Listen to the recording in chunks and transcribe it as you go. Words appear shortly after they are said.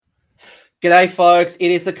G'day, folks. It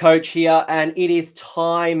is the coach here, and it is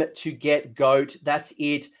time to get GOAT. That's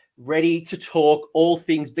it. Ready to talk all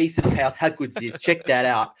things Beast of Chaos. How good's this? Check that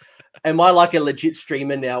out. Am I like a legit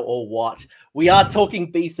streamer now or what? We are talking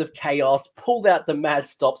Beast of Chaos. Pulled out the mad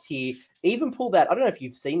stops here. Even pulled out, I don't know if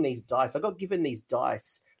you've seen these dice. I got given these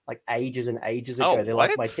dice like ages and ages ago. Oh, They're what?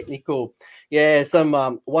 like my technical.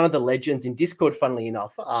 One of the legends in Discord, funnily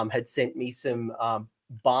enough, had sent me some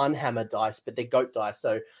Barnhammer dice, but they're GOAT dice.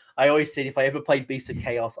 So I always said if I ever played Beast of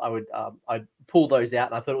Chaos, I'd pull those out,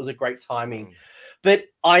 and I thought it was a great timing. But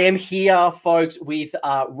I am here, folks, with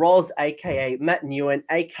Roz, aka Matt Newen,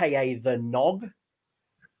 aka the Nog.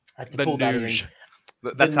 I had to The pull that in. Nooge.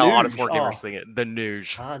 That's how Honest War Gamers sing it. The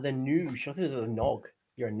Nooge. The Nooge. I thought it was a Nog.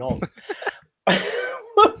 You're a Nog.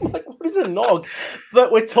 Like, what is a Nog?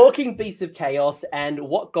 But we're talking Beast of Chaos, and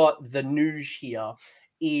what got the Nooge here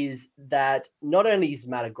is that not only is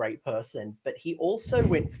Matt a great person, but he also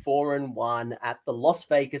went 4-1 at the Las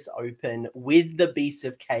Vegas Open with the Beast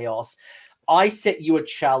of Chaos. I set you a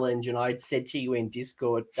challenge, and I'd said to you in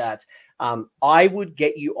Discord that I would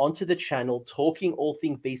get you onto the channel talking all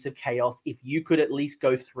things Beast of Chaos if you could at least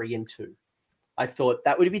go 3-2. I thought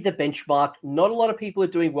that would be the benchmark. Not a lot of people are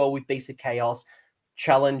doing well with Beast of Chaos.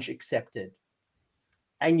 Challenge accepted.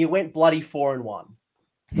 And you went bloody 4-1.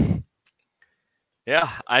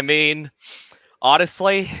 Yeah, I mean,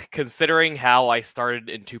 honestly, considering how I started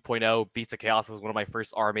in 2.0, Beast of Chaos was one of my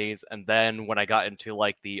first armies, and then when I got into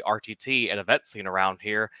like the RTT and event scene around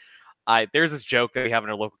here, there's this joke that we have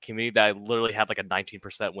in our local community that I literally had like a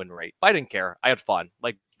 19% win rate. But I didn't care. I had fun.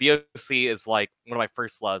 Like BOC is like one of my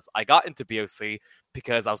first loves. I got into BOC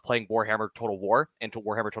because I was playing Warhammer Total War and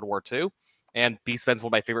Warhammer Total War 2, and Beastmen's one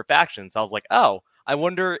of my favorite factions. I was like, oh, I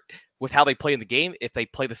wonder with how they play in the game if they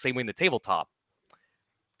play the same way in the tabletop.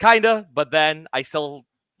 Kinda, but then I still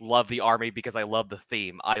love the army because I love the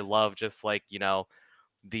theme. I love just like,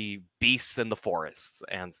 the beasts in the forests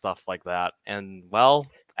and stuff like that. And well,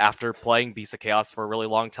 after playing Beast of Chaos for a really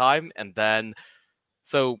long time, and then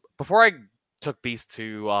so before I took Beast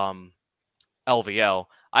to LVO,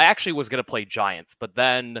 I actually was gonna play Giants, but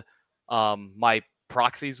then my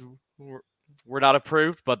proxies were not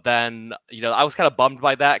approved. But then I was kind of bummed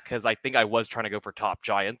by that because I think I was trying to go for top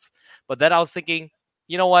Giants. But then I was thinking,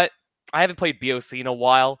 you know what? I haven't played BOC in a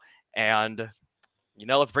while, and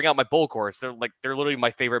let's bring out my Bullcores. They're literally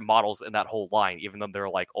my favorite models in that whole line, even though they're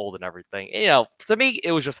like old and everything. To me,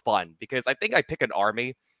 it was just fun because I think I pick an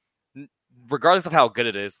army, regardless of how good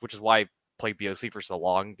it is, which is why I played BOC for so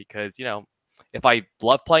long. Because if I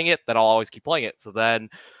love playing it, then I'll always keep playing it. So then,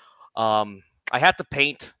 I had to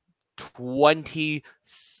paint 27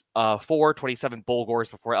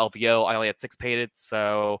 Bullcores before LVO. I only had 6 painted,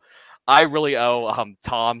 so I really owe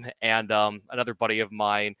Tom and another buddy of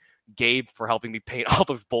mine, Gabe, for helping me paint all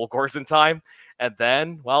those Bullcores in time. And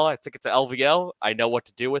then, well, I took it to LVO. I know what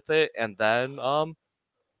to do with it, and then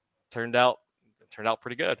turned out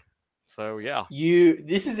pretty good. So yeah,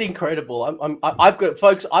 This is incredible. I've got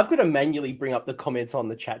folks. I've got to manually bring up the comments on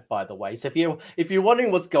the chat, by the way. So if you're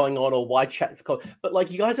wondering what's going on or why chat's but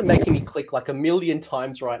like you guys are making me click like a million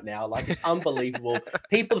times right now. Like it's unbelievable.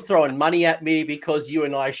 People are throwing money at me because you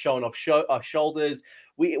and I are showing off our shoulders.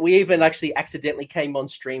 We even actually accidentally came on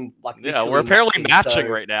stream. Like we're apparently matching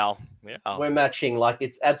right now. Yeah, we're matching. Like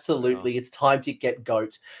it's absolutely. It's time to get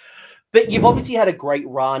GOAT. But you've obviously had a great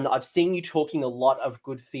run. I've seen you talking a lot of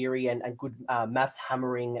good theory and good maths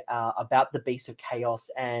hammering about the Beast of Chaos.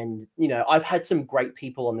 And, I've had some great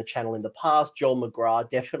people on the channel in the past. Joel McGrath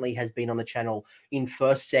definitely has been on the channel in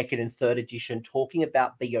 1st, 2nd, and 3rd edition talking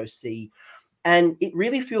about BOC. And it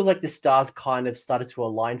really feels like the stars kind of started to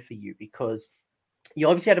align for you because you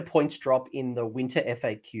obviously had a points drop in the Winter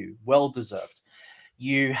FAQ. Well deserved.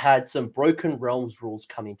 You had some Broken Realms rules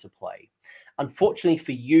come into play. Unfortunately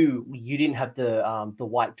for you, you didn't have the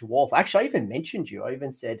White Dwarf. Actually, I even mentioned you. I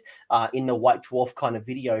even said in the White Dwarf kind of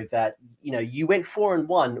video that, you went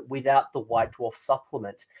 4-1 without the White Dwarf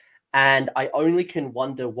supplement. And I only can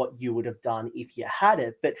wonder what you would have done if you had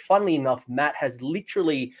it. But funnily enough, Matt has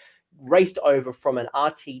literally raced over from an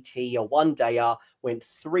RTT, a one-dayer, went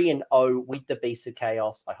 3-0 with the Beast of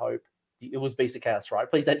Chaos. I hope it was Beast of Chaos, right?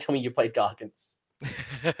 Please don't tell me you played Gargants.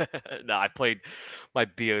 No, I played my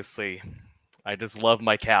BOC. I just love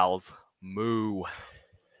my cows. Moo.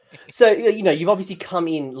 So, you've obviously come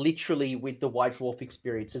in literally with the White Dwarf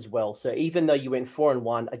experience as well. So even though you went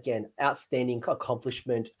 4-1, again, outstanding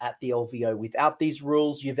accomplishment at the LVO. Without these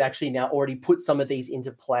rules, you've actually now already put some of these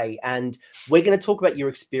into play. And we're going to talk about your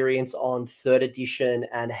experience on 3rd edition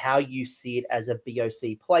and how you see it as a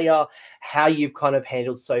BOC player, how you've kind of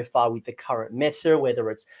handled so far with the current meta, whether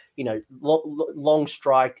it's, long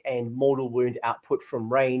strike and mortal wound output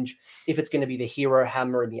from range, if it's going to be the hero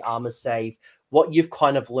hammer and the armor save, what you've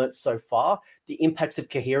kind of learnt so far, the impacts of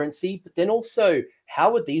coherency, but then also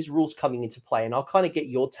how are these rules coming into play? And I'll kind of get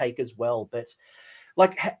your take as well. But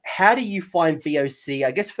like, how do you find BOC?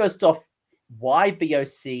 I guess first off, why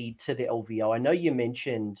BOC to the LVO? I know you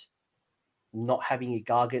mentioned not having your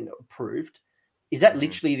Gargant approved. Is that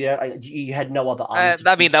literally you had no other armies?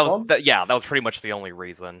 I mean, that was pretty much the only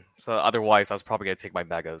reason. So otherwise, I was probably gonna take my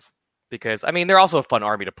Megas because I mean they're also a fun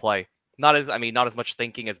army to play. Not as much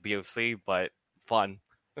thinking as BOC, but it's fun.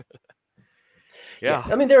 Yeah.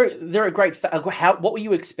 I mean, they're a great. What were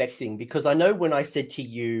you expecting? Because I know when I said to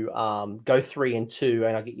you, go 3-2,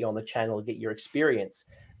 and I get you on the channel, get your experience.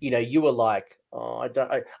 You were like, oh, I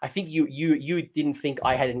don't. I think you didn't think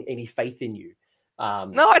I had any faith in you.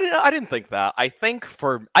 No, I didn't. I didn't think that. I think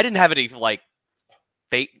I didn't have any like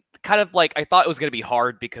fate. Kind of like I thought it was gonna be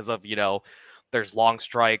hard because of there's long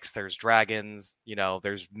strikes, there's dragons,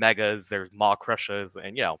 there's megas, there's maw crushes,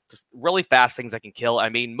 and just really fast things that can kill. I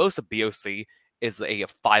mean, most of BOC is a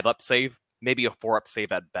 5-up save, maybe a 4-up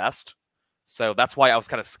save at best. So that's why I was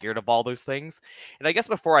kind of scared of all those things. And I guess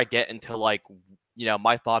before I get into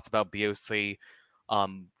my thoughts about BOC,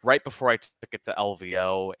 right before I took it to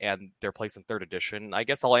LVO and their place in 3rd edition, I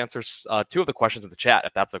guess I'll answer 2 of the questions in the chat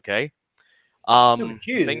if that's okay.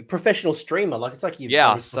 Professional streamer, like it's like you've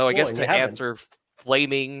done this so I guess to answer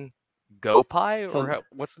Flaming Gopai, or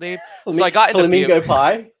what's the name? So I got into Flamingo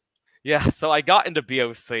Pie. Yeah, so I got into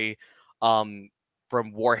BOC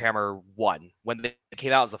from Warhammer 1 when they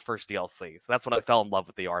came out as the first DLC. So that's when I fell in love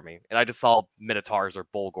with the army. And I just saw Minotaurs or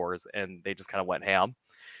Bulgors and they just kind of went ham.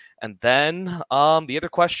 And then the other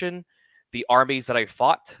question, the armies that I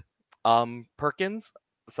fought, Perkins.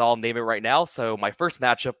 So I'll name it right now. So my first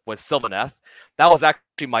matchup was Sylvaneth. That was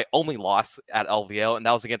actually my only loss at LVO, and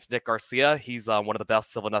that was against Nick Garcia. He's one of the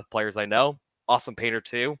best Sylvaneth players I know. Awesome painter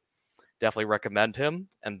too. Definitely recommend him.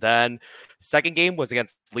 And then second game was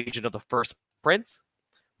against Legion of the First Prince.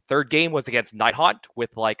 Third game was against Nighthaunt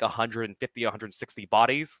with like 150, 160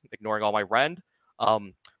 bodies, ignoring all my rend.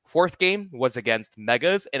 Fourth game was against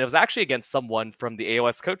Megas, and it was actually against someone from the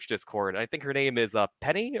AOS Coach Discord. I think her name is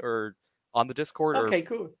Penny, or on the Discord. Okay,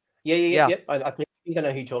 cool. Yeah. I think I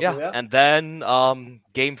know who you're talking about. And then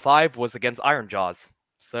game 5 was against Ironjawz.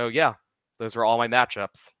 So yeah, those were all my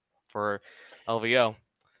matchups for LVO.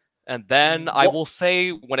 And then I will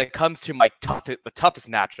say, when it comes to the toughest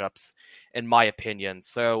matchups, in my opinion,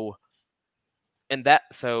 so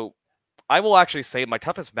I will actually say my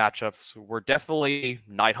toughest matchups were definitely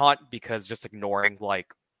Nighthaunt, because just ignoring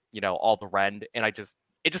all the rend, and it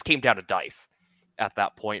just came down to dice at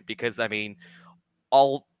that point, because I mean,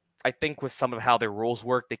 I think with some of how their rules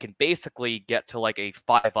work, they can basically get to like a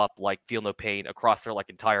 5-up Feel No Pain across their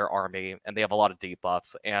entire army, and they have a lot of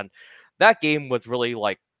debuffs. And that game was really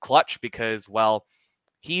clutch because, well,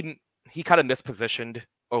 he kind of mispositioned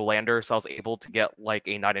Olander, so I was able to get a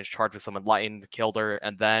 9-inch charge with some Enlightened, killed her,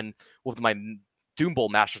 and then with my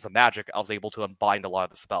Doombolt Masters of Magic, I was able to unbind a lot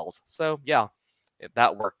of the spells. So yeah,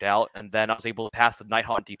 that worked out, and then I was able to pass the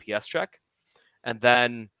Nighthaunt DPS check. And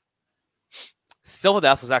then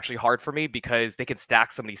Sylvaneth was actually hard for me because they can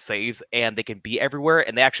stack so many saves and they can be everywhere,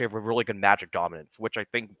 and they actually have a really good magic dominance, which I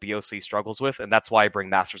think BOC struggles with, and that's why I bring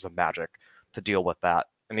Masters of Magic to deal with that.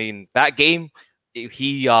 I mean, that game,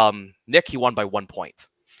 he won by 1 point.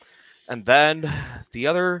 And then the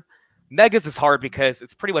other Megas is hard because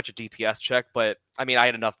it's pretty much a DPS check, but I mean, I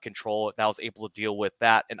had enough control that I was able to deal with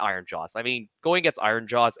that and Ironjawz. I mean, going against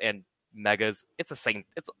Ironjawz and Megas, it's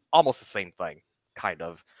almost the same thing, kind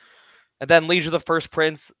of. And then Legion of the First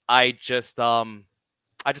Prince, I just had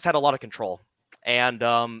a lot of control. And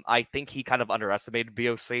I think he kind of underestimated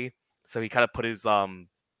BOC. So he kind of put his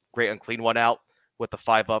Great Unclean One out with the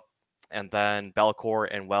 5-up. And then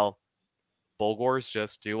Be'lakor and, well, Bulgors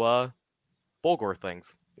just do Bulgor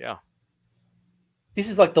things. Yeah. This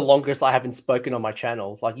is the longest I haven't spoken on my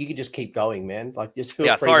channel. You can just keep going, man. Just feel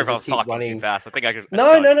free sorry to if I was talking running. too fast. I think I could.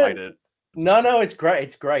 No, it's great.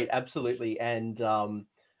 It's great. Absolutely. And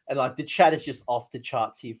the chat is just off the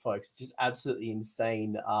charts here, folks. It's just absolutely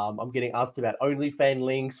insane. I'm getting asked about OnlyFans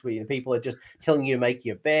links where people are just telling you to make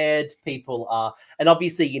your bed. People are, and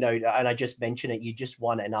obviously, and I just mentioned it, you just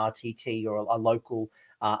won an RTT or a local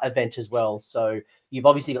event as well. So you've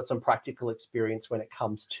obviously got some practical experience when it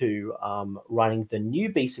comes to running the new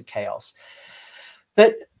Beast of Chaos.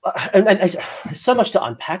 But and there's so much to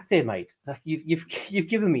unpack there, mate. You've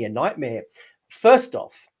given me a nightmare. First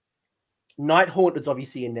off, Nighthaunt has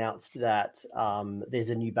obviously announced that there's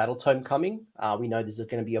a new battle tome coming. We know there's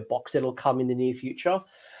going to be a box that'll come in the near future.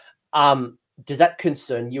 Does that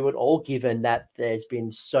concern you at all, given that there's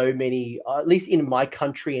been so many, at least in my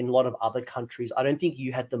country and a lot of other countries? I don't think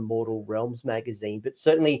you had the Mortal Realms magazine, but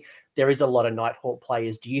certainly there is a lot of Nighthaunt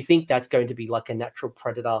players. Do you think that's going to be like a natural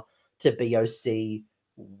predator to BOC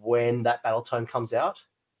when that battle tome comes out?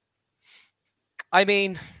 I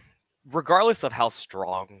mean, regardless of how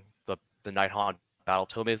strong the Nighthaunt battle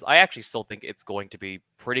tome is, I actually still think it's going to be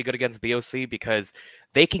pretty good against BOC because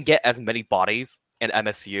they can get as many bodies and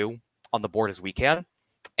MSU on the board as we can,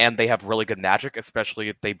 and they have really good magic, especially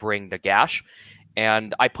if they bring Nagash.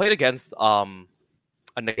 And I played against a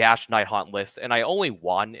Nagash Nighthaunt list, and I only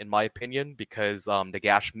won, in my opinion, because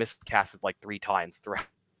Nagash miscasted like 3 times throughout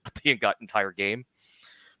the entire game.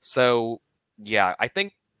 So, yeah, I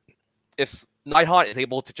think if Nighthaunt is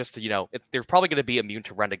able to just, they're probably going to be immune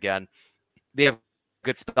to Rend again. They have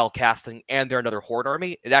good spell casting, and they're another Horde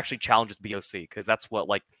army. It actually challenges BOC, because that's what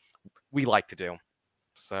we like to do.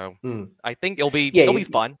 So I think it'll be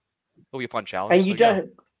fun. It'll be a fun challenge.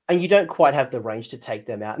 And you don't quite have the range to take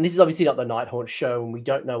them out. And this is obviously not the Nighthaunt show, and we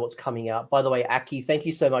don't know what's coming out. By the way, Aki, thank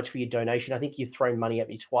you so much for your donation. I think you've thrown money at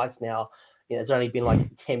me twice now. It's only been like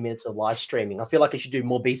 10 minutes of live streaming. I feel like I should do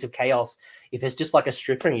more Beasts of Chaos. If it's just like a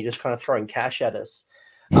stripper and you're just kind of throwing cash at us.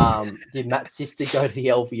 Did Matt's sister go to the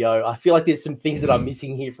LVO? I feel like there's some things that I'm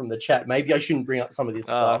missing here from the chat. Maybe I shouldn't bring up some of this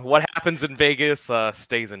stuff. What happens in Vegas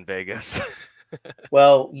stays in Vegas.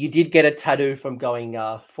 Well, you did get a tattoo from going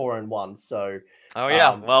 4-1, so. Oh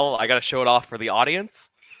yeah, well, I got to show it off for the audience.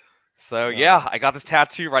 So yeah, I got this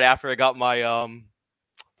tattoo right after I got my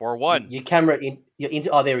 4-1. Your camera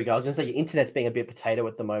oh, there we go. I was gonna say your internet's being a bit potato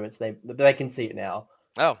at the moment, so they can see it now.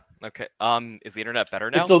 Oh, okay. Is the internet better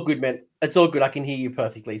now? It's all good, man. It's all good. I can hear you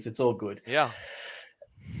perfectly, so it's all good. Yeah.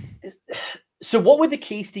 So what were the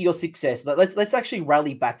keys to your success? But let's actually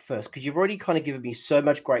rally back first, because you've already kind of given me so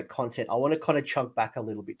much great content. I want to kind of chunk back a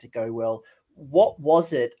little bit to go, well, what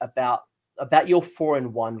was it about your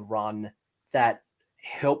 4-1 run that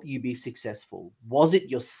helped you be successful? Was it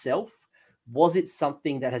yourself? Was it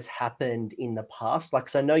something that has happened in the past? Like,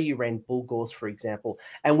 so I know you ran Bulgors, for example,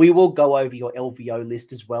 and we will go over your LVO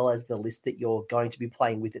list as well as the list that you're going to be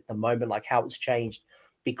playing with at the moment, like how it's changed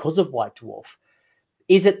because of White Dwarf.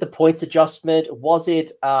 Is it the points adjustment? Was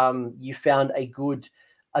it you found a good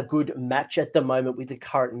match at the moment with the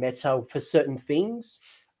current meta for certain things?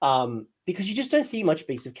 Because you just don't see much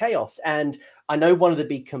Beasts of Chaos. And I know one of the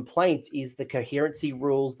big complaints is the coherency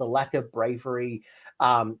rules, the lack of bravery,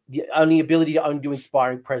 the only ability to only do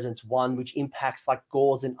Inspiring Presence 1, which impacts like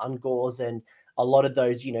Gaurs and Ungors and a lot of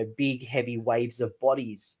those, big, heavy waves of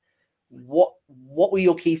bodies. What were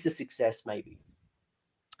your keys to success, maybe?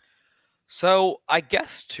 So I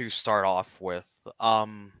guess to start off with, I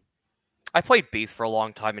played Beast for a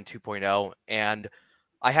long time in 2.0, and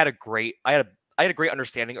I had a great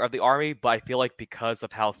understanding of the army, but I feel like because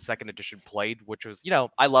of how second edition played, which was,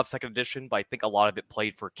 I love second edition, but I think a lot of it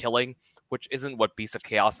played for killing, which isn't what Beast of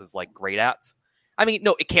Chaos is like great at. I mean,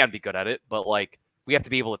 no, it can be good at it, but like we have to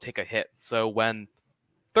be able to take a hit. So when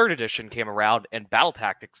third edition came around and battle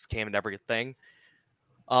tactics came and everything,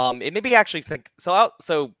 it made me actually think. So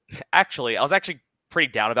actually, I was actually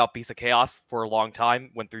pretty down about Beast of Chaos for a long time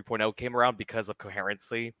when 3.0 came around because of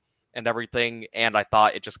coherency and everything, and I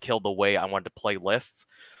thought it just killed the way I wanted to play lists.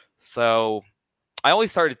 So I only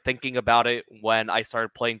started thinking about it when I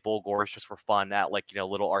started playing Bulgors just for fun at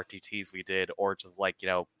little RTTs we did, or just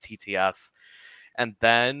TTS. And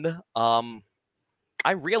then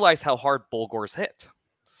I realized how hard Bulgors hit.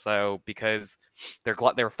 So because they're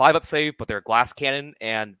 5-up save, but they're glass cannon,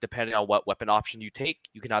 and depending on what weapon option you take,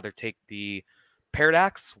 you can either take the paired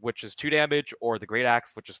axe, which is 2 damage, or the great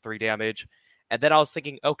axe, which is 3 damage. And then I was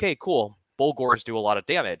thinking, okay, cool, Bulgors do a lot of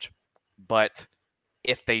damage, but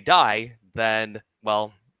if they die, then,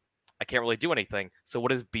 well, I can't really do anything. So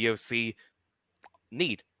what does BOC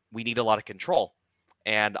need? We need a lot of control.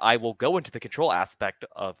 And I will go into the control aspect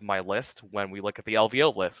of my list when we look at the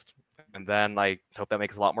LVO list. And then I hope that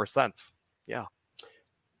makes a lot more sense. Yeah.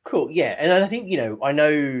 Cool. Yeah. And I think, I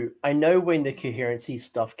know when the coherency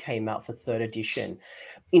stuff came out for third edition,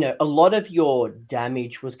 a lot of your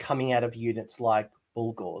damage was coming out of units like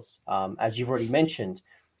Bulgors, as you've already mentioned.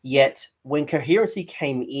 Yet when coherency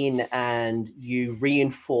came in and you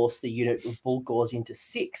reinforce the unit of Bulgors into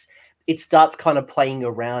 6, it starts kind of playing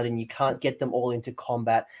around and you can't get them all into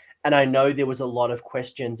combat. And I know there was a lot of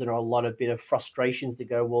questions and a lot of bit of frustrations to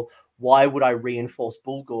go, well, why would I reinforce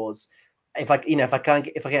Bulgors if I have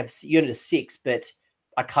a unit of 6, but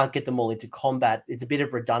I can't get them all into combat? It's a bit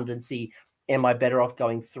of redundancy. Am I better off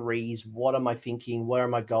going 3s? What am I thinking? Where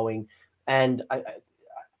am I going? And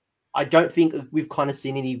I don't think we've kind of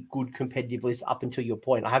seen any good competitive lists up until your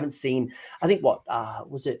point. I haven't seen, I think what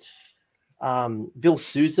was it? Bill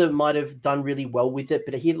Souza might have done really well with it,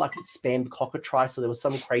 but he had like spammed cockatrice, so there was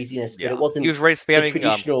some craziness, but it wasn't. He was right spamming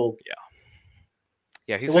traditional.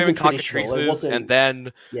 Yeah, he's spamming cockatrices, and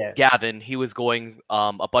then Gavin, he was going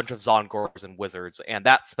a bunch of Zongors and Wizards, and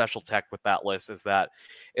that special tech with that list is that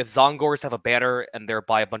if Zongors have a banner and they're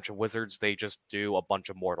by a bunch of Wizards, they just do a bunch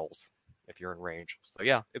of Mortals if you're in range. So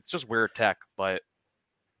yeah, it's just weird tech, but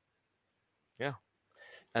yeah.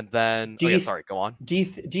 And then, sorry, go on. Do you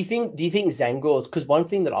think Zangors? Because one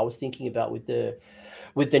thing that I was thinking about with the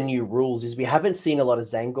new rules is we haven't seen a lot of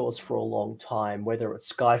Zangors for a long time, whether it's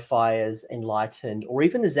Skyfires, Enlightened, or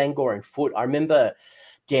even the Zangor in Foot. I remember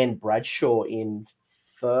Dan Bradshaw in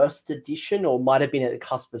first edition, or might have been at the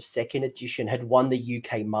cusp of second edition, had won the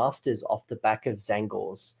UK Masters off the back of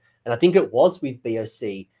Zangors, and I think it was with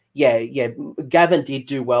BOC. Yeah. Gavin did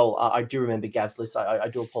do well. I do remember Gav's list. I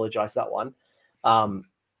do apologize for that one.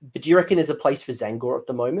 But do you reckon there's a place for Zangor at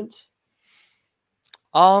the moment?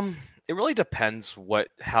 It really depends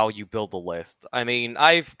how you build the list. I mean,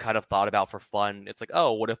 I've kind of thought about for fun. It's like,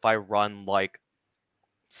 oh, what if I run like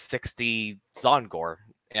 60 Zongor,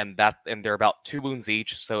 and they're about 2 wounds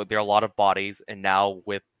each, so they're a lot of bodies. And now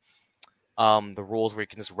with the rules where you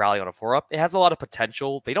can just rally on a 4-up, it has a lot of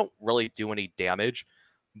potential. They don't really do any damage,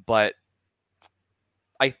 but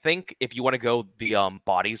I think if you want to go the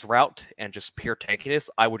bodies route and just pure tankiness,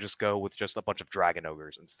 I would just go with just a bunch of Dragon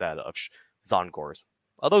Ogres instead of Zongors.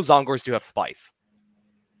 Although Zongors do have spice.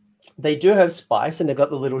 They do have spice, and they've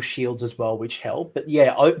got the little shields as well, which help. But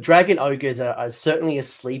yeah, Dragon Ogres are certainly a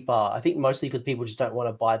sleeper. I think mostly because people just don't want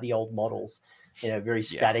to buy the old models. Very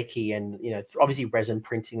staticky and, obviously resin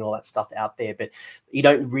printing and all that stuff out there. But you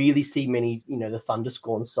don't really see many, the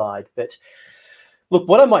Thunderscorn side. But look,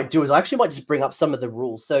 what I might do is I actually might just bring up some of the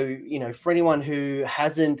rules. So, for anyone who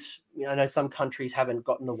hasn't, I know some countries haven't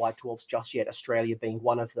gotten the White Dwarfs just yet, Australia being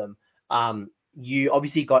one of them. You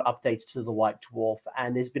obviously got updates to the White Dwarf,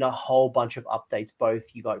 and there's been a whole bunch of updates. Both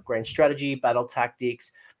you got grand strategy, battle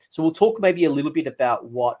tactics. So we'll talk maybe a little bit about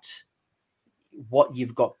what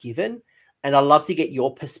you've got given. And I'd love to get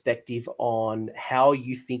your perspective on how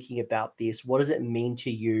you're thinking about this. What does it mean to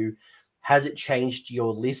you? Has it changed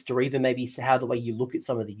your list, or even maybe how the way you look at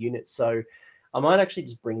some of the units? So I might actually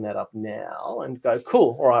just bring that up now and go,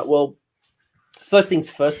 cool. All right. Well, first things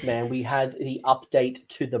first, man, we had the update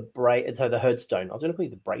to the Herdstone. I was going to call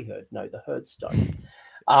you the Brayherd. No, the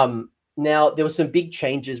Herdstone. Now, there were some big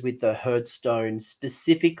changes with the Herdstone.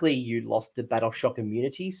 Specifically, you lost the Battle Shock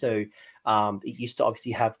immunity. So it used to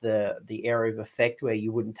obviously have the area of effect where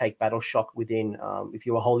you wouldn't take Battle Shock within, if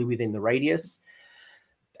you were wholly within the radius.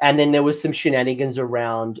 And then there was some shenanigans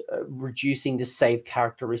around reducing the save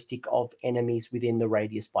characteristic of enemies within the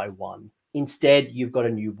radius by 1. Instead, you've got a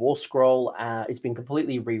new War Scroll. It's been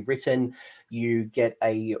completely rewritten. You get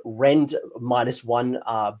a Rend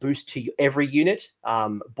 -1 boost to every unit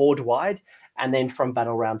board wide. And then from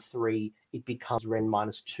Battle Round 3, it becomes Rend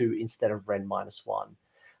 -2 instead of Rend -1.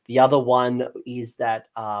 The other one is that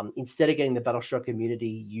instead of getting the Battle Shock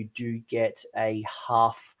immunity, you do get a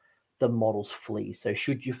half the models flee. So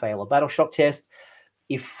should you fail a Battle Shock test,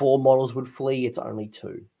 if 4 models would flee, it's only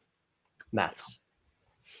 2. Maths.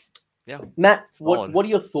 Yeah, Matt, what are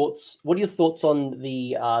your thoughts? What are your thoughts on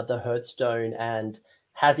the Herdstone, and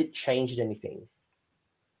has it changed anything?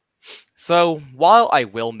 So while I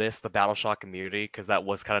will miss the Battle Shock immunity, because that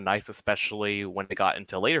was kind of nice, especially when it got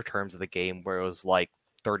into later terms of the game where it was like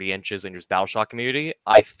 30 inches and just Battle Shock immunity,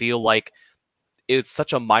 I feel like it's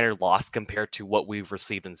such a minor loss compared to what we've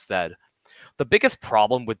received instead. The biggest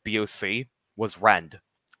problem with BOC was Rend.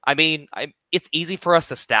 I mean, it's easy for us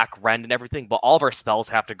to stack Rend and everything, but all of our spells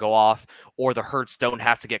have to go off, or the Herdstone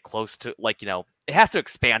has to get close to, it has to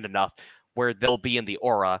expand enough where they'll be in the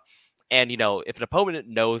aura. And, if an opponent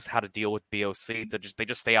knows how to deal with BOC, they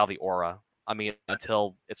just stay out of the aura. I mean,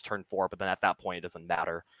 until it's turn 4, but then at that point, it doesn't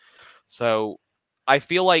matter. So I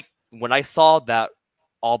feel like when I saw that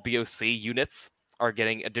all BOC units are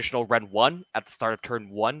getting additional Rend 1 at the start of turn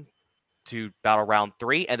 1 to battle round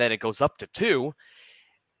 3, and then it goes up to 2,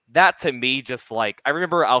 that to me, just like, I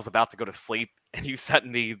remember I was about to go to sleep and you sent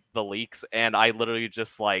me the leaks, and I literally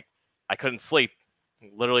just like, I couldn't sleep.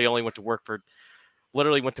 Literally only went to work for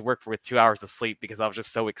with 2 hours of sleep because I was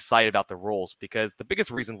just so excited about the rules. Because the biggest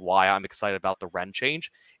reason why I'm excited about the Ren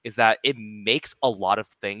change is that it makes a lot of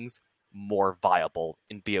things more viable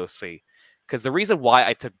in BOC. Because the reason why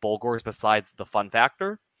I took Bulgors, besides the fun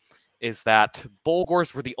factor, is that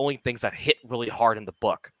Bulgors were the only things that hit really hard in the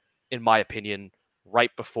book, in my opinion, right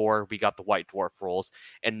before we got the White Dwarf rules.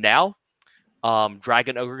 And now,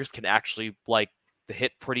 Dragon Ogres can actually like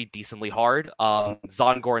hit pretty decently hard.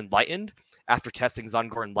 Zongor Enlightened, after testing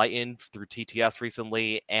Zongor Enlightened through TTS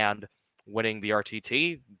recently and winning the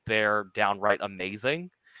RTT, they're downright amazing.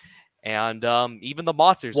 And even the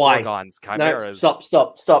monsters, Why? Gorgons, No, Chimeras.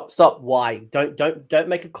 stop. Why? Don't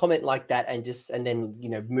make a comment like that and then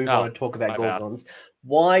move on Oh, and talk about my bad. Gorgons.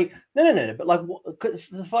 Why? No. But like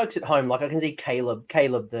for the folks at home, like I can see Caleb,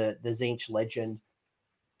 the Zinch legend,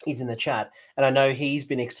 is in the chat, and I know he's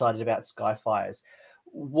been excited about Skyfires.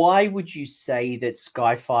 Why would you say that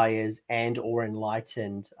Skyfires and or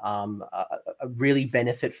Enlightened really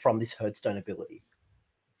benefit from this Herdstone ability?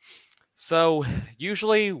 So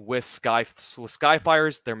usually with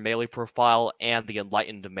Skyfires, their melee profile and the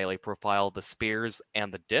Enlightened melee profile, the spears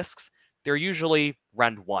and the discs, they're usually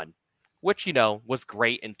Rend 1, which, was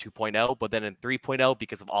great in 2.0, but then in 3.0,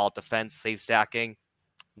 because of all defense, save stacking,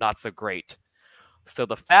 not so great. So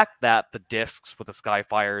the fact that the discs with the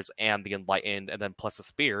Skyfires and the Enlightened, and then plus the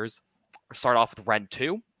spears, start off with Rend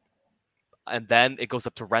 2, and then it goes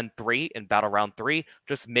up to Rend 3 in Battle Round 3,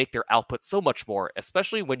 just make their output so much more,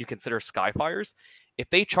 especially when you consider Skyfires. If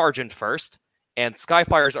they charge in first, and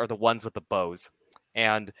Skyfires are the ones with the bows,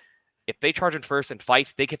 and if they charge in first and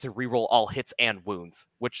fight, they get to reroll all hits and wounds,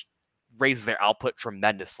 which raises their output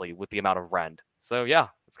tremendously with the amount of Rend. So yeah,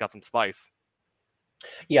 it's got some spice.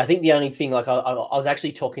 Yeah, I think the only thing, like I was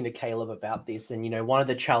actually talking to Caleb about this, and one of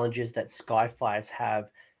the challenges that Skyfires have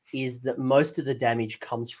is that most of the damage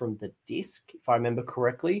comes from the disc, if I remember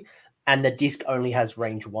correctly, and the disc only has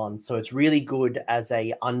range 1, so it's really good as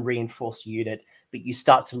a unreinforced unit, but you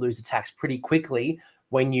start to lose attacks pretty quickly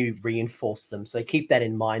when you reinforce them. So keep that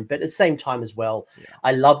in mind. But at the same time as well,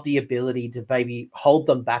 I love the ability to maybe hold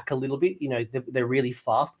them back a little bit. They're really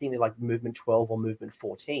fast. I think they're like movement 12 or movement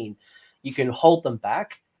 14. You can hold them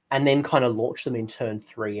back and then kind of launch them in turn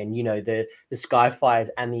 3. And the Skyfires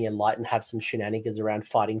and the Enlightened have some shenanigans around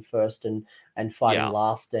fighting first and fighting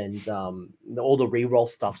last, and all the reroll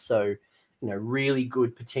stuff. So really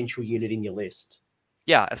good potential unit in your list.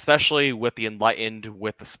 Yeah, especially with the Enlightened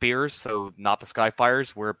with the spears, so not the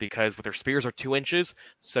Skyfires, because with their spears are 2 inches,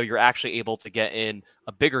 so you're actually able to get in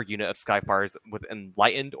a bigger unit of Skyfires with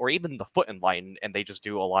Enlightened, or even the Foot Enlightened, and they just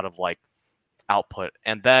do a lot of like output.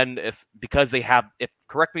 And then it's because they have,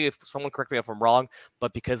 someone correct me if I'm wrong,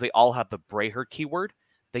 but because they all have the Brayherd keyword,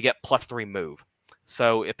 they get +3 move.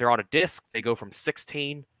 So if they're on a disc, they go from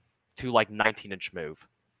 16 to like 19-inch move.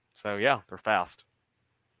 So yeah, they're fast.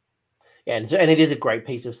 Yeah, and it is a great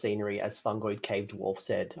piece of scenery, as Fungoid Cave Dwarf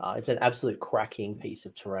said. It's an absolute cracking piece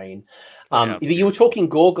of terrain. You were talking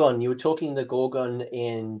Gorgon. You were talking the Gorgon,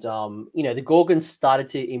 and the Gorgon started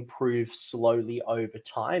to improve slowly over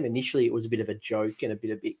time. Initially, it was a bit of a joke and a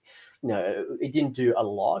bit, it didn't do a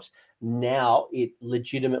lot. Now it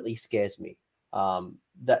legitimately scares me.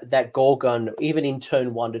 That Gorgon, even in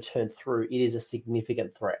turn 1 to turn 3, it is a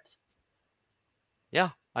significant threat. Yeah.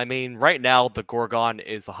 I mean, right now, the Gorgon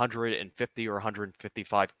is 150 or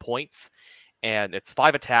 155 points, and it's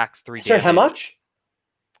 5 attacks, 3 damage. So how much?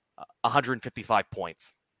 155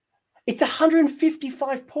 points. It's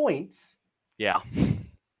 155 points? Yeah.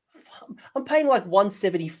 I'm paying like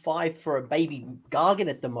 175 for a baby Gargan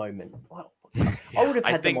at the moment. I would have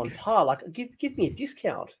had them on par. Like, give me a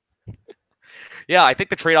discount. Yeah, I think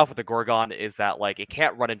the trade-off with the Gorgon is that, like, it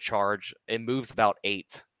can't run and charge. It moves about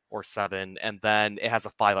 8 or 7, and then it has a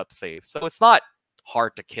 5-up save. So it's not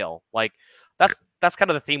hard to kill. Like, that's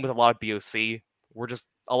kind of the theme with a lot of BOC.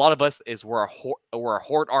 A lot of us we're a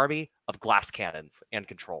horde army of glass cannons and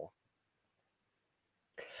control.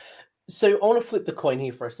 So I want to flip the coin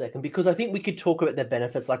here for a second, because I think we could talk about the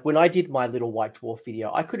benefits. Like when I did my little White Dwarf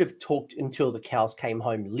video, I could have talked until the cows came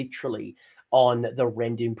home, literally, on the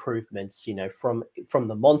Rend improvements, from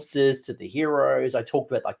the monsters to the heroes. I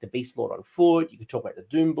talked about like the Beast Lord on foot. You could talk about the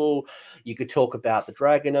Doom Bull. You could talk about the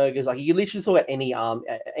Dragon Ogres. Like you literally talk about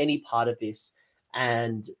any part of this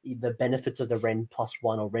and the benefits of the Rend +1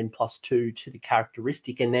 or Rend +2 to the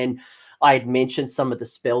characteristic. And then I had mentioned some of the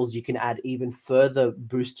spells you can add even further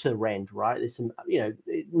boost to Rend, right? There's some,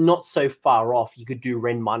 not so far off. You could do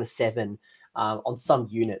Rend -7 on some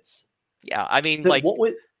units. Yeah, I mean, but like,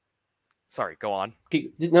 Sorry, go on.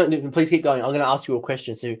 No, please keep going. I'm going to ask you a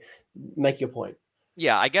question, so make your point.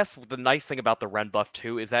 Yeah, I guess the nice thing about the Ren buff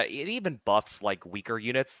too is that it even buffs like weaker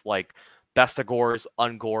units like Bestigors,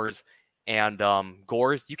 Ungors, and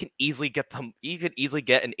Gors. You can easily get them. You could easily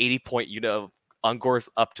get an 80-point unit of Ungors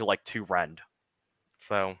up to like 2 Rend.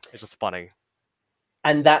 So it's just funny.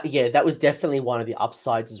 And that was definitely one of the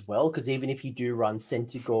upsides as well, because even if you do run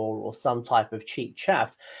Centaur or some type of cheap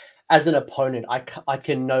chaff, as an opponent, I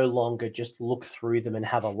can no longer just look through them and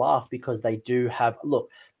have a laugh, because they do have, look,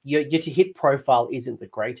 your to hit profile isn't the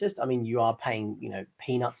greatest. I mean, you are paying,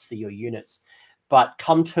 peanuts for your units, but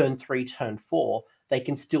come turn 3, turn 4, they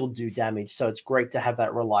can still do damage. So it's great to have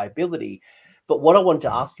that reliability. But what I wanted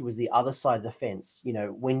to ask you was the other side of the fence.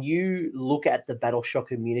 When you look at the Battle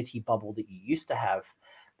Shock immunity bubble that you used to have,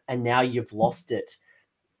 and now you've lost it,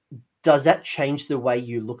 does that change the way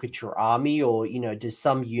you look at your army? Or, does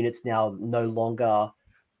some units now no longer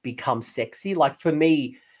become sexy? Like for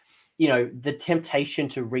me, the temptation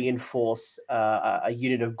to reinforce a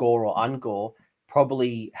unit of Gore or Ungor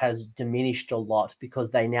probably has diminished a lot, because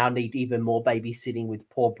they now need even more babysitting with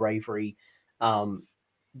poor bravery.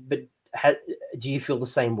 But do you feel the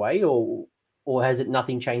same way, or has it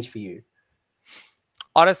nothing changed for you?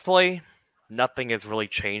 Honestly, nothing has really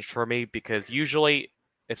changed for me, because usually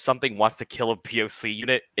if something wants to kill a POC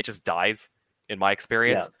unit, it just dies, in my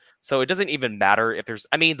experience. Yeah. So it doesn't even matter if there's.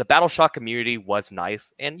 I mean, the Battle Shock community was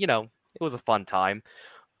nice, and it was a fun time.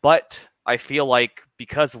 But I feel like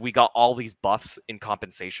because we got all these buffs in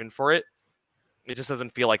compensation for it, it just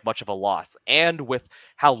doesn't feel like much of a loss. And with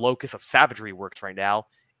how Locus of Savagery works right now,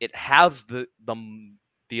 it has the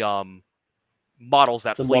models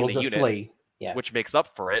that The flee in models the that unit, flee. Yeah. which makes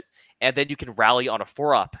up for it. And then you can rally on a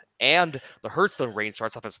 4-up. And the Hearthstone range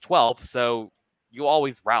starts off as 12, so you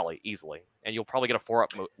always rally easily. And you'll probably get a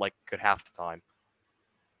 4-up like good half the time.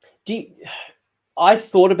 I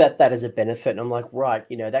thought about that as a benefit, and I'm like, right,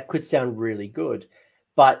 that could sound really good,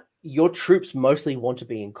 but your troops mostly want to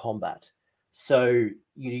be in combat. So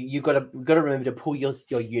you've got to remember to pull your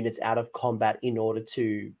units out of combat in order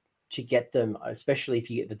to get them, especially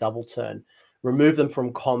if you get the double turn, remove them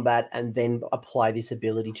from combat, and then apply this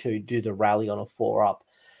ability to do the rally on a 4-up.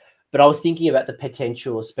 But I was thinking about the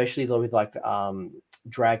potential, especially though with like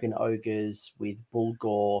Dragon Ogres, with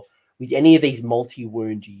Bulgor, with any of these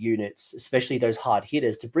multi-wound units, especially those hard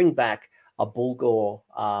hitters, to bring back a Bulgor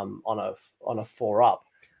on a 4-up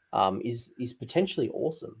is potentially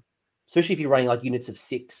awesome, especially if you're running like units of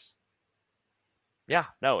 6. Yeah,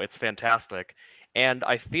 no, it's fantastic. And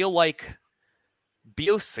I feel like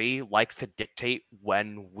BOC likes to dictate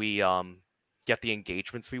when we get the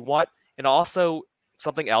engagements we want. And also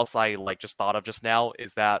something else I just thought of just now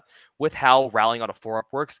is that with how rallying on a 4-up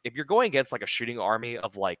works, if you're going against like a shooting army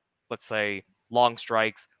of like, let's say, Long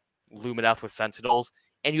Strikes, Lumineth with Sentinels,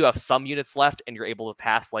 and you have some units left and you're able to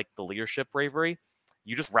pass like the leadership bravery,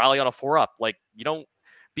 you just rally on a 4-up. Like you don't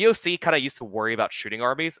BOC kind of used to worry about shooting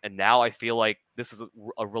armies, and now I feel like this is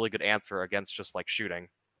a really good answer against just like shooting.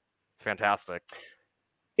 It's fantastic.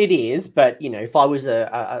 It is, but if I was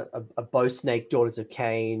a bow snake, Daughters of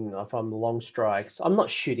Cain, if I'm the Long Strikes, I'm not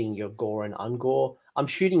shooting your Gore and Ungor. I'm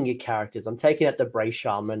shooting your characters. I'm taking out the Bray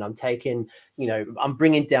Shaman. I'm taking, I'm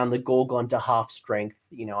bringing down the Gorgon to half strength.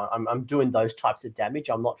 I'm doing those types of damage.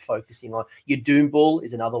 I'm not focusing on your Doom Bull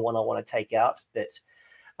is another one I want to take out. But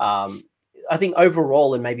I think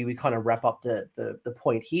overall, and maybe we kind of wrap up the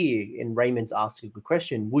point here. And Raymond's asked a good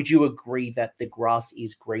question. Would you agree that the grass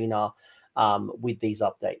is greener with these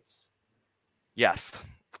updates? Yes.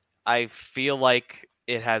 I feel like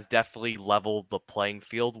it has definitely leveled the playing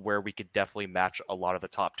field where we could definitely match a lot of the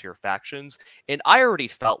top tier factions. And I already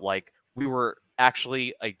felt like we were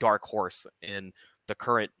actually a dark horse in the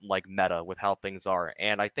current meta with how things are.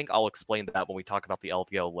 And I think I'll explain that when we talk about the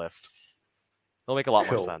LVO list. It'll make a lot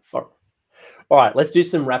more sense. All right, let's do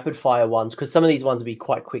some rapid fire ones, because some of these ones will be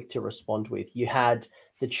quite quick to respond with. You had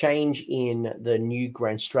the change in the new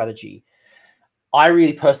grand strategy. I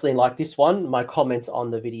really personally like this one. My comments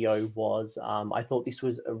on the video was I thought this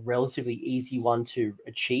was a relatively easy one to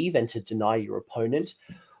achieve and to deny your opponent.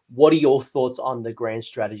 What are your thoughts on the grand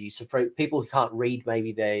strategy? So for people who can't read,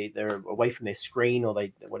 maybe they're away from their screen, or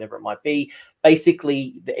they whatever it might be.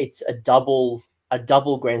 Basically, it's a double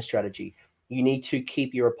grand strategy. You need to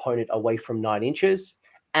keep your opponent away from 9 inches,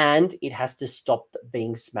 and it has to stop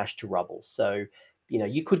being smashed to rubble. So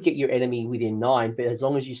you could get your enemy within 9, but as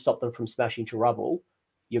long as you stop them from smashing to rubble,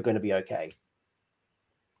 you're going to be okay.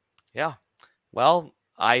 Yeah. Well,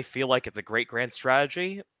 I feel like it's a great grand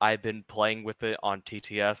strategy. I've been playing with it on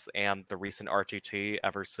TTS and the recent RTT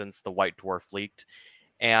ever since the White Dwarf leaked.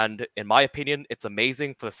 And in my opinion, it's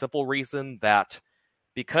amazing for the simple reason that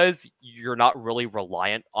because you're not really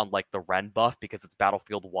reliant on like the Ren buff because it's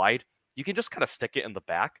battlefield wide, you can just kind of stick it in the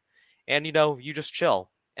back and you just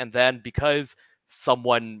chill. And then because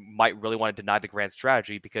someone might really want to deny the grand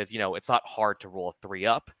strategy because it's not hard to roll a 3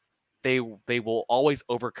 up, they will always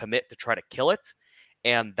overcommit to try to kill it.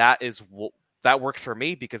 And that works for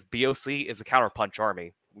me because BOC is a counterpunch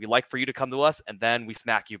army. We like for you to come to us and then we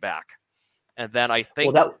smack you back. And then I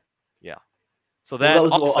think yeah. So then that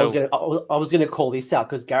was also, I was gonna call this out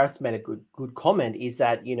because Gareth made a good comment. Is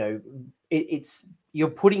that it's you're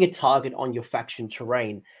putting a target on your faction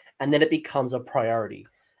terrain, and then it becomes a priority.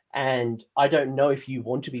 And I don't know if you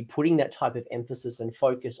want to be putting that type of emphasis and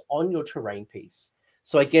focus on your terrain piece.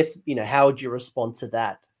 So I guess how would you respond to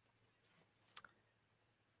that?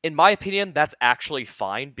 In my opinion, that's actually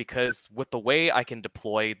fine because with the way I can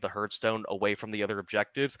deploy the Herdstone away from the other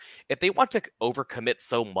objectives, if they want to overcommit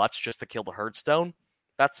so much just to kill the Herdstone,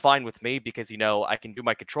 that's fine with me because, I can do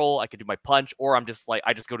my control, I can do my punch, or I just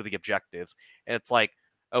go to the objectives. And it's like,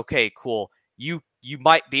 okay, cool. You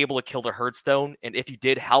might be able to kill the Herdstone, and if you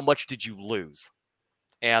did, how much did you lose?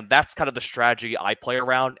 And that's kind of the strategy I play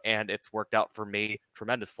around, and it's worked out for me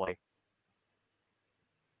tremendously.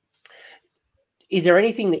 Is there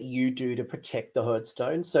anything that you do to protect the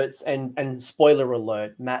Herdstone? So it's and spoiler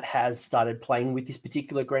alert, Matt has started playing with this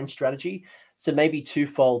particular grand strategy. So maybe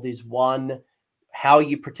twofold is one, how are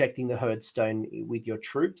you protecting the Herdstone with your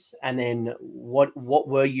troops, and then what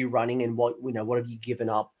were you running, and what have you given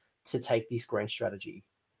up to take this grand strategy?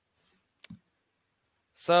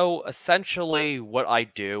 So essentially, what I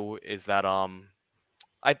do is that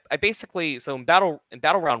I basically so in battle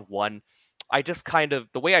round 1, I just kind of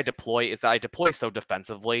the way I deploy is that I deploy so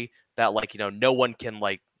defensively that no one can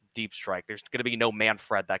deep strike. There's going to be no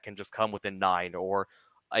Manfred that can just come within 9 or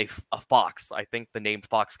a Fox. I think the named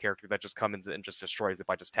Fox character that just comes in and just destroys it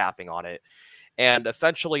by just tapping on it. And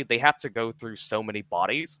essentially they have to go through so many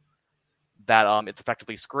bodies that it's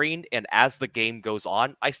effectively screened. And as the game goes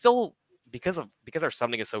on, I still because our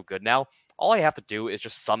summoning is so good now, all I have to do is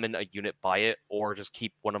just summon a unit by it, or just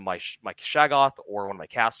keep one of my Shaggoth or one of my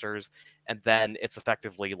casters, and then it's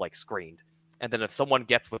effectively screened. And then if someone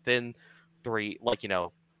gets within 3,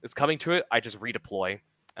 is coming to it, I just redeploy,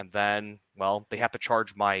 and then they have to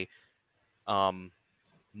charge my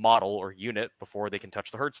model or unit before they can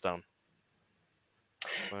touch the Herdstone.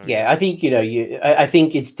 Yeah, I think I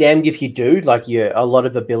think it's damned if you do. A lot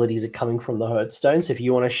of abilities are coming from the Herdstone. So if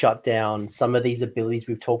you want to shut down some of these abilities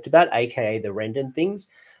we've talked about, aka the Rendon things,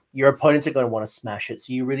 your opponents are going to want to smash it.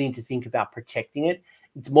 So you really need to think about protecting it.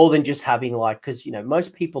 It's more than just having because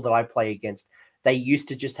most people that I play against, they used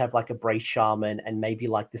to just have a Brace Shaman and maybe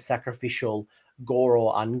the sacrificial Gore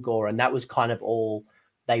or Ungore, and that was kind of all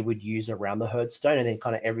they would use around the Herdstone, and then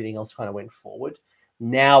kind of everything else kind of went forward.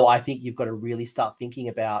 Now I think you've got to really start thinking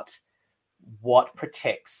about what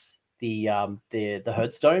protects the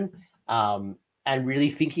Herdstone, and really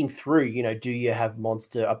thinking through, do you have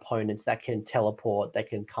monster opponents that can teleport, that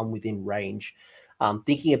can come within range?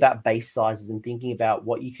 Thinking about base sizes and thinking about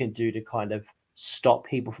what you can do to kind of stop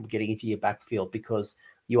people from getting into your backfield, because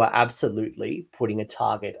you are absolutely putting a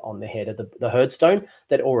target on the head of the Herdstone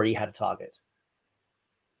that already had a target.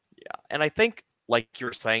 Yeah, and I think, like you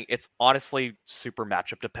were saying, it's honestly super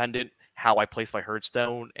matchup dependent how I place my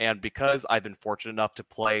Herdstone. And because I've been fortunate enough to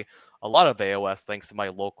play a lot of AOS thanks to my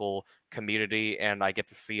local community, and I get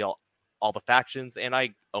to see all the factions, and I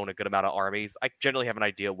own a good amount of armies, I generally have an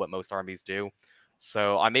idea what most armies do.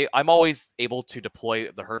 So I'm always able to deploy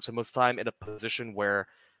the Herdstone most of the time in a position where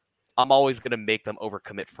I'm always going to make them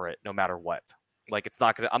overcommit for it, no matter what.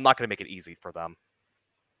 I'm not going to make it easy for them.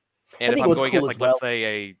 And if I'm going against, let's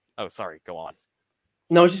say oh, sorry, go on.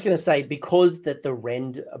 No, I was just going to say, because that the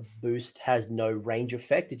Rend boost has no range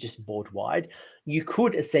effect, it's just board wide, you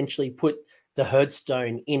could essentially put the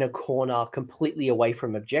Herdstone in a corner completely away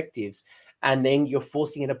from objectives, and then you're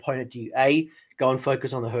forcing an opponent to A, go and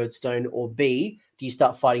focus on the Herdstone, or B, do you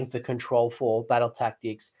start fighting for control, for battle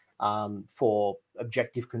tactics, for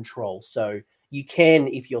objective control. So you can,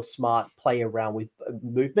 if you're smart, play around with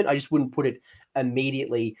movement. I just wouldn't put it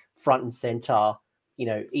immediately front and center,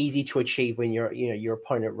 easy to achieve when your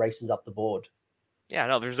opponent races up the board. Yeah,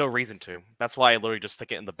 no, there's no reason to. That's why I literally just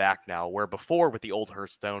stick it in the back now, where before with the old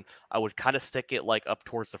Hearthstone, I would kind of stick it up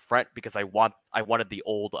towards the front because I wanted the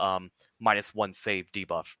old -1 save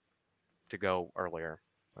debuff to go earlier.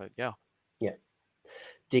 But yeah. Yeah.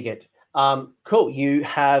 Dig it. Cool. You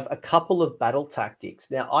have a couple of battle tactics.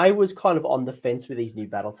 Now, I was kind of on the fence with these new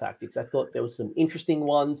battle tactics. I thought there were some interesting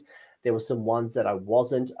ones. There were some ones that I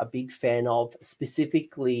wasn't a big fan of,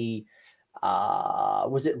 specifically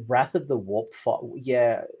Was it Wrath of the Warp Fight?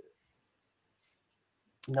 Yeah.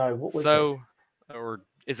 No, what was it? Or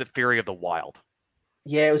is it Fury of the Wild?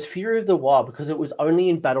 Yeah, it was Fury of the Wild because it was only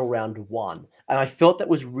in Battle Round 1. And I felt that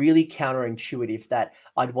was really counterintuitive that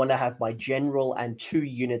I'd want to have my general and 2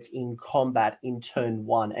 units in combat in turn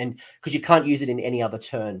 1. And because you can't use it in any other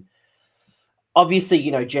turn. Obviously,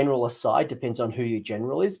 general aside, depends on who your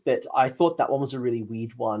general is, but I thought that one was a really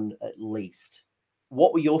weird one at least.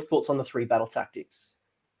 What were your thoughts on the 3 battle tactics?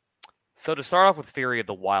 So to start off with Fury of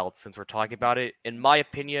the Wild, since we're talking about it, in my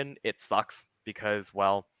opinion, it sucks because,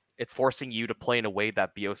 well, it's forcing you to play in a way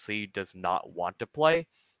that BOC does not want to play.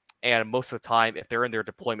 And most of the time, if they're in their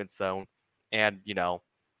deployment zone and,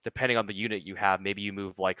 depending on the unit you have, maybe you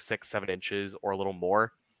move like 6-7 inches or a little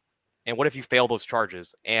more. And what if you fail those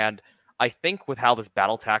charges? And I think with how this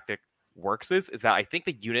battle tactic works is that I think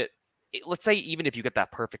the unit, let's say even if you get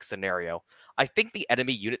that perfect scenario, I think the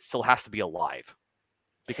enemy unit still has to be alive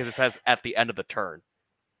because it says at the end of the turn.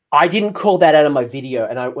 I didn't call that out of my video,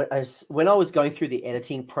 and when I was going through the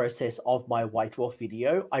editing process of my White Dwarf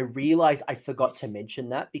video, I realized I forgot to mention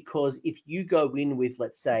that because if you go in with,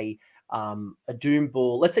 let's say, a Doom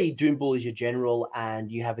Bull, let's say Doom Bull is your general,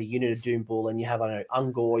 and you have a unit of Doom Bull, and you have, I don't know,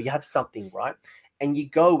 Ungor, you have something, right? And you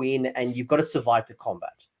go in, and you've got to survive the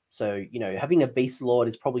combat. So, having a Beast Lord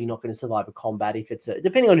is probably not going to survive a combat if it's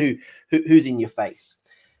depending on who's in your face.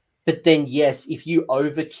 But then, yes, if you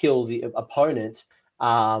overkill the opponent,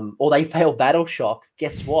 or they fail Battle Shock,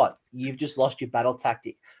 guess what? You've just lost your battle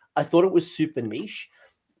tactic. I thought it was super niche.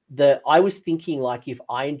 I was thinking like if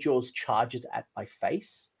Iron Jaws charges at my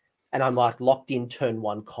face and I'm like locked in turn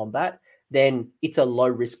 1 combat, then it's a low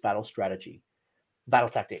risk battle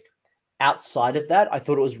tactic. Outside of that, I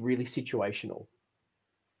thought it was really situational.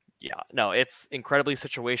 Yeah, no, it's incredibly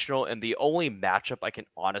situational. And the only matchup I can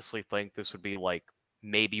honestly think this would be like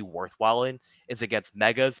maybe worthwhile in is against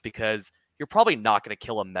Megas because you're probably not going to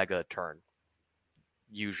kill a Mega a turn,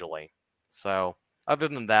 usually. So, other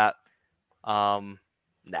than that,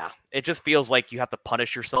 nah. It just feels like you have to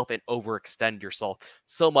punish yourself and overextend yourself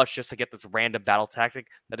so much just to get this random battle tactic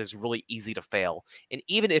that is really easy to fail. And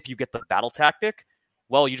even if you get the battle tactic,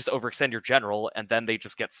 well, you just overextend your general, and then they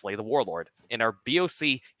just get Slay the Warlord. And our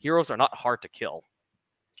BOC heroes are not hard to kill.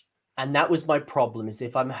 And that was my problem, is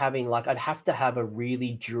if I'm having, like, I'd have to have a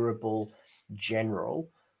really durable general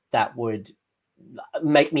that would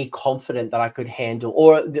make me confident that I could handle,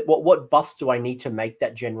 or what buffs do I need to make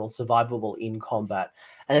that general survivable in combat?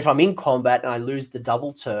 And if I'm in combat and I lose the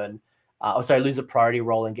double turn, I lose the priority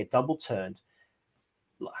roll and get double turned,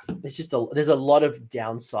 there's a lot of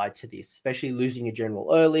downside to this, especially losing your general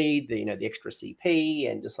early, the extra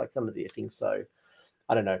CP and just like some of the things. So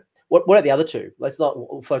I don't know. What are the other two? Let's not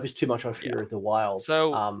focus too much on Fury of the Wild.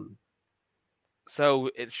 So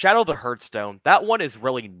it's Shadow of the Herdstone. That one is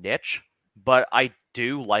really niche, but I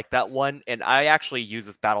do like that one, and I actually use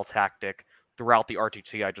this battle tactic throughout the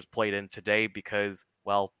RTT I just played in today because,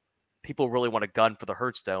 well, people really want a gun for the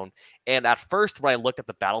Herdstone. And at first, when I looked at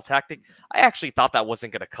the battle tactic, I actually thought that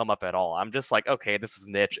wasn't going to come up at all. I'm just like, okay, this is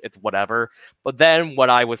niche, it's whatever. But then when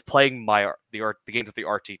I was playing the games at the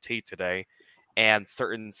RTT today, and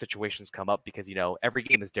certain situations come up because, every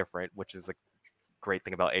game is different, which is the great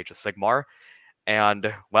thing about Age of Sigmar.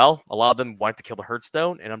 And, well, a lot of them wanted to kill the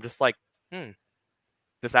Herdstone, and I'm just like,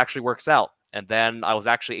 this actually works out. And then I was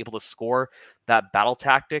actually able to score that battle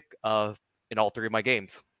tactic in all 3 of my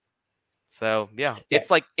games. So, yeah, it's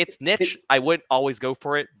like, it's niche. I wouldn't always go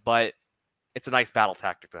for it, but it's a nice battle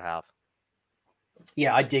tactic to have.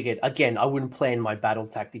 Yeah, I dig it. Again, I wouldn't plan my battle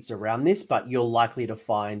tactics around this, but you're likely to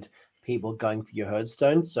find people going for your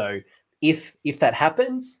Herdstone. So if that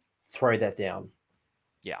happens, throw that down.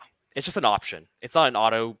 Yeah, it's just an option. It's not an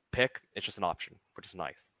auto pick. It's just an option, which is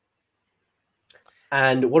nice.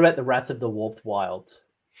 And what about the Wrath of the Warped Wild?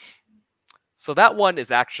 So that one is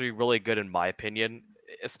actually really good in my opinion,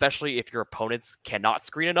 especially if your opponents cannot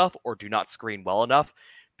screen enough or do not screen well enough,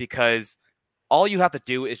 because all you have to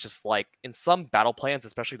do is just like in some battle plans,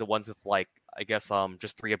 especially the ones with like, I guess,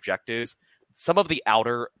 just 3 objectives, some of the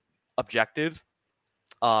outer objectives,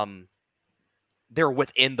 they're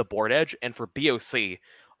within the board edge. And for BOC,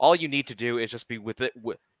 all you need to do is just be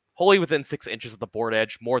wholly within 6 inches of the board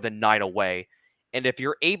edge, more than 9 away. And if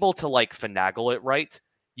you're able to like finagle it right,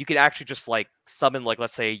 you can actually just like summon, like,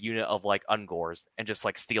 let's say a unit of like Ungors and just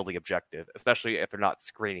like steal the objective, especially if they're not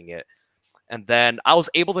screening it. And then I was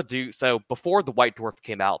able to do so before the White Dwarf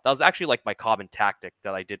came out. That was actually like my common tactic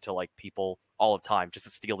that I did to like people all the time, just to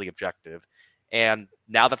steal the objective. And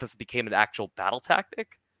now that this became an actual battle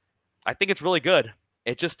tactic, I think it's really good.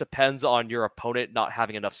 It just depends on your opponent not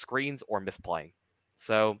having enough screens or misplaying.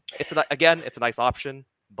 So it's a nice option,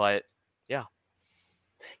 but yeah.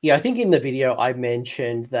 Yeah, I think in the video I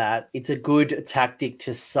mentioned that it's a good tactic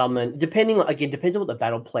to summon, depends on what the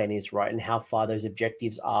battle plan is, right, and how far those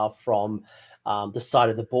objectives are from the side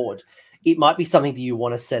of the board. It might be something that you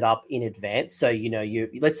want to set up in advance. So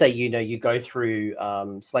let's say you go through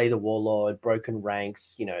Slay the Warlord, Broken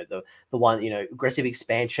Ranks, the one aggressive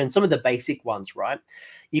expansion, some of the basic ones, right?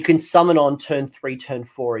 You can summon on turn 3, turn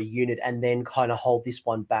 4 a unit, and then kind of hold this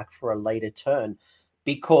one back for a later turn,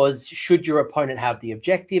 because should your opponent have the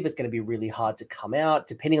objective, it's going to be really hard to come out.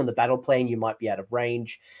 Depending on the battle plan, you might be out of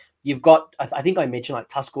range. You've got, I think I mentioned, like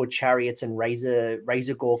Tuskor Chariots and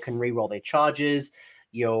Razor Gore can reroll their charges.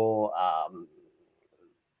 Your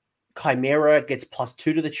Chimera gets +2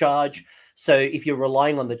 to the charge. So if you're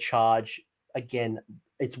relying on the charge, again,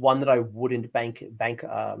 it's one that I wouldn't bank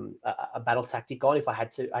a battle tactic on if I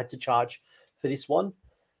had to charge for this one.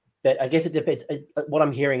 But I guess it depends. What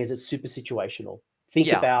I'm hearing is it's super situational.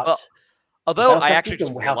 Think about. Well, although I actually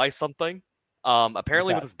just realized something.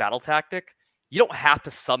 Apparently, with this battle tactic, you don't have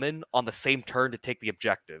to summon on the same turn to take the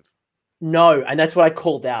objective. No, and that's what I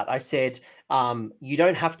called out. I said you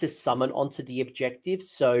don't have to summon onto the objective.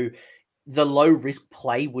 So the low risk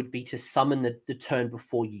play would be to summon the turn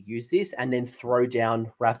before you use this and then throw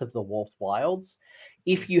down Wrath of the Warped Wilds.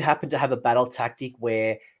 If you happen to have a battle tactic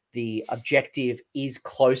where the objective is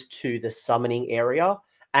close to the summoning area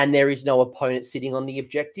and there is no opponent sitting on the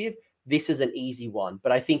objective, this is an easy one.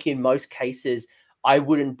 But I think in most cases, I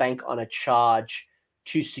wouldn't bank on a charge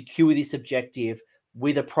to secure this objective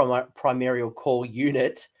with a primarial core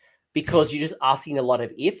unit, because you're just asking a lot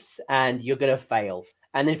of ifs and you're going to fail.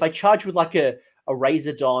 And then if I charge with like a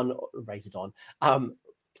Razor Gore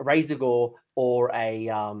or a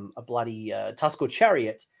bloody Tuskor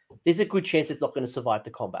Chariot, there's a good chance it's not going to survive the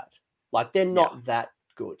combat. Like, they're not that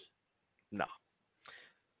good. No.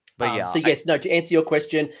 But so yes, to answer your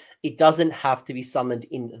question, it doesn't have to be summoned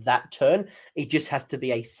in that turn. It just has to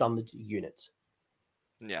be a summoned unit.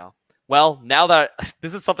 Yeah. Well, now that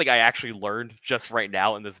this is something I actually learned just right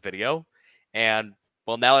now in this video, and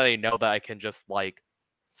well, now that I know that I can just like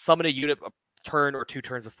summon a unit a turn or 2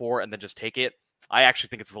 turns before and then just take it, I actually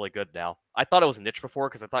think it's really good now. I thought it was a niche before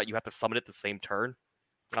because I thought you have to summon it the same turn.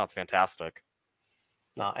 No, it's fantastic.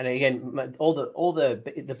 No, and again, all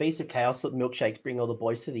the Beast of Chaos milkshakes bring all the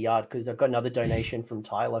boys to the yard, because I've got another donation from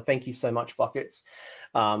Tyler. Thank you so much, Buckets.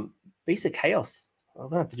 Beast of Chaos. I'm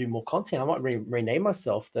gonna have to do more content. I might rename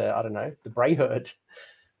myself the Bray Herd.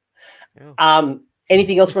 Yeah.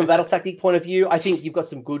 Anything else from a battle tactic point of view? I think you've got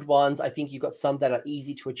some good ones. I think you've got some that are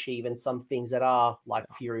easy to achieve and some things that are like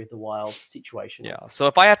Fury of the Wild situation. Yeah. So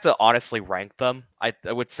if I had to honestly rank them, I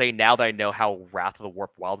would say, now that I know how Wrath of the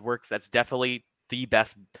Warped Wild works, that's definitely the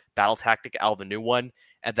best battle tactic out of the new one.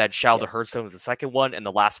 And then Shadow the Hearthstone is the second one, and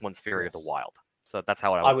the last one's Fury of the Wild. So that's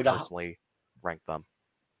how I would personally rank them.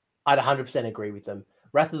 I'd 100% agree with them.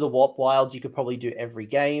 Wrath of the Warped Wilds, you could probably do every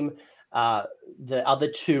game. The other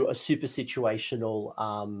two are super situational.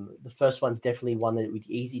 The first one's definitely one that would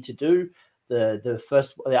be easy to do.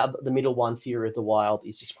 The middle one, Fury of the Wild,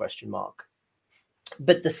 is just question mark.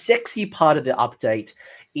 But the sexy part of the update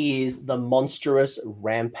is the monstrous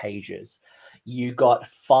rampages. You got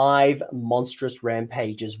 5 monstrous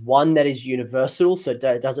rampages. One that is universal, so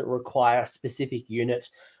it doesn't require a specific unit.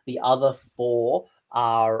 The other 4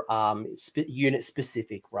 are unit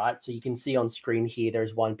specific, right? So you can see on screen here,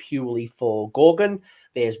 there's one purely for Gorgon,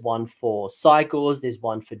 there's one for Cygors, there's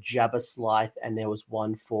one for Jabberslythe, and there was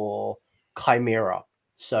one for Chimera.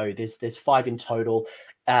 So there's 5 in total.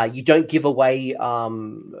 You don't give away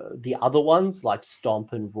the other ones like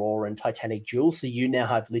Stomp and Roar and Titanic Jewel, so you now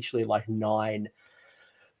have literally like 9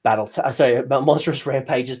 monstrous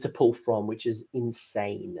rampages to pull from, which is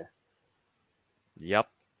insane. Yep.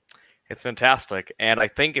 It's fantastic. And I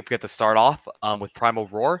think if we have to start off with Primal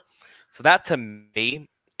Roar, so that to me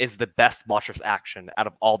is the best monstrous action out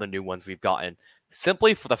of all the new ones we've gotten.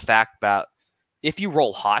 Simply for the fact that if you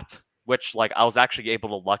roll hot, which like I was actually able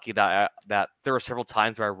to lucky that there were several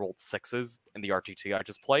times where I rolled 6s in the RTT I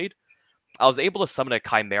just played, I was able to summon a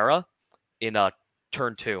Chimera in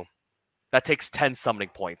turn 2. That takes 10 summoning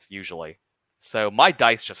points usually. So my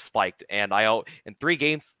dice just spiked, and in 3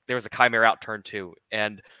 games there was a Chimera out turn 2,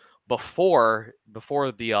 and before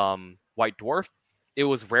the White Dwarf, it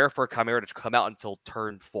was rare for a Chimera to come out until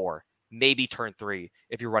turn 4, maybe turn 3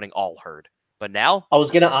 if you're running all herd. But now, I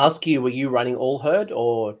was going to ask you, were you running all herd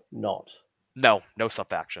or not? No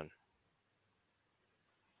sub action.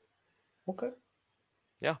 Okay.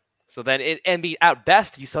 Yeah. So then at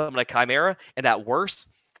best you summon a Chimera, and at worst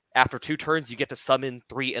after 2 turns, you get to summon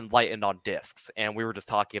 3 Enlightened on discs. And we were just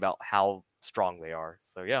talking about how strong they are.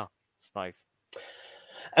 So yeah, it's nice.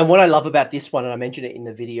 And what I love about this one, and I mentioned it in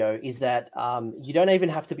the video, is that you don't even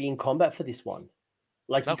have to be in combat for this one.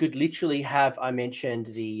 Like you could literally have, I mentioned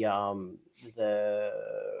the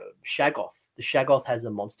Shaggoth. The Shaggoth has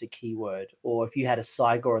a monster keyword. Or if you had a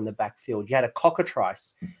Cygor in the backfield, you had a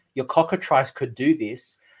Cockatrice. Your Cockatrice could do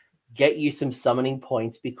this, get you some summoning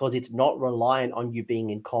points because it's not reliant on you being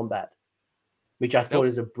in combat, which I thought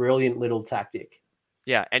is a brilliant little tactic.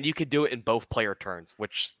 Yeah, and you could do it in both player turns,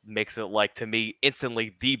 which makes it, like, to me,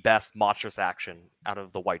 instantly the best monstrous action out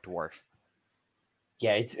of the White Dwarf.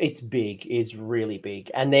 Yeah, it's big. It's really big.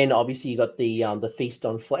 And then obviously you got the Feast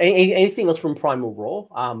on Flesh. Anything else from Primal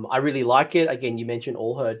Raw? I really like it. Again, you mentioned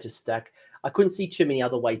All Herd to stack. I couldn't see too many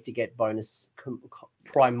other ways to get bonus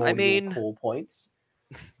primordial call points.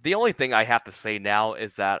 The only thing I have to say now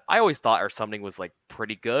is that I always thought our summoning was like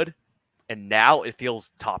pretty good, and now it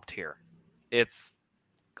feels top tier. It's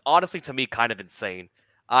honestly, to me, kind of insane.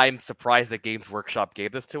 I'm surprised that Games Workshop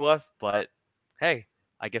gave this to us, but hey,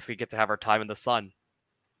 I guess we get to have our time in the sun.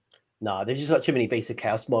 No, they've just got too many Beast of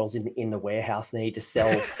Chaos models in the warehouse. They need to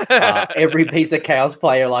sell every Beast of Chaos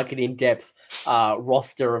player like an in-depth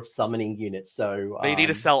roster of summoning units. So they need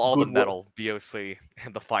to sell all the metal, BOC,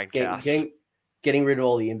 and the fine cast. Getting rid of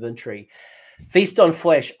all the inventory. Feast on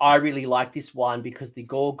Flesh, I really like this one because the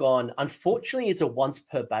Gorgon, unfortunately, it's a once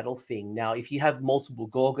per battle thing. Now, if you have multiple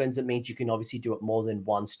Gorgons, it means you can obviously do it more than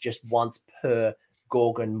once, just once per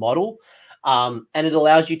Gorgon model. And it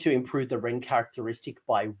allows you to improve the Rend characteristic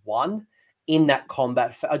by 1 in that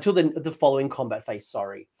combat until the following combat phase,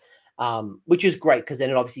 which is great because then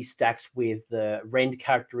it obviously stacks with the Rend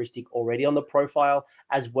characteristic already on the profile,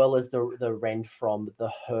 as well as the Rend from the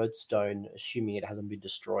Herdstone, assuming it hasn't been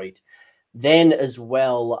destroyed. Then as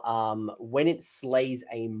well, when it slays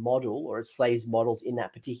a model or it slays models in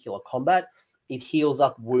that particular combat, it heals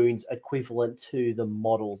up wounds equivalent to the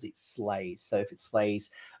models it slays. So if it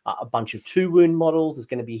slays a bunch of 2 wound models, it's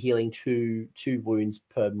going to be healing two wounds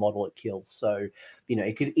per model it kills. So,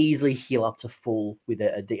 it could easily heal up to full with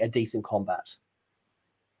a decent combat.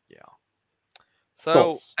 Yeah.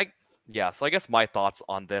 So I guess my thoughts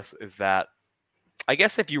on this is that I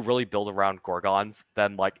guess if you really build around Gorgons,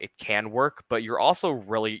 then like it can work, but you're also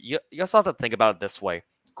really you also have to think about it this way.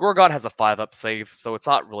 Gorgon has a 5-up save, so it's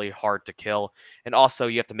not really hard to kill. And also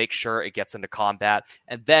you have to make sure it gets into combat,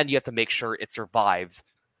 and then you have to make sure it survives.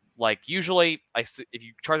 Like usually if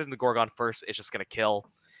you charge into Gorgon first, it's just gonna kill.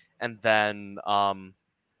 And then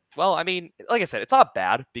well, I mean, like I said, it's not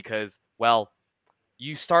bad because, well,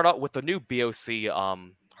 you start out with the new BOC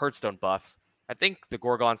Herdstone buffs. I think the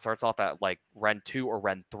Gorgon starts off at like Rend 2 or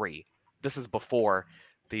Rend 3. This is before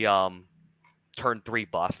the turn 3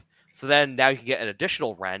 buff. So then now you can get an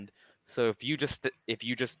additional Rend. So if you just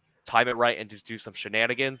time it right and just do some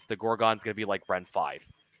shenanigans, the Gorgon's gonna be like Rend 5.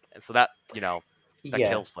 And so that, that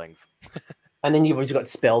kills things. And then you've also got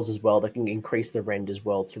spells as well that can increase the Rend as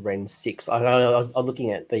well to Rend 6. I was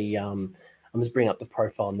looking at the I'm just bringing up the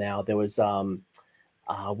profile now. There was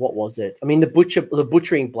what was it? I mean, the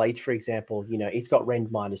butchering blades, for example, it's got Rend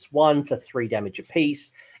 -1 for 3 damage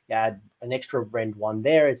apiece. You add an extra Rend 1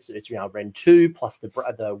 there. It's now Rend 2 plus the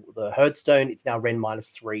Herdstone. It's now Rend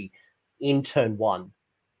 -3 in turn 1.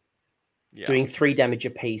 Yeah. Doing 3 damage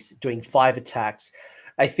apiece, doing 5 attacks.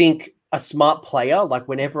 I think a smart player, like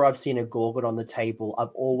whenever I've seen a Gorgon on the table,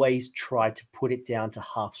 I've always tried to put it down to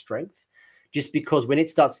half strength, just because when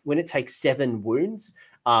it takes 7 wounds,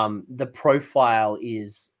 the profile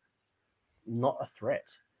is not a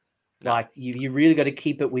threat. No. Like you really got to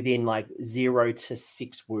keep it within like 0 to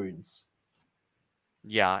 6 wounds.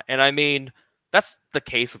 Yeah, and I mean that's the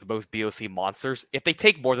case with most BOC monsters. If they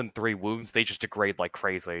take more than 3 wounds, they just degrade like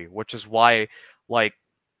crazy, which is why, like,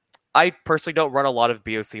 I personally don't run a lot of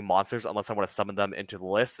BOC monsters unless I want to summon them into the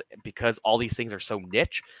list because all these things are so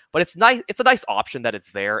niche. But it's nice. It's a nice option that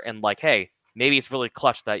it's there, and like, hey, maybe it's really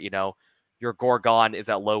clutch that your Gorgon is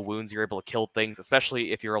at low wounds. You're able to kill things,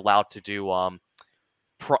 especially if you're allowed to do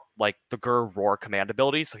like the Gur Roar command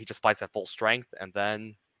ability. So he just fights at full strength, and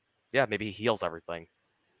then maybe he heals everything.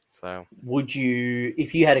 So would you,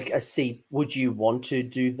 if you had a C, would you want to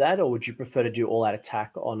do that, or would you prefer to do all out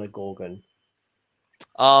attack on a Gorgon?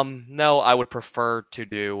 No, I would prefer to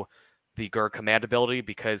do the Gur command ability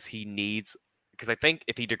because I think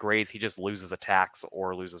if he degrades, he just loses attacks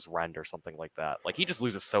or loses Rend or something like that. Like he just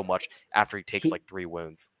loses so much after he takes like 3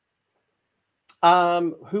 wounds.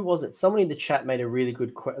 Who was it? Someone in the chat made a really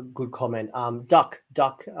good comment. Duck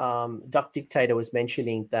Dictator was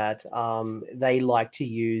mentioning that they like to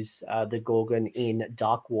use the Gorgon in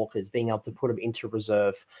Dark Walkers, being able to put them into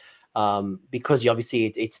reserve, because obviously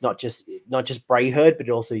it's not just Brayherd, but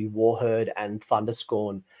also Warherd and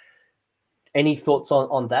Thunderscorn. Any thoughts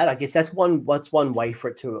on that? I guess that's one way for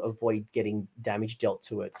it to avoid getting damage dealt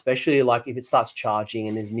to it, especially like if it starts charging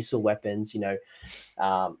and there's missile weapons.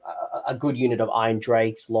 A good unit of Iron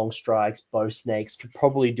Drakes, Long Strikes, Bow Snakes could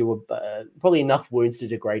probably do probably enough wounds to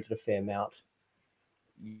degrade it a fair amount.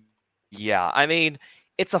 Yeah, I mean,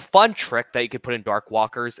 it's a fun trick that you could put in Dark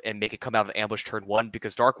Walkers and make it come out of ambush turn 1,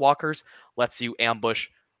 because Dark Walkers lets you ambush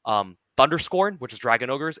Thunderscorn, which is Dragon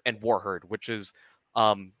Ogres, and Warherd, which is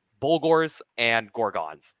Bulgors and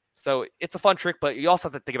Gorgons. So it's a fun trick, but you also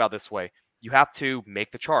have to think about it this way. You have to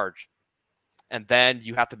make the charge, and then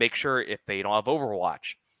you have to make sure if they don't have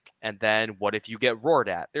Overwatch. And then what if you get roared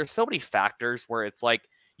at? There's so many factors where it's like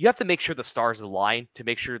you have to make sure the stars align to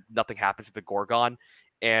make sure nothing happens to the Gorgon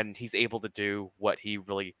and he's able to do what he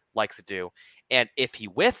really likes to do. And if he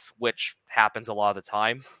whiffs, which happens a lot of the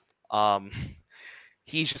time,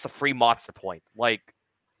 he's just a free monster point. Like,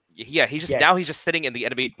 yeah, he's just sitting in the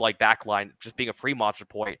enemy like backline, just being a free monster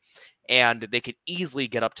point, and they could easily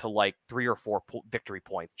get up to like 3 or 4 victory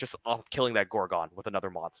points just off killing that Gorgon with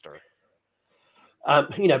another monster.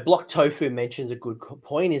 Block Tofu mentions a good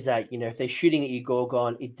point, is that, if they're shooting at your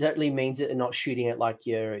Gorgon, it definitely means that they're not shooting at like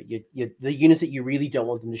your the units that you really don't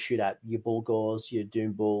want them to shoot at, your Bulgors, your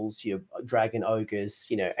Doom Bulls, your Dragon Ogres,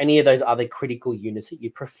 any of those other critical units that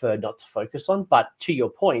you prefer not to focus on. But to your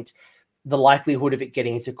point, the likelihood of it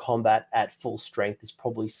getting into combat at full strength is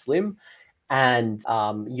probably slim. And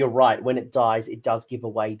you're right, when it dies, it does give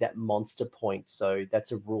away that monster point. So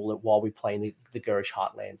that's a rule that while we play in the Gurish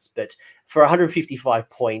Heartlands. But for 155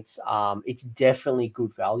 points, it's definitely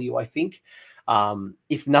good value, I think.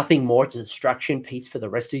 If nothing more, it's a distraction piece for the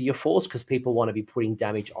rest of your force, because people want to be putting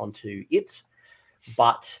damage onto it.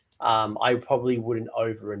 But I probably wouldn't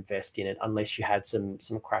over-invest in it unless you had some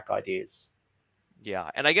crack ideas.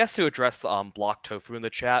 Yeah, and I guess to address Block Tofu in the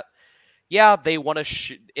chat, yeah, they want to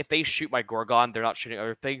shoot. If they shoot my Gorgon, they're not shooting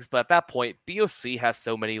other things. But at that point, BOC has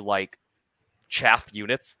so many like chaff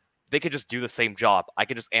units, they could just do the same job. I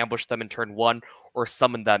could just ambush them in turn 1 or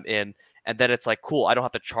summon them in, and then it's like, cool, I don't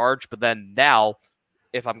have to charge. But then now,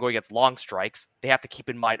 if I'm going against Long Strikes, they have to keep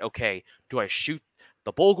in mind, okay, do I shoot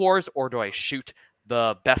the Bulgors or do I shoot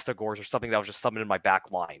the Bestagors or something that was just summoned in my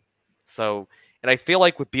back line? So, and I feel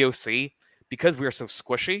like with BOC, because we are so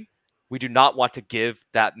squishy, we do not want to give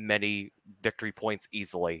that many victory points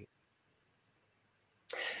easily.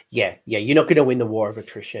 Yeah, you're not going to win the war of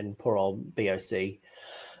attrition, poor old BOC.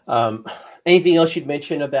 Anything else you'd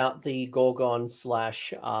mention about the Gorgon /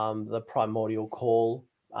 the Primordial Call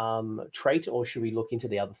trait, or should we look into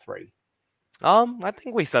the other 3? I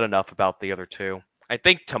think we said enough about the other 2. I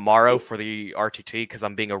think tomorrow for the RTT, because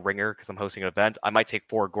I'm being a ringer, because I'm hosting an event, I might take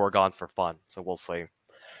 4 Gorgons for fun. So we'll see.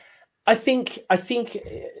 I think.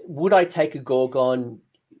 Would I take a Gorgon?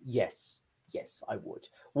 Yes, I would.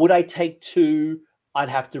 Would I take 2? I'd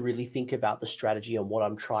have to really think about the strategy and what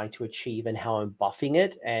I'm trying to achieve and how I'm buffing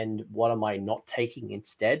it and what am I not taking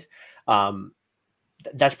instead.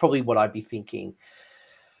 That's probably what I'd be thinking.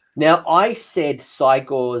 Now, I said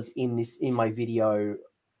Cygors in my video,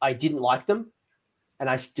 I didn't like them, and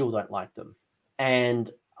I still don't like them. And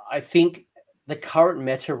I think the current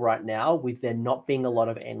meta right now, with there not being a lot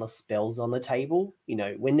of endless spells on the table,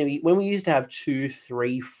 when we used to have 2,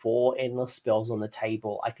 3, 4 endless spells on the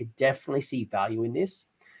table, I could definitely see value in this.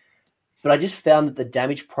 But I just found that the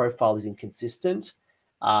damage profile is inconsistent.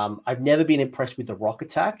 I've never been impressed with the rock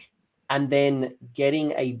attack, and then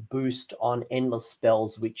getting a boost on endless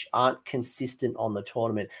spells which aren't consistent on the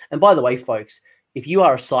tournament. And by the way, folks, if you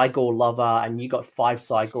are a Cygor lover and you got 5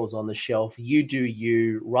 Cygors on the shelf,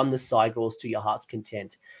 you run the Cygors to your heart's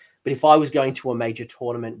content. But if I was going to a major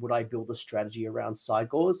tournament, would I build a strategy around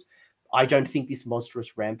Cygors? I don't think this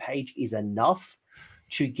monstrous rampage is enough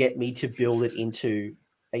to get me to build it into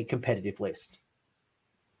a competitive list.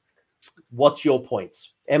 What's your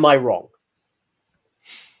points? Am I wrong?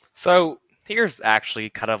 So here's actually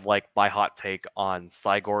kind of like my hot take on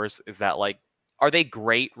Cygors, is that like, are they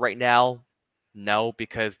great right now? No,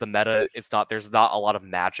 because the meta there's not a lot of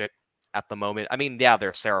magic at the moment. I mean, yeah,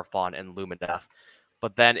 there's Seraphon and Lumineth,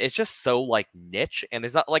 but then it's just so like niche, and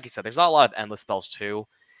there's not, like you said, there's not a lot of endless spells too.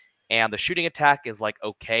 And the shooting attack is like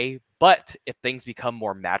okay, but if things become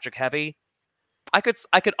more magic heavy, I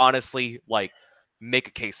could honestly like make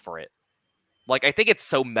a case for it. Like, I think it's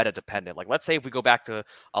so meta dependent. Like, let's say if we go back to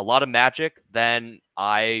a lot of magic, then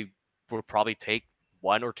I would probably take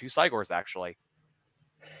 1 or 2 Cygors, actually.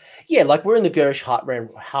 Yeah, like we're in the Gurish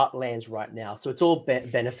heartlands right now, so it's all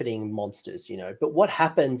benefiting monsters, you know. But what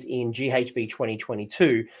happens in GHB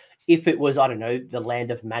 2022 if it was, I don't know, the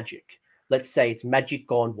land of magic? Let's say it's magic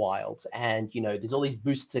gone wild, and you know, there's all these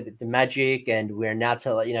boosts to the magic, and we're now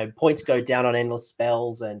to, you know, points go down on endless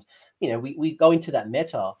spells, and you know, we go into that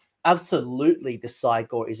meta. Absolutely, the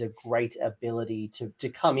Cygor is a great ability to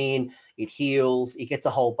come in. It heals, it gets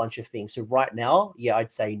a whole bunch of things. So right now, yeah,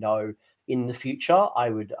 I'd say no. In the future, I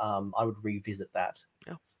would revisit that.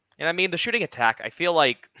 Yeah. And I mean, the shooting attack, I feel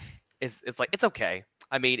like it's like, it's okay.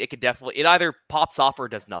 I mean, it could definitely, it either pops off or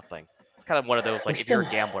does nothing. It's kind of one of those, like, if you're a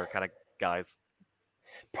gambler kind of guys.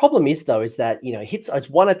 Problem is though, is that, you know, hits, it's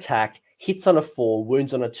one attack, hits on a 4,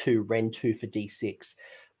 wounds on a 2, rend 2 for D6.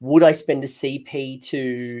 Would I spend a CP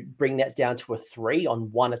to bring that down to a 3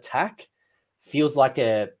 on one attack? Feels like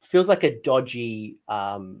a dodgy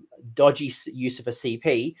use of a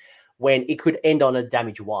CP when it could end on a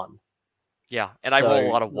damage 1. Yeah, and I roll a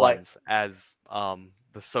lot of ones, as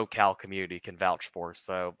the SoCal community can vouch for,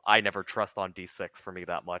 so I never trust on D6 for me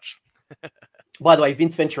that much. By the way,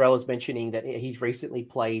 Vince Venturella is mentioning that he's recently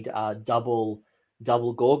played double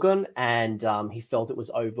Gorgon, and he felt it was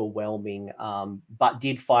overwhelming, but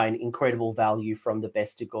did find incredible value from the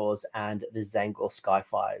Bestigors and the Zangor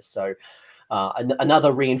Skyfires. So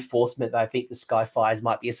another reinforcement that I think the Skyfires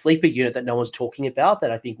might be a sleeper unit that no one's talking about,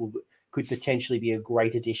 that I think could potentially be a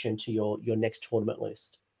great addition to your next tournament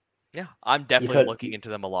list. Yeah, I'm definitely looking into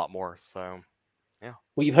them a lot more, so yeah.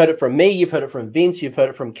 Well, you've heard it from me, you've heard it from Vince, you've heard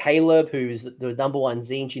it from Caleb, who's the number 1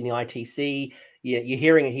 Zinj in the ITC. Yeah, you're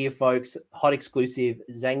hearing it here, folks. Hot exclusive,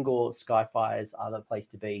 Zangor Skyfires are the place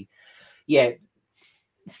to be. Yeah,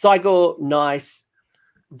 Cygor, nice.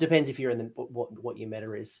 Depends if you're in the what your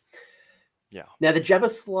meta is. Yeah. Now, the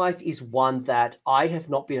Jabberslythe is one that I have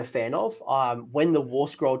not been a fan of. When the War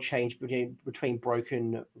Scroll changed between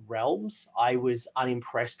Broken Realms, I was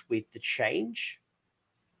unimpressed with the change.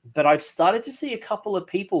 But I've started to see a couple of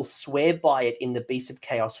people swear by it in the Beasts of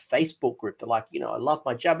Chaos Facebook group. They're like, you know, I love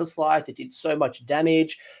my Jabberslythe. It did so much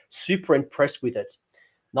damage. Super impressed with it.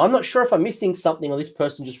 Now, I'm not sure if I'm missing something or this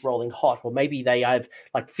person just rolling hot, or maybe they have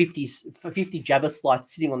like 50 Jabberslythes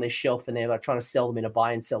sitting on their shelf and they're like trying to sell them in a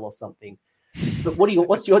buy and sell or something. But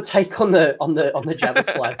what's your take on the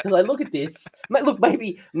Jabberslythe? Because I look at this, look,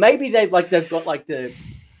 maybe they've got like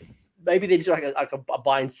maybe they're just like a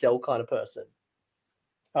buy and sell kind of person.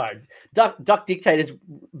 All right, Duck Dictator's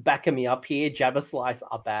backing me up here. Jabberslythes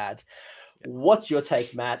are bad. What's your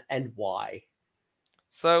take, Matt, and why?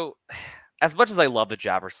 So, as much as I love the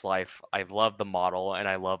Jabberslythe, I love the model and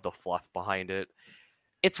I love the fluff behind it.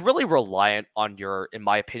 It's really reliant on in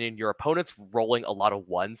my opinion, your opponent's rolling a lot of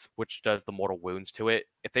 1s, which does the mortal wounds to it.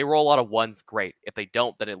 If they roll a lot of 1s, great. If they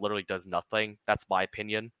don't, then it literally does nothing. That's my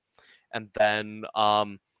opinion. And then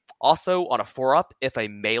also on a 4-up, if a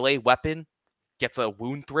melee weapon gets a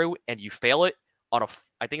wound through and you fail it, on a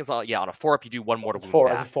 4-up, you do 1 mortal wound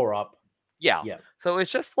back. 4-up. Yeah. So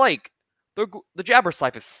it's just like the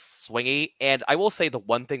Jabberslythe is swingy, and I will say the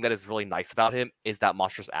one thing that is really nice about him is that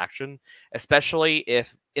monstrous action, especially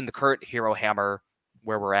if in the current Hero Hammer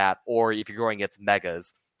where we're at, or if you're going against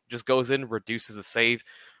Megas, just goes in, reduces the save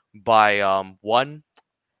by 1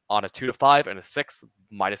 on a 2 to 5 and a 6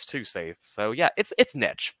 -2 save. So yeah, it's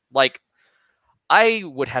niche. Like, I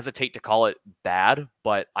would hesitate to call it bad,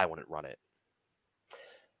 but I wouldn't run it.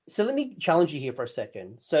 So let me challenge you here for a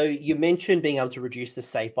second. So you mentioned being able to reduce the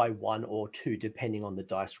save by 1 or 2, depending on the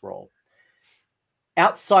dice roll.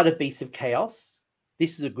 Outside of Beasts of Chaos,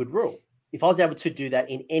 this is a good rule. If I was able to do that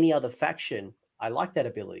in any other faction, I like that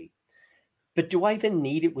ability. But do I even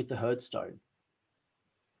need it with the Herdstone?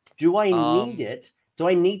 Do I need it? Do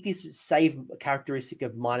I need this save characteristic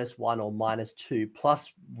of -1 or -2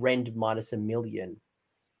 plus rend -1,000,000?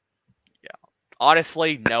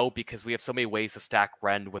 Honestly, no, because we have so many ways to stack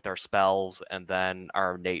Rend with our spells, and then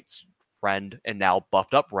our Nate's Rend, and now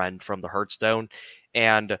buffed up Rend from the Herdstone.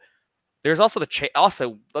 And there's also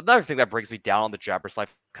also another thing that brings me down on the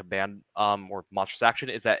Jabberslythe command or monstrous action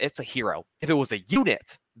is that it's a hero. If it was a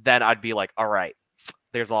unit, then I'd be like, all right,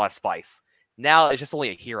 there's a lot of spice. Now it's just only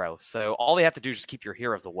a hero, so all they have to do is just keep your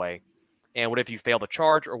heroes away. And what if you fail the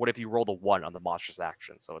charge, or what if you roll the 1 on the monstrous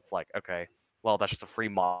action? So it's like, okay, well, that's just a free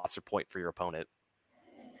monster point for your opponent.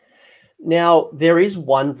 Now, there is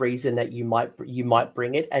one reason that you might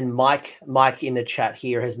bring it, and Mike in the chat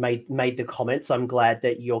here has made the comment, so I'm glad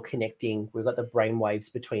that you're connecting. We've got the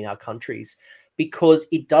brainwaves between our countries, because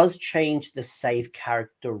it does change the save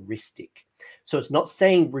characteristic. So it's not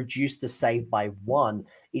saying reduce the save by 1.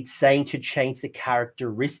 It's saying to change the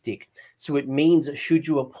characteristic. So it means should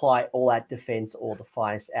you apply All Out Defense or the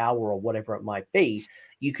Finest Hour or whatever it might be,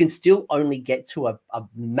 you can still only get to a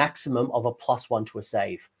maximum of a +1 to a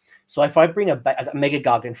save. So if I bring a Mega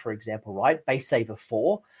Gargant, for example, right, base save of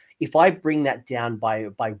 4, if I bring that down by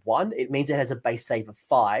 1, it means it has a base save of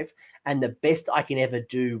 5. And the best I can ever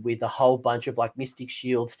do with a whole bunch of like Mystic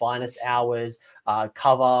Shield, Finest Hours,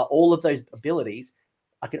 cover, all of those abilities,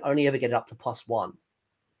 I can only ever get it up to +1.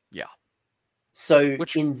 Yeah. So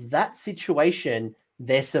in that situation,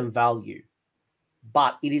 there's some value,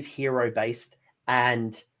 but it is hero based.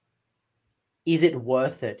 And is it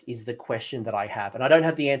worth it is the question that I have. And I don't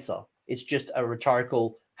have the answer. It's just a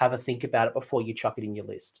rhetorical, have a think about it before you chuck it in your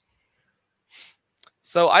list.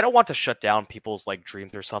 So I don't want to shut down people's like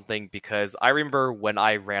dreams or something, because I remember when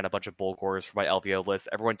I ran a bunch of Bulgors for my LVO list,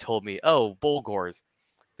 everyone told me, oh, Bulgors,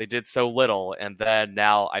 they did so little, and then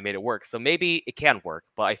now I made it work. So maybe it can work,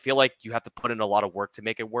 but I feel like you have to put in a lot of work to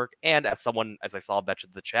make it work. And as I saw mentioned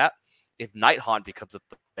in the chat, if Night Haunt becomes a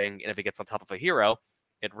thing, and if it gets on top of a hero,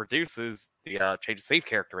 it reduces the change of save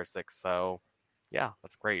characteristics. So yeah,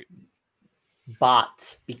 that's great.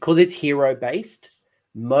 But because it's hero based,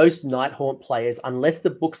 most Night Haunt players, unless the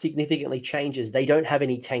book significantly changes, they don't have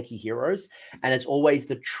any tanky heroes, and it's always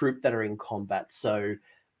the troop that are in combat. So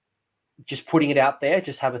just putting it out there,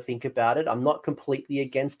 just have a think about it. I'm not completely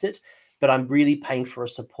against it, but I'm really paying for a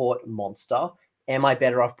support monster. Am I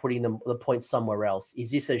better off putting the points somewhere else?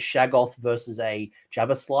 Is this a Shaggoth versus a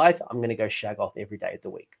Jabberslith? I'm going to go Shaggoth every day of the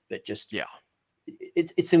week. But just, yeah,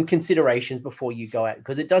 it's some considerations before you go out,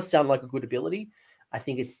 because it does sound like a good ability. I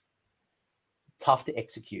think it's tough to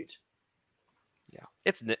execute. Yeah,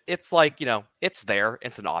 it's like, it's there.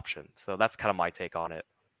 It's an option. So that's kind of my take on it.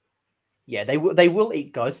 Yeah, they will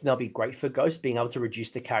eat ghosts, and they'll be great for ghosts, being able to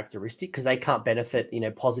reduce the characteristic, because they can't benefit,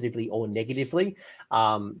 positively or negatively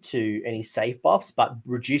to any save buffs, but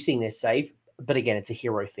reducing their save. But again, it's a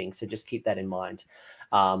hero thing, so just keep that in mind.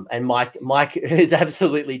 And Mike is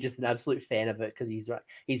absolutely just an absolute fan of it, because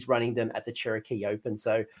he's running them at the Cherokee Open.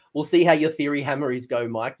 So we'll see how your theory hammeries go,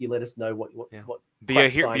 Mike. You let us know what be a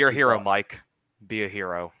hero, Mike. Be a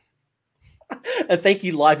hero. And thank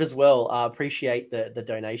you live as well. Appreciate the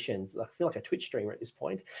donations. I feel like a Twitch streamer at this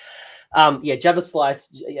point. Jabbersliths.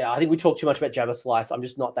 Yeah, I think we talked too much about Jabbersliths. I'm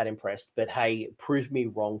just not that impressed. But hey, prove me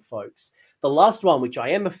wrong, folks. The last one, which I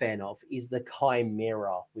am a fan of, is the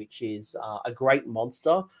Chimera, which is a great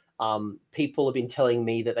monster. People have been telling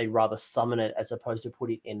me that they rather summon it as opposed to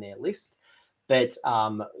put it in their list. But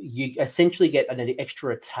you essentially get an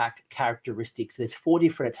extra attack characteristics. There's 4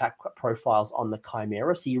 different attack profiles on the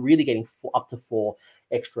Chimera, so you're really getting up to 4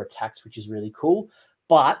 extra attacks, which is really cool.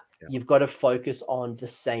 But you've got to focus on the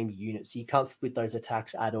same unit, so you can't split those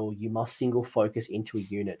attacks at all. You must single focus into a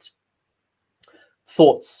unit.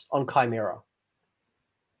 Thoughts on Chimera?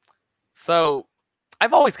 So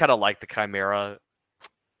I've always kind of liked the Chimera,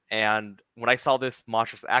 and when I saw this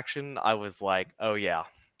monstrous action, I was like, oh yeah,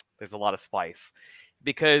 there's a lot of spice.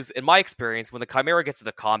 Because in my experience, when the Chimera gets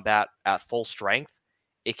into combat at full strength,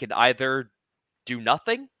 it can either do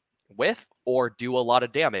nothing with or do a lot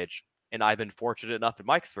of damage. And I've been fortunate enough in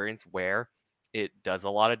my experience where it does a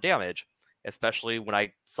lot of damage, especially when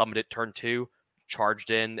I summoned it turn 2,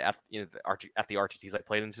 charged in at the RTTs I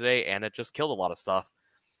played in today, and it just killed a lot of stuff.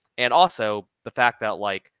 And also the fact that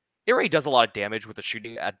it already does a lot of damage with the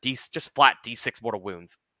shooting at just flat D6 mortal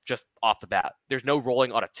wounds. Just off the bat. There's no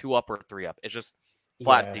rolling on a 2-up or a 3-up. It's just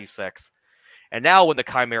flat D6. And now when the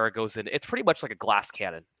Chimera goes in, it's pretty much like a glass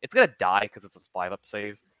cannon. It's going to die because it's a 5-up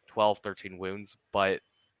save, 12, 13 wounds, but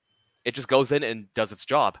it just goes in and does its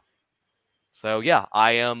job. So yeah,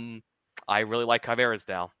 I really like Chimeras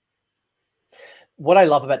now. What I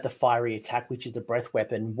love about the fiery attack, which is the breath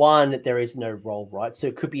weapon, one, there is no roll, right? So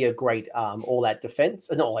it could be a great all-out defense,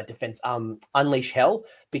 unleash hell,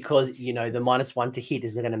 because, the -1 to hit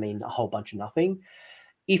is going to mean a whole bunch of nothing.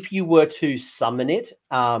 If you were to summon it,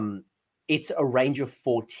 it's a range of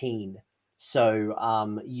 14.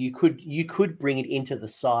 So you could bring it into the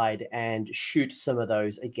side and shoot some of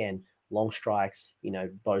those, again, long strikes,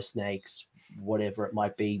 bow snakes, whatever it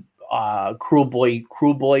might be. Cruel boy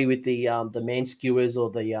with the man skewers or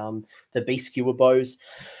the beast skewer bows.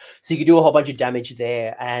 So you can do a whole bunch of damage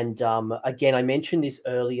there. And again, I mentioned this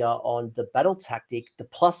earlier on the battle tactic. The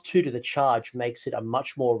 +2 to the charge makes it a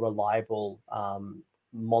much more reliable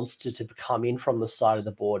monster to come in from the side of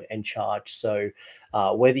the board and charge. So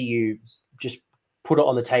whether you just put it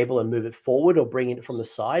on the table and move it forward or bring it from the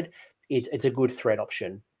side, it's a good threat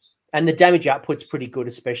option. And the damage output's pretty good,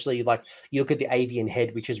 especially you look at the Avian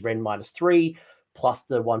Head, which is Ren -3. plus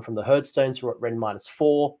the one from the Herdstones, we're at Rend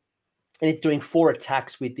 -4. And it's doing 4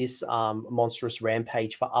 attacks with this monstrous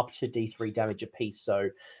rampage for up to D3 damage apiece. So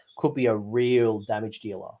could be a real damage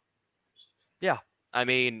dealer. Yeah. I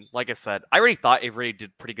mean, like I said, I already thought Avery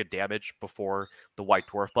did pretty good damage before the White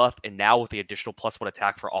Dwarf buff, and now with the additional +1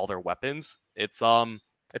 attack for all their weapons, it's one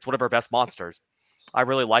of our best monsters. I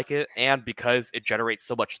really like it, and because it generates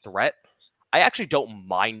so much threat, I actually don't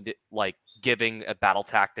mind it, like giving a battle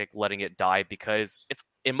tactic, letting it die, because it's,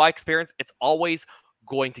 in my experience, it's always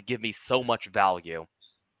going to give me so much value.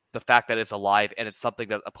 The fact that it's alive and it's something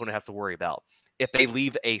that opponent has to worry about. If they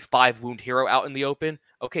leave a 5-wound hero out in the open,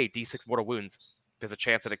 okay, D6 mortal wounds. There's a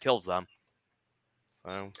chance that it kills them.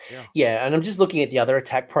 So, yeah. Yeah, and I'm just looking at the other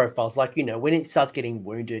attack profiles. Like, when it starts getting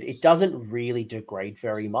wounded, it doesn't really degrade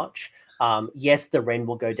very much. Yes, the Rend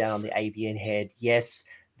will go down on the avian head. Yes,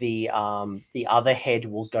 the other head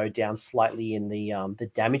will go down slightly in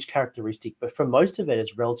the damage characteristic, but for most of it,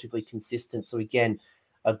 it's relatively consistent. So again,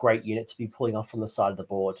 a great unit to be pulling off from the side of the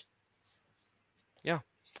board. Yeah.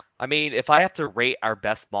 I mean, if I have to rate our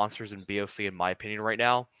best monsters in BOC, in my opinion, right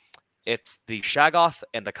now, it's the Shaggoth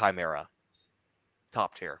and the Chimera.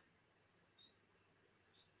 Top tier.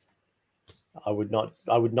 I would not.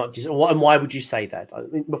 And why would you say that?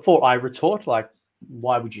 Before I retort,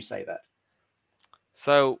 why would you say that?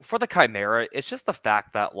 So for the Chimera, it's just the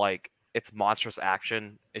fact that its monstrous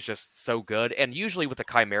action is just so good. And usually with the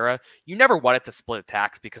Chimera, you never want it to split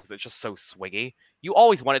attacks because it's just so swingy. You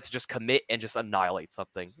always want it to just commit and just annihilate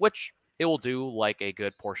something, which it will do a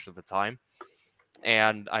good portion of the time.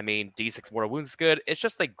 And I mean, D6 mortal wounds is good. It's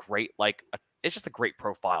just a great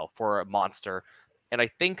profile for a monster. And I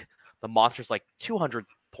think the monster's 200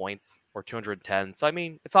 points or 210. So I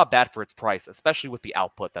mean, it's not bad for its price, especially with the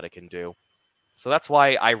output that it can do. So that's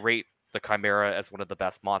why I rate the Chimera as one of the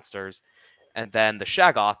best monsters. And then the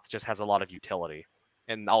Shaggoth just has a lot of utility.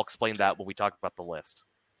 And I'll explain that when we talk about the list.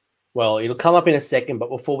 Well, it'll come up in a second, but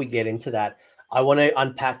before we get into that, I want to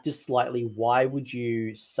unpack just slightly why would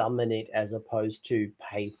you summon it as opposed to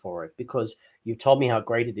pay for it? Because you've told me how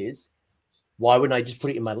great it is. Why wouldn't I just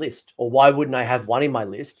put it in my list? Or why wouldn't I have one in my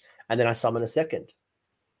list and then I summon a second?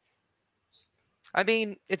 I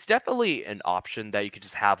mean, it's definitely an option that you could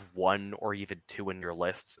just have one or even two in your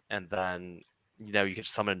list, and then, you can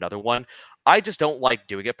just summon another one. I just don't like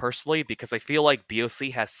doing it personally because I feel like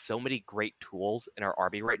BOC has so many great tools in our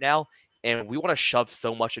army right now, and we want to shove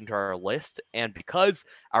so much into our list, and because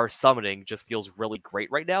our summoning just feels really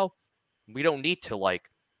great right now, we don't need to,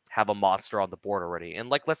 have a monster on the board already. And,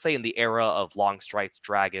 let's say in the era of Long Strides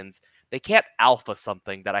Dragons, they can't alpha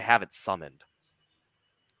something that I haven't summoned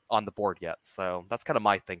on the board yet. So that's kind of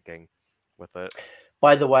my thinking with it.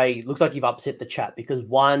 By the way, looks like you've upset the chat because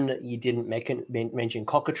one, you didn't mention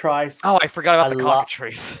Cockatrice. Oh, I forgot about the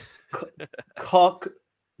Cockatrice. Cock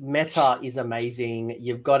meta is amazing.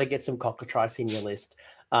 You've got to get some Cockatrice in your list.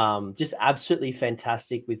 Just absolutely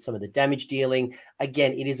fantastic with some of the damage dealing.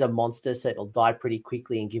 Again, it is a monster, so it'll die pretty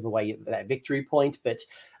quickly and give away that victory point. But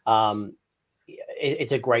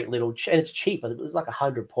it's a great little, and it's cheap. It was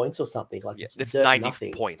 100 points or something. It's 90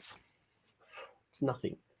 nothing. Points. It's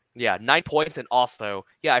nothing. Yeah, 9 points, and also,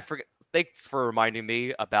 I forget. Thanks for reminding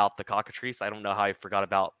me about the Cockatrice. I don't know how I forgot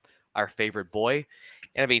about our favorite boy.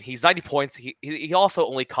 And I mean, he's 90 points. He also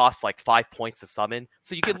only costs 5 points to summon,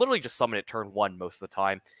 so you can literally just summon it turn 1 most of the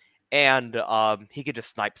time, and he could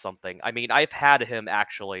just snipe something. I mean, I've had him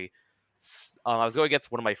actually. I was going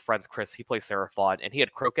against one of my friends, Chris. He plays Seraphon, and he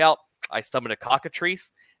had Croak out. I summoned a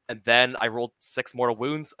Cockatrice, and then I rolled 6 mortal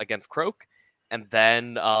wounds against Croak, and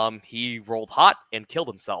then he rolled hot and killed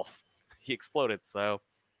himself. He exploded, so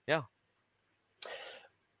yeah.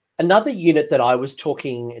 Another unit that I was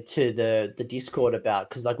talking to the Discord about,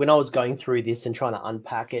 because when I was going through this and trying to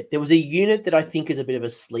unpack it, there was a unit that I think is a bit of a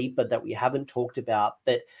sleeper that we haven't talked about,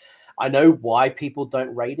 that I know why people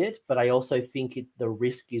don't rate it, but I also think the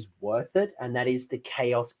risk is worth it, and that is the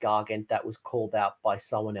Chaos Gargant that was called out by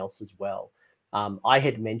someone else as well. I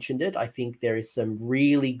had mentioned it. I think there is some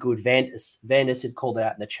really good, Vandus had called it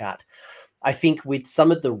out in the chat. I think with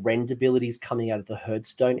some of the Rend abilities coming out of the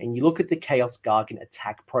Herdstone, and you look at the Chaos Gargant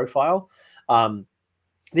attack profile,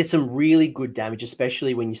 there's some really good damage,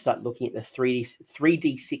 especially when you start looking at the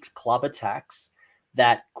 3d6 club attacks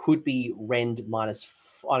that could be Rend minus,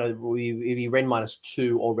 I don't know, it'd be Rend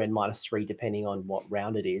 -2 or Rend -3, depending on what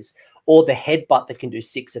round it is, or the headbutt that can do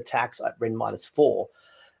 6 attacks at Rend -4.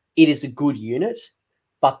 It is a good unit,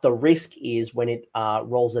 but the risk is when it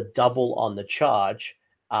rolls a double on the charge,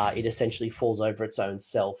 it essentially falls over its own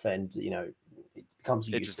self, and it becomes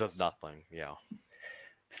useless. It just does nothing. Yeah.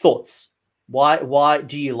 Thoughts? Why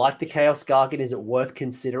do you like the Chaos Gargant? Is it worth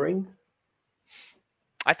considering?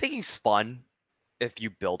 I think he's fun if you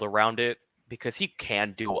build around it because he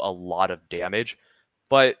can do a lot of damage,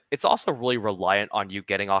 but it's also really reliant on you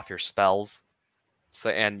getting off your spells. So,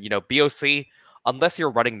 and BOC, unless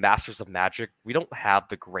you're running Masters of Magic, we don't have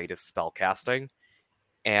the greatest spell casting.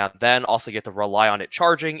 And then also you have to rely on it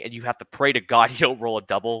charging, and you have to pray to God you don't roll a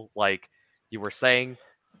double, like you were saying.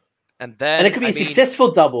 And then it could be a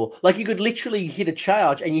successful double. Like you could literally hit a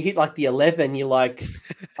charge and you hit like the 11, you're like,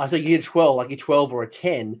 I thought you hit 12, like a 12 or a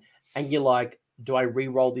 10, and you're like, do I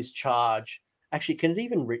re-roll this charge? Actually, can it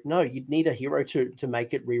even no, you'd need a hero to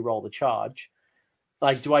make it re-roll the charge.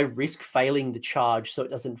 Like, do I risk failing the charge so it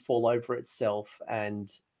doesn't fall over itself?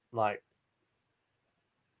 And like,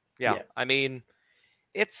 yeah. I mean,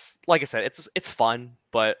 it's like I said, it's fun,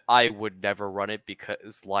 but I would never run it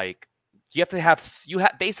because like you have to have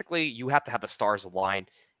basically you have to have the stars align,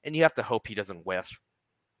 and you have to hope he doesn't whiff.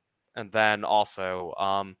 And then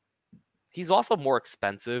also, he's also more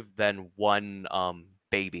expensive than one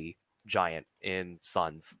baby giant in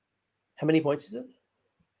Suns. How many points is it?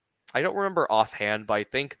 I don't remember offhand, but I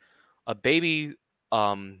think a baby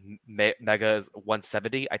mega is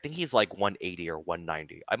 170. I think he's like 180 or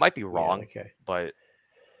 190. I might be wrong, but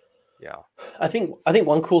yeah. I think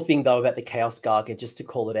one cool thing though about the Chaos Gargant, just to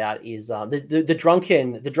call it out, is the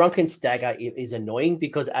drunken stagger is annoying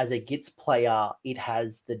because as a Gits player, it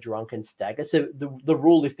has the drunken stagger. So the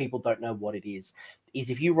rule, if people don't know what it is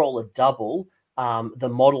if you roll a double, the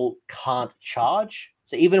model can't charge.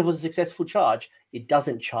 So even if it was a successful charge, it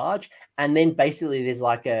doesn't charge. And then basically there's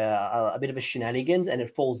like a bit of a shenanigans and it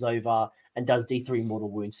falls over and does D3 mortal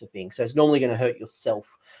wounds to things. So it's normally going to hurt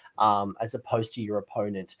yourself as opposed to your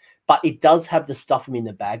opponent. But it does have the stuff them in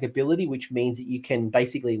the bag ability, which means that you can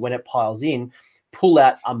basically, when it piles in, pull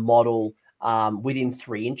out a model within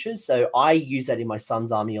 3 inches. So I use that in my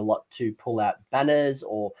son's army a lot to pull out banners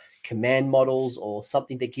or command models or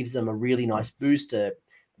something that gives them a really nice boost, a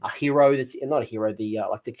hero that's not a hero, the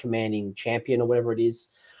like the commanding champion or whatever it is.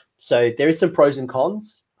 So there is some pros and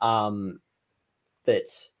cons. But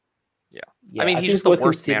yeah, I mean, he's just the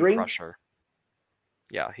worst man crusher.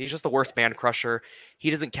 Yeah, he's just the worst man crusher. He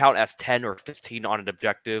doesn't count as 10 or 15 on an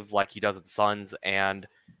objective like he does in Suns. And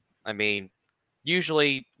I mean,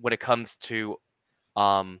 usually when it comes to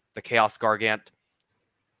the Chaos Gargant,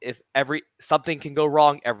 if something can go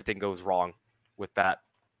wrong, everything goes wrong with that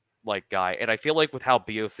like guy. And I feel like with how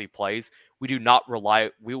BOC plays, we do not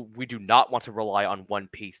want to rely on one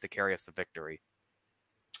piece to carry us to victory.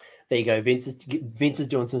 There you go. Vince is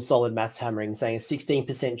doing some solid maths hammering, saying a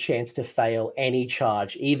 16% chance to fail any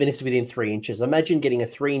charge, even if it's within 3 inches. Imagine getting a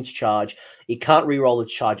 3-inch charge. It can't re-roll the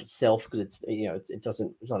charge itself because it's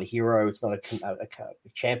it's not a hero, it's not a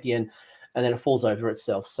champion, and then it falls over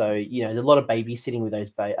itself. So there's a lot of babies sitting with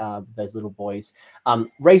those little boys.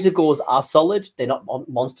 Razor Gores are solid. They're not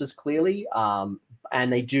monsters clearly, and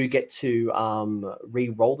they do get to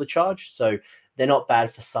re-roll the charge. So they're not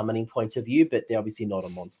bad for summoning points of view, but they're obviously not a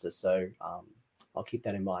monster. So I'll keep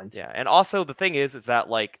that in mind. Yeah, and also the thing is that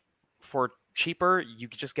like for cheaper, you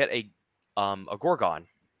could just get a Gorgon.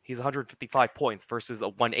 He's 155 points versus a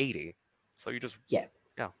 180. So you just yeah.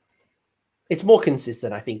 It's more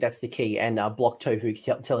consistent. I think that's the key. And Block Tofu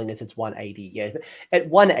telling us it's 180. Yeah, at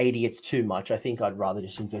 180, it's too much. I think I'd rather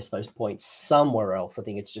just invest those points somewhere else. I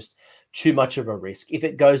think it's just too much of a risk. If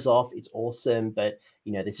it goes off, it's awesome, but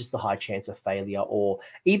there's just a high chance of failure. Or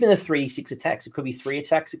even the 3-6 attacks. It could be 3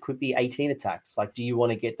 attacks. It could be 18 attacks. Like, do you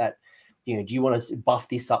want to get that? Do you want to buff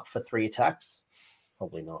this up for 3 attacks?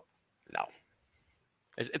 Probably not. No.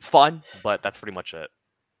 It's fun, but that's pretty much it.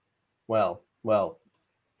 Well.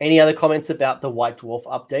 Any other comments about the White Dwarf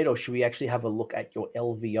update, or should we actually have a look at your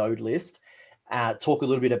LVO list, talk a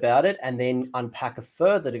little bit about it, and then unpack it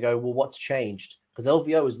further to go, well, what's changed? Because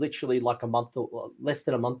LVO is literally like less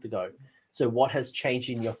than a month ago. So what has changed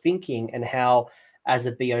in your thinking, and how, as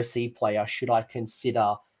a BOC player, should I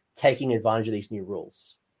consider taking advantage of these new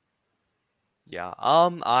rules? Yeah,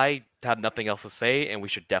 I have nothing else to say, and we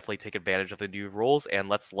should definitely take advantage of the new rules, and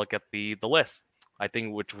let's look at the list. I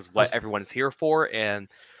think which was what everyone is here for, and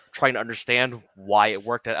trying to understand why it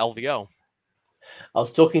worked at LVO. I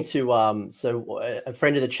was talking to a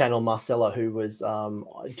friend of the channel, Marcella, who was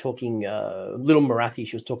talking Little Marathi.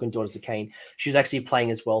 She was talking Daughters of Cain. She was actually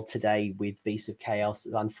playing as well today with Beasts of Chaos.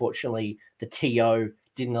 Unfortunately, the TO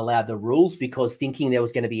didn't allow the rules because thinking there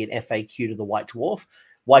was going to be an FAQ to the White Dwarf.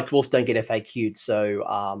 White Dwarfs don't get FAQ'd, so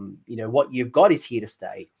what you've got is here to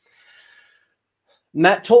stay.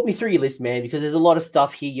 Matt, talk me through your list, man, because there's a lot of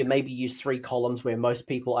stuff here. You maybe use 3 columns where most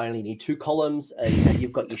people only need 2 columns.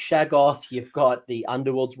 You've got your Shaggoth, you've got the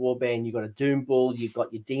Underworld's Warband, you've got a Doom Bull, you've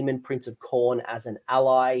got your Demon Prince of Khorne as an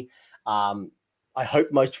ally. I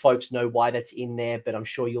hope most folks know why that's in there, but I'm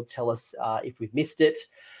sure you'll tell us if we've missed it.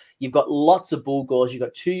 You've got lots of Bulgors. You've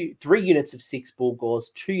got 3 units of 6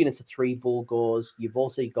 Bulgors, 2 units of 3 Bulgors. You've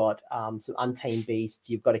also got some Untamed Beasts.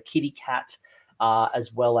 You've got a Kitty Cat,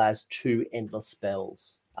 as well as 2 Endless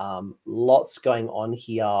Spells. Lots going on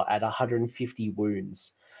here at 150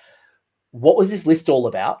 wounds. What was this list all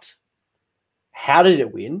about? How did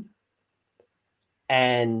it win?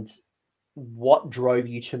 And what drove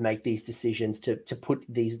you to make these decisions to put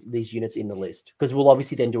these units in the list? Because we'll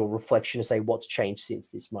obviously then do a reflection to say what's changed since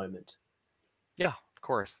this moment. Yeah, of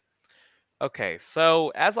course. Okay,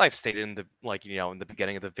 so as I've stated in the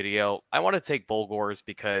beginning of the video, I want to take Bulgors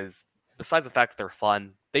because besides the fact that they're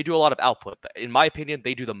fun, they do a lot of output. In my opinion,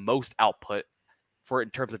 they do the most output in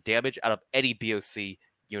terms of damage out of any BOC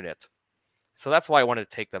unit. So that's why I wanted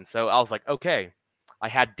to take them. So I was like, okay, I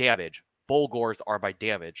had damage. Bulgors are my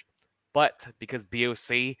damage. But because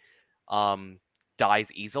BOC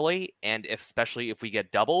dies easily, and especially if we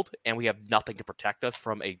get doubled and we have nothing to protect us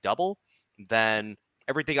from a double, then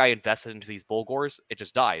everything I invested into these Bulgors, it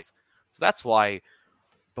just dies. So that's why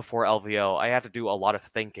before LVO, I had to do a lot of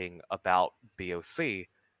thinking about BOC.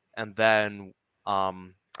 And then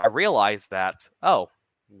I realized that,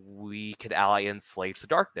 we could ally in Slaves to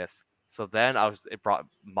Darkness. So then it brought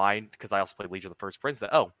mind, because I also played Legion of the First Prince,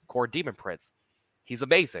 that, Core Demon Prince. He's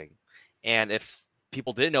amazing. And if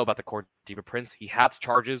people didn't know about the Core Demon Prince, he has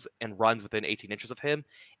charges and runs within 18 inches of him.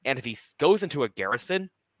 And if he goes into a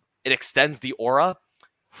garrison, it extends the aura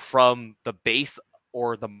from the base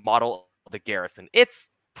or the model of the garrison. It's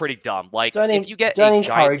pretty dumb. Like, if you get a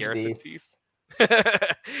giant garrison piece,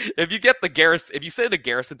 if you sit in a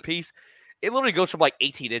garrison piece, it literally goes from like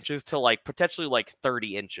 18 inches to like potentially like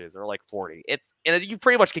 30 inches or like 40. And you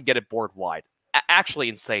pretty much can get it board wide. Actually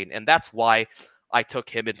insane. And that's why I took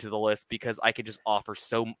him into the list, because I could just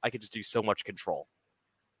do so much control.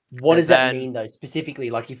 What does that mean, though, specifically?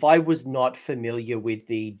 Like, if I was not familiar with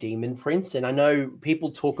the Demon Prince, and I know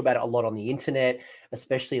people talk about it a lot on the internet,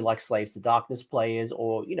 especially like Slaves to Darkness players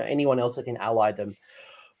or, anyone else that can ally them,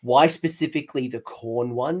 why specifically the Khorne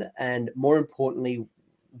one? And more importantly,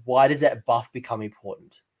 why does that buff become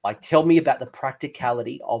important? Like, tell me about the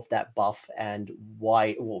practicality of that buff and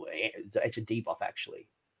why. Well, it's a debuff, actually.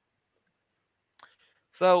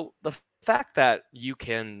 So the fact that you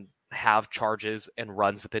can have charges and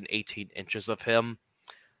runs within 18 inches of him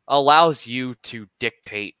allows you to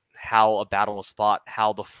dictate how a battle is fought,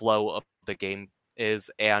 how the flow of the game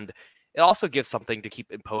is, and it also gives something to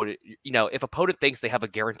keep opponent. If opponent thinks they have a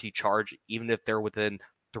guaranteed charge, even if they're within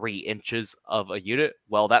 3 inches of a unit,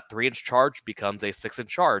 well, that 3-inch charge becomes a 6-inch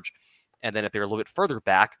charge. And then if they're a little bit further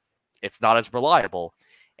back, it's not as reliable.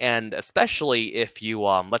 And especially if you,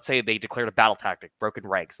 let's say they declared a battle tactic, broken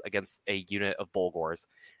ranks, against a unit of Bulgors,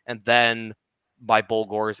 and then my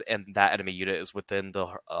Bulgors and that enemy unit is within the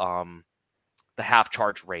half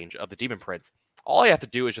charge range of the Demon Prince. All I have to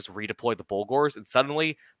do is just redeploy the Bulgors, and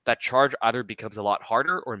suddenly that charge either becomes a lot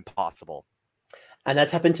harder or impossible. And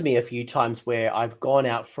that's happened to me a few times where I've gone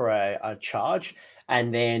out for a charge,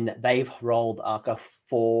 and then they've rolled like a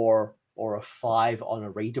 4 or a 5 on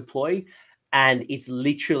a redeploy. And it's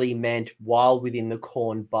literally meant while within the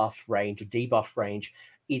Khorne buff range or debuff range,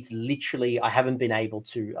 it's literally, I haven't been able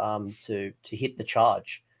to hit the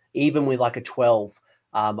charge. Even with like a 12,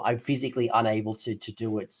 I'm physically unable to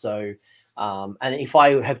do it. So, and if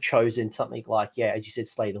I have chosen something like, as you said,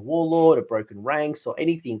 Slay the Warlord or Broken Ranks or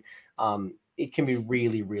anything, it can be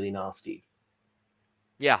really, really nasty.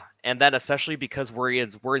 Yeah, and then especially because we're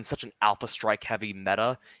in such an Alpha Strike heavy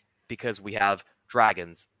meta, because we have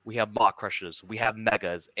dragons, we have Maw Crushes, we have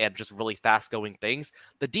megas, and just really fast going things.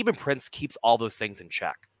 The Demon Prince keeps all those things in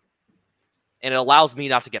check, and it allows me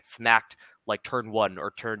not to get smacked like turn 1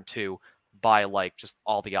 or turn 2 by like just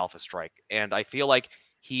all the Alpha Strike. And I feel like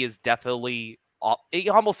he is definitely, it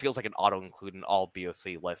almost feels like an auto include in all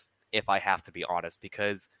BOC lists, if I have to be honest,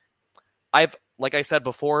 because like I said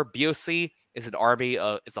before, BOC is an army,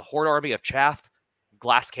 it's a horde army of chaff,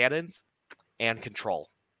 glass cannons, and control.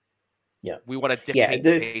 Yeah, we want to dictate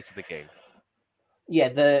the pace of the game. Yeah,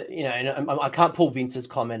 and I can't pull Vince's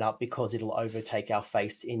comment up because it'll overtake our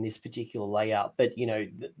face in this particular layout. But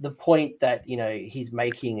the point that he's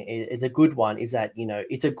making is a good one. Is that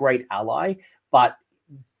it's a great ally, but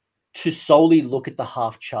to solely look at the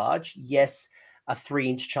half charge, yes, a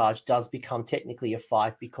 3-inch charge does become technically a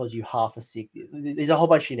 5 because you half a 6. There's a whole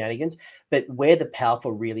bunch of shenanigans, but where the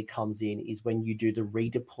powerful really comes in is when you do the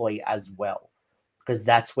redeploy as well, because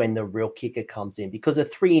that's when the real kicker comes in. Because a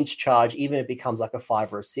 3-inch charge, even if it becomes like a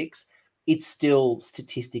 5 or a 6, it's still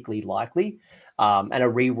statistically likely. And a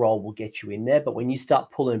re-roll will get you in there. But when you start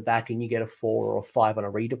pulling back and you get a 4 or a 5 on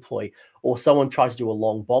a redeploy, or someone tries to do a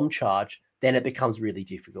long bomb charge, then it becomes really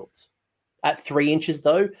difficult. At 3 inches,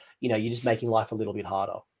 though, you're just making life a little bit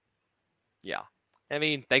harder. Yeah. I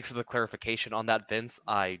mean, thanks for the clarification on that, Vince.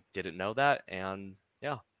 I didn't know that, and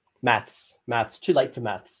yeah. Maths. Too late for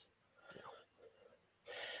maths.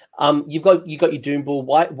 You've got your Doom Bull.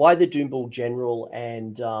 Why the Doom Bull General,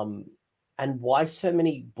 and why so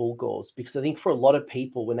many Bulgors? Because I think for a lot of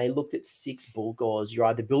people, when they looked at 6 Bulgors, you're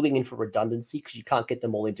either building in for redundancy because you can't get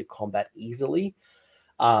them all into combat easily.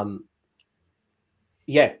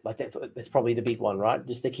 Yeah, like that's probably the big one, right?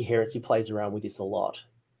 Just the coherency plays around with this a lot.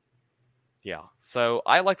 Yeah. So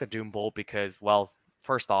I like the Doom Bull because, well,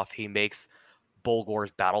 first off, he makes Bulgor's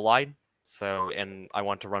battle line. So, and I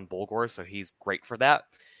want to run Bulgor, so he's great for that.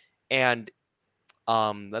 And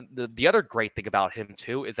the other great thing about him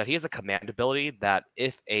too is that he has a command ability that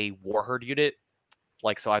if a Warherd unit,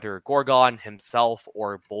 like so either Gorgon himself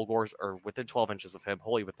or Bulgors are within 12 inches of him,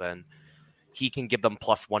 wholly within, he can give them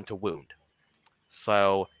 +1 to wound.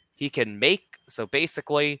 So he can make, so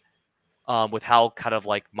basically, with how kind of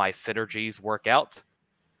like my synergies work out,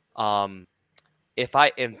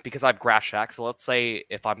 because I have Grass Shack, so let's say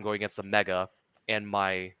if I'm going against a Mega and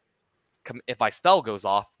if my spell goes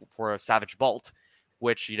off for a Savage Bolt,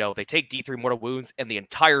 which, they take D3 mortal wounds and the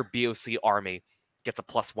entire BOC army gets a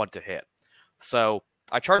 +1 to hit. So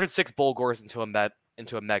I charged 6 Bulgors into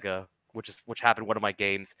a Mega, which happened in one of my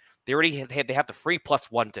games. They have the free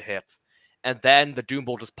 +1 to hit, and then the Doom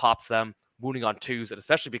Bull just pops them, wounding on 2s, and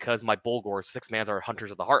especially because my Bulgors, 6-mans, are Hunters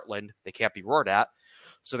of the Heartland, they can't be roared at.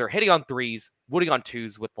 So they're hitting on 3s, wounding on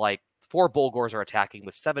 2s with like 4 Bulgors are attacking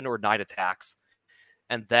with 7 or 9 attacks.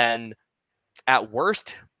 And then at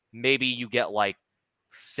worst, maybe you get like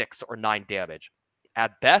 6 or 9 damage.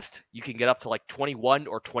 At best, you can get up to like 21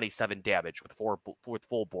 or 27 damage with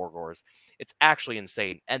full Bulgors. It's actually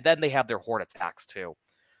insane. And then they have their Horde attacks too.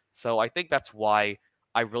 So I think that's why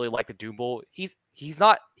I really like the Doom Bull. He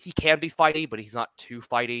can be fighty, but he's not too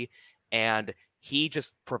fighty. And he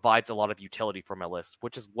just provides a lot of utility for my list,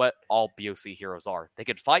 which is what all BOC heroes are. They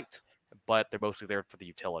can fight, but they're mostly there for the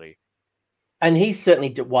utility. And he's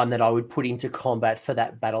certainly one that I would put into combat for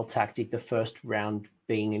that battle tactic, the first round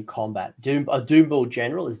being in combat. A Doom Bull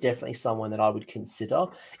General is definitely someone that I would consider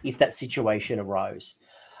if that situation arose.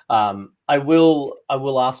 I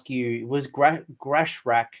will ask you, was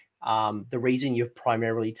Grashrak the reason you've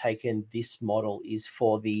primarily taken this model is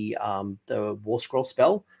for the War Scroll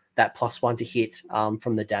spell, that +1 to hit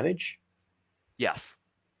from the damage? Yes.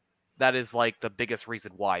 That is like the biggest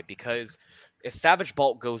reason why, because if Savage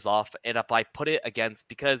Bolt goes off, and if I put it against,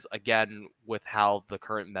 because again, with how the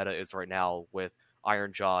current meta is right now with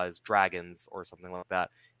Iron Jaws, Dragons, or something like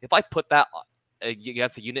that, if I put that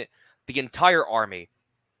against a unit, the entire army,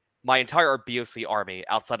 my entire BOC army,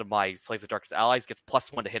 outside of my Slaves of Darkest Allies, gets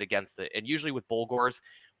 +1 to hit against it. And usually with Bulgors,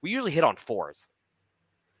 we usually hit on 4s.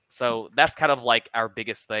 So that's kind of like our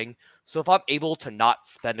biggest thing. So if I'm able to not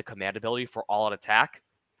spend a command ability for all-out attack,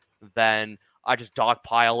 then I just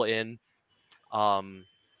dogpile in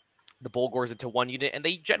the Bulgors into one unit, and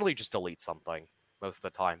they generally just delete something most of the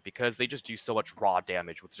time because they just do so much raw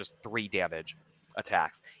damage with just 3 damage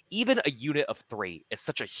attacks. Even a unit of 3 is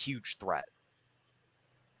such a huge threat.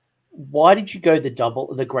 Why did you go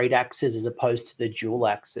the great axes as opposed to the dual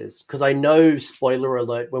axes? Because I know, spoiler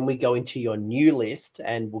alert, when we go into your new list,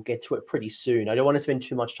 and we'll get to it pretty soon, I don't want to spend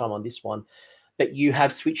too much time on this one, but you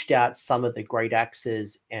have switched out some of the great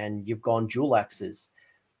axes and you've gone dual axes.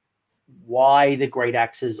 Why the great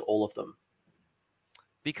axes, all of them?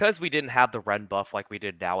 Because we didn't have the Ren buff like we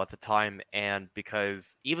did now at the time, and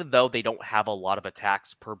because even though they don't have a lot of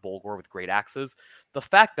attacks per Bulgor with great axes, the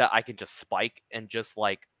fact that I can just spike and just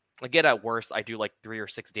like, again, at worst, I do like 3 or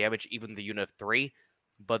 6 damage, even the unit of 3.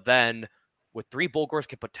 But then with 3 Bulgors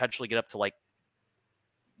can potentially get up to like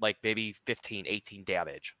maybe 15, 18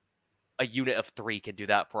 damage. A unit of 3 can do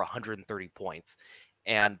that for 130 points.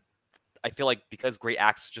 And I feel like because Great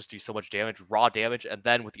Axes just do so much damage, raw damage, and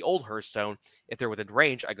then with the old Hearthstone, if they're within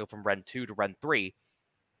range, I go from Ren 2 to Ren 3.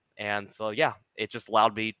 And so, yeah, it just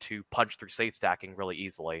allowed me to punch through safe stacking really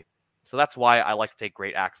easily. So that's why I like to take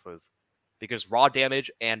Great Axes, because raw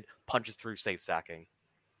damage and punches through safe stacking.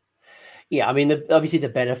 Yeah, I mean, obviously the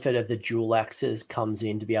benefit of the dual axes comes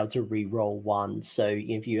in to be able to re-roll 1. So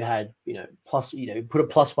if you had, put a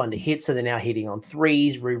 +1 to hit, so they're now hitting on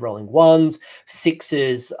 3s, re-rolling 1s,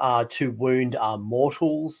 6s to wound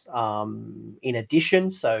mortals in addition.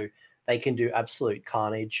 So they can do absolute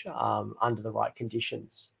carnage under the right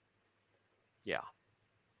conditions. Yeah.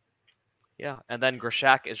 Yeah, and then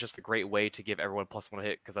Grishak is just a great way to give everyone +1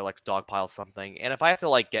 hit because I like to dogpile something. And if I have to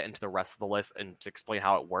like get into the rest of the list and to explain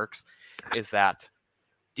how it works, is that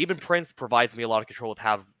Demon Prince provides me a lot of control with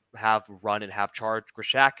have run and have charge.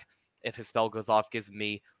 Grishak, if his spell goes off, gives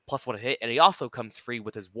me +1 hit, and he also comes free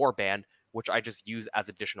with his Warband, which I just use as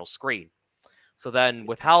additional screen. So then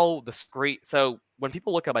with how the screen, so when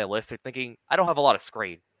people look at my list, they're thinking I don't have a lot of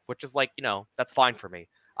screen, which is like, that's fine for me.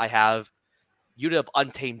 I have Unit of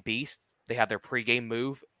Untamed Beast. They have their pregame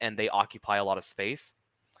move, and they occupy a lot of space.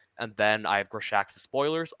 And then I have Grishak's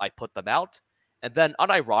Spoilers. I put them out. And then,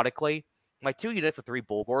 unironically, my 2 units of 3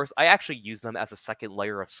 Bulgors, I actually use them as a second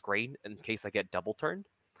layer of screen in case I get double turned.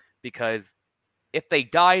 Because if they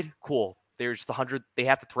died, cool. There's the 100. They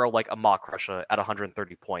have to throw like a Maw Crusher at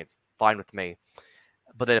 130 points. Fine with me.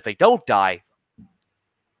 But then if they don't die,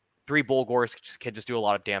 3 Bulgors can just do a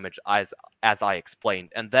lot of damage as I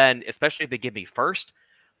explained. And then, especially if they give me first,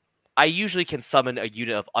 I usually can summon a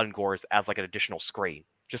unit of Ungors as like an additional screen,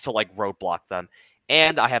 just to like roadblock them.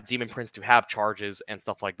 And I have Demon Prince to have charges and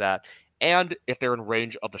stuff like that. And if they're in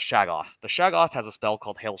range of the Shaggoth has a spell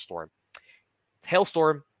called Hailstorm.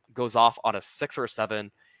 Hailstorm goes off on a 6 or a 7.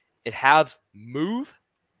 It has move,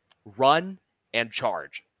 run, and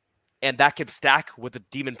charge. And that can stack with the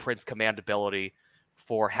Demon Prince command ability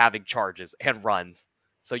for having charges and runs.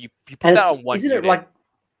 So you put that on one unit.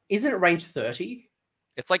 Isn't it range 30?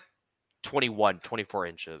 It's like 21, 24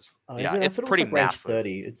 inches. Oh, yeah, it's pretty massive.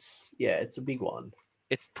 30. It's a big one.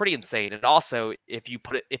 It's pretty insane. And also, if you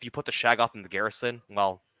put the Shaggoth in the garrison,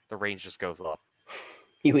 well, the range just goes up.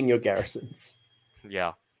 You and your garrisons.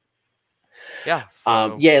 Yeah. Yeah.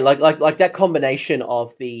 So... like that combination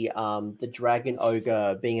of the Dragon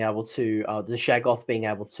Ogre being able to the Shaggoth being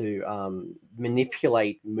able to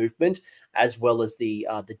manipulate movement, as well as the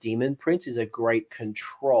Demon Prince, is a great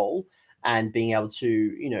control. And being able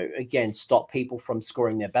to, again, stop people from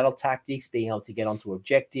scoring their battle tactics, being able to get onto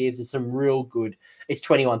objectives. It's some real good. It's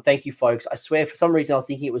 21. Thank you, folks. I swear, for some reason, I was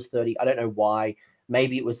thinking it was 30. I don't know why.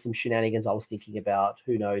 Maybe it was some shenanigans I was thinking about.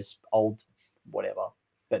 Who knows? Old, whatever.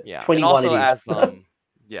 But yeah, 21 it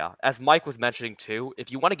is. As Mike was mentioning too,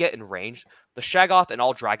 if you want to get in range, the Shaggoth and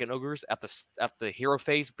all Dragon Ogres at the hero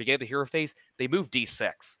phase, beginning of the hero phase, they move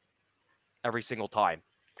D6 every single time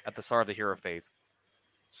at the start of the hero phase.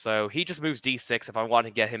 So he just moves D6 if I want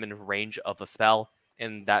to get him in range of a spell,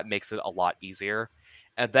 and that makes it a lot easier.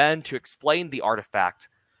 And then to explain the artifact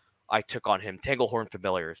I took on him, Tanglehorn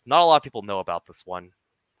Familiars. Not a lot of people know about this one.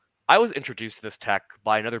 I was introduced to this tech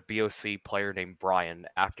by another BOC player named Brian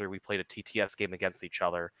after we played a TTS game against each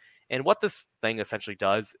other. And what this thing essentially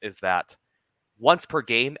does is that once per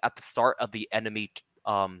game at the start of the enemy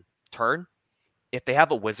turn, if they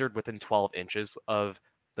have a wizard within 12 inches of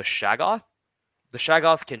the Shaggoth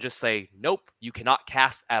can just say, nope, you cannot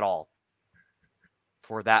cast at all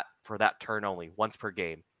for that turn only, once per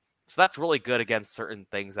game. So that's really good against certain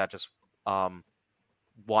things that just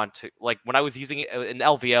want to, like when I was using it in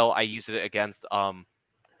LVO, I used it against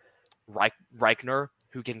Reichner,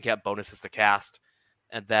 who can get bonuses to cast,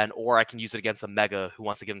 and then or I can use it against a Mega who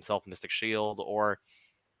wants to give himself Mystic Shield, or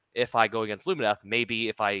if I go against Lumineth, maybe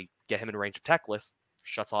if I get him in range of Teclis,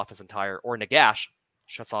 shuts off his entire, or Nagash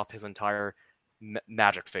shuts off his entire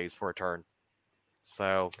magic phase for a turn.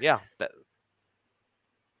 So yeah,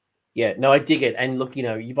 I dig it. And look,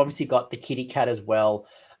 you've obviously got the Kitty Cat as well,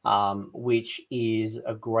 which is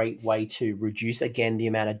a great way to reduce again the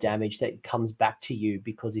amount of damage that comes back to you,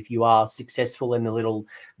 because if you are successful in the little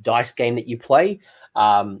dice game that you play,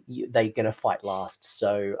 they're going to fight last.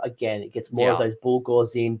 So again, it gets more of those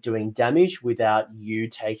Bulgors in doing damage without you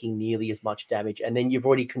taking nearly as much damage. And then you've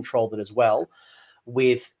already controlled it as well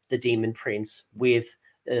with the Demon Prince, with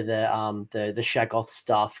the Shaggoth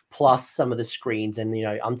stuff, plus some of the screens and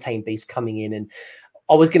Untamed Beast coming in. And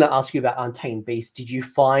I was going to ask you about Untamed Beast. Did you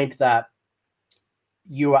find that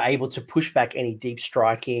you were able to push back any deep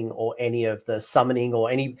striking or any of the summoning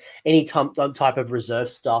or any type of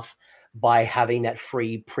reserve stuff by having that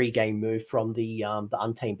free pre-game move from the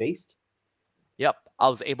Untamed Beast? Yep, I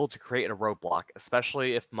was able to create a roadblock,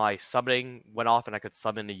 especially if my summoning went off and I could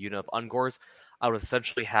summon a unit of Ungors. I would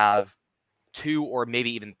essentially have 2 or maybe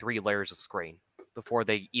even 3 layers of screen before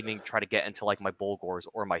they even try to get into like my Bulgors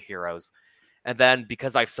or my heroes. And then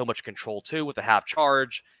because I have so much control too with the have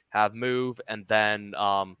charge, have move, and then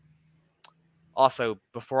also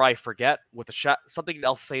before I forget, with the something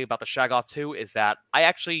else to say about the Shaggoth too is that I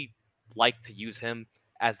actually like to use him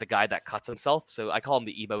as the guy that cuts himself. So I call him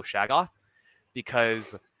the emo Shaggoth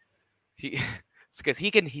because he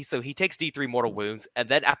takes D3 mortal wounds, and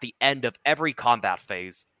then at the end of every combat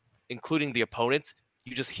phase, including the opponent,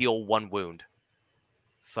 you just heal 1 wound.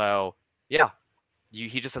 So Yeah.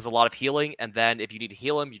 He just has a lot of healing, and then if you need to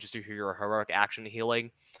heal him, you just do your heroic action healing,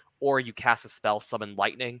 or you cast a spell, Summon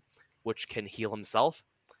Lightning, which can heal himself.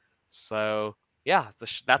 So yeah,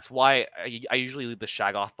 that's why I usually leave the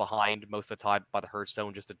Shaggoth behind most of the time by the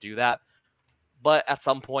Hearthstone just to do that. But at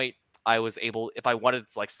some point, I was able, if I wanted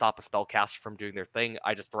to like stop a spellcaster from doing their thing,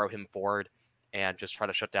 I just throw him forward and just try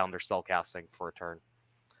to shut down their spellcasting for a turn.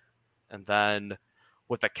 And then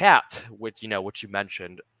with the cat, which you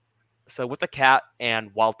mentioned, so with the cat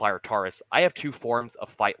and Wildfire Taurus, I have two forms of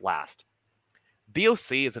fight last.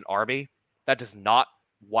 BOC is an army that does not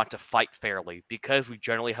want to fight fairly because we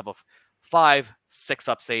generally have a 5-6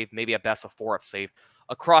 up save, maybe at best a 4 up save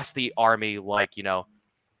across the army, like,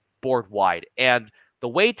 board wide. And the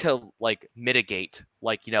way to like mitigate,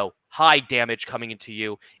 like, high damage coming into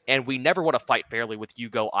you, and we never want to fight fairly with you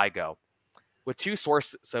go, I go. With two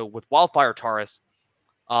sources, so with Wildfire Taurus,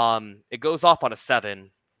 it goes off on a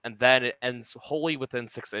 7, and then it ends wholly within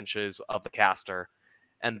 6 inches of the caster,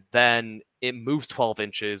 and then it moves 12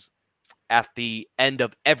 inches at the end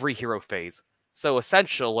of every hero phase. So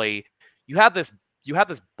essentially, you have this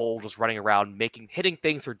bull just running around, hitting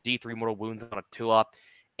things for D3 mortal wounds on a 2-up,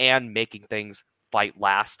 and making things fight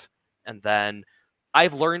last. And then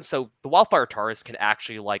I've learned, so the Wildfire Taurus can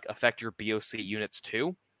actually like affect your BOC units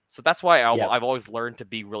too. So that's why I've always learned to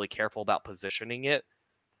be really careful about positioning it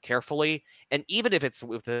carefully. And even if it's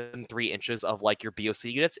within 3 inches of like your BOC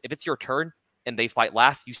units, if it's your turn and they fight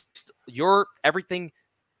last,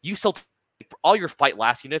 all your fight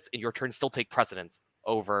last units in your turn still take precedence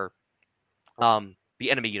over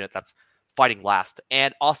the enemy unit that's fighting last.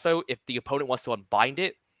 And also, if the opponent wants to unbind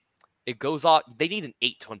it, it goes off. They need an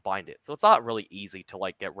 8 to unbind it, so it's not really easy to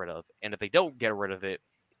like get rid of. And if they don't get rid of it,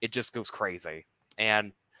 it just goes crazy.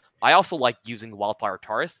 And I also like using the Wildfire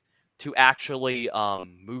Taurus to actually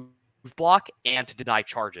move block and to deny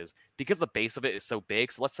charges because the base of it is so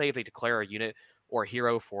big. So let's say if they declare a unit or a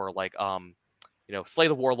hero for like slay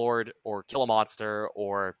the warlord or kill a monster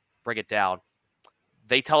or bring it down,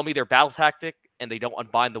 they tell me their battle tactic and they don't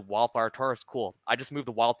unbind the Wildfire Taurus. Cool. I just move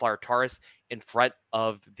the Wildfire Taurus in front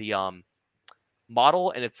of the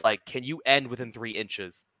model, and it's like, can you end within 3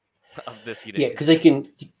 inches of this unit? Yeah, because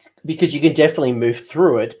you can definitely move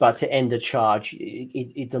through it, but to end the charge,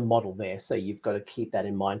 it's a model there, so you've got to keep that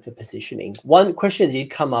in mind for positioning. One question that did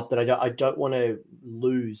come up that I don't want to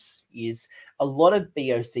lose is a lot of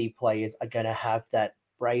BOC players are going to have that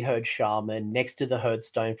Brayherd Shaman next to the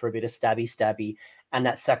Herdstone for a bit of stabby, and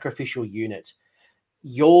that sacrificial unit.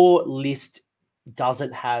 Your list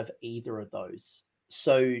doesn't have either of those.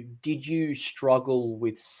 So did you struggle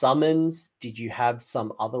with summons? Did you have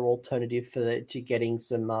some other alternative to getting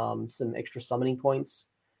some extra summoning points?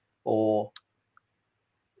 Or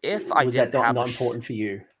if I was didn't that not, have not important for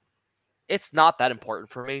you? It's not that important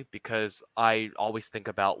for me because I always think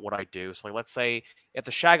about what I do. So like, let's say if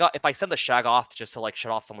I send the Shaggoth just to like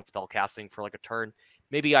shut off someone's spell casting for like a turn,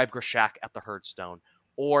 maybe I have Grishak at the Herdstone,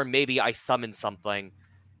 or maybe I summon something,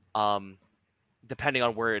 depending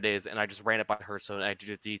on where it is, and I just ran it by the Hearthstone and I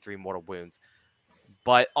do the D3 mortal wounds.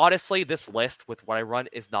 But honestly, this list with what I run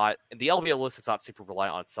is not, the LVO list is not super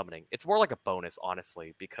reliant on summoning. It's more like a bonus,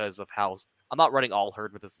 honestly, because of how I'm not running all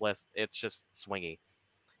herd with this list. It's just swingy.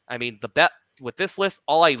 I mean, the bet with this list,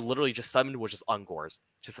 all I literally just summoned was just Ungors,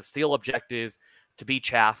 just to steal objectives, to be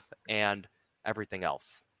chaff, and everything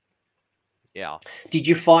else. Yeah. Did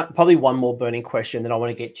you find, probably one more burning question that I want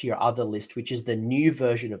to get to your other list, which is the new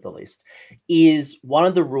version of the list, is one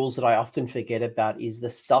of the rules that I often forget about is the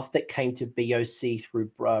stuff that came to BOC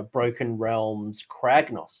through Broken Realms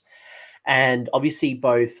Kragnos. And obviously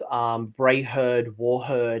both Brayherd,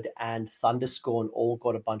 Warherd, and Thunderscorn all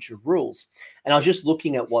got a bunch of rules. And I was just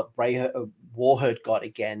looking at what Warherd got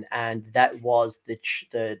again, and that was the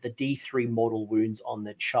D3 mortal wounds on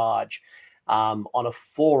the charge on a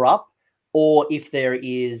 4-up. Or if there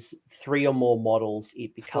is 3 or more models,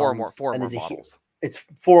 it becomes four more models. It's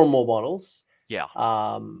 4 or more models. Yeah.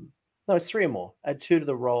 No, it's 3 or more. Add 2 to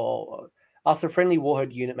the roll. After a friendly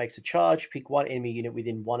Warherd unit makes a charge, pick one enemy unit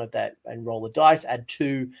within one of that and roll a dice. Add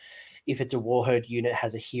 2 if it's a Warherd unit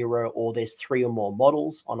has a hero or there's 3 or more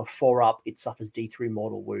models. On a 4-up, it suffers D3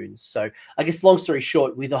 mortal wounds. So I guess long story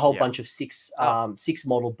short, with a whole bunch of 6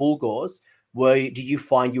 model Bulgors, did you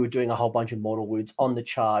find you were doing a whole bunch of mortal wounds on the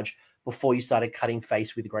charge before you started cutting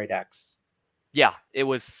face with Great Axe? Yeah, it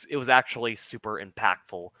was actually super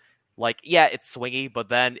impactful. Like, yeah, it's swingy, but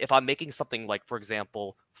then if I'm making something like, for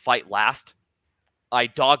example, fight last, I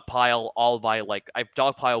dogpile I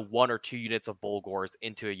dogpile 1 or 2 units of Bulgors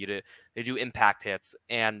into a unit. They do impact hits,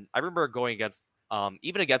 and I remember going against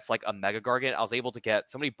even against like a Mega Gargant, I was able to get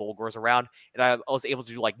so many Bulgors around, and I was able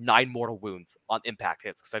to do like 9 mortal wounds on impact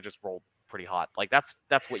hits because I just rolled pretty hot. Like that's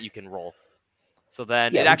what you can roll. So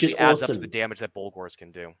then Yeah, it which is actually adds up to awesome. the damage that Bulgors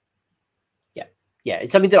can do. Yeah,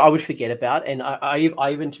 it's something that I would forget about. And I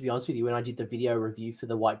even, to be honest with you, when I did the video review for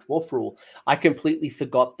the White Dwarf rule, I completely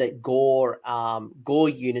forgot that Gore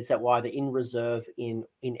units that were either in reserve, in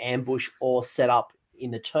ambush, or set up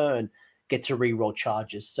in the turn get to reroll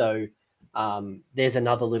charges. So there's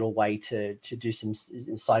another little way to do some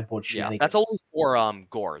sideboard shenanigans. That's only for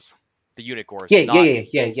Gores, the unit Gores. Yeah.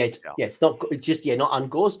 It's not just not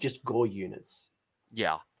ungores, just Gore units.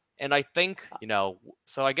 Yeah. And I think,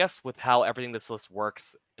 so I guess with how everything this list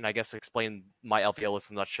works, and I guess to explain my LVO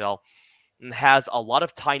list in a nutshell, it has a lot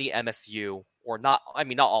of tiny MSU, or not, I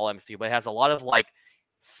mean, not all MSU, but it has a lot of like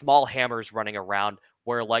small hammers running around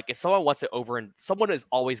where like if someone wants to someone is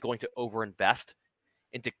always going to overinvest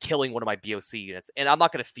into killing one of my BOC units, and I'm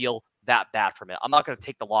not going to feel that bad from it. I'm not going to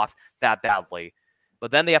take the loss that badly.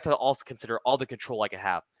 But then they have to also consider all the control I can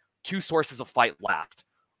have. 2 sources of fight last.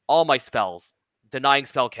 All my spells, denying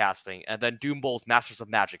spell casting, and then Doom Bowl's Masters of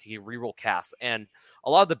Magic. He can reroll casts, and a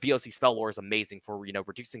lot of the BOC spell lore is amazing for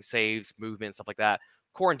reducing saves, movement, stuff like that.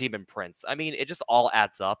 Core and Demon Prince. I mean, it just all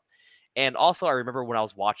adds up. And also, I remember when I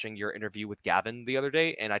was watching your interview with Gavin the other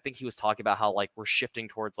day, and I think he was talking about how like we're shifting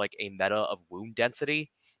towards like a meta of wound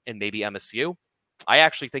density and maybe MSU. I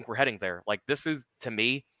actually think we're heading there. Like this is, to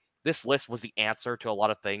me, this list was the answer to a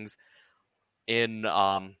lot of things in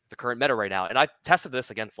the current meta right now. And I've tested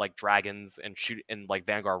this against like dragons and like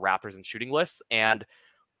Vanguard Raptors and shooting lists, and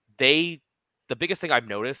the biggest thing I've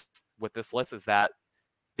noticed with this list is that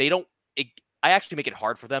I actually make it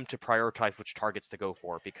hard for them to prioritize which targets to go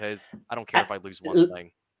for, because I don't care if I lose one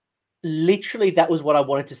thing. Literally, that was what I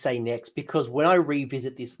wanted to say next, because when I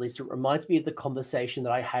revisit this list, it reminds me of the conversation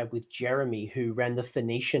that I had with Jeremy, who ran the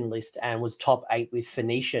Phoenician list and was top 8 with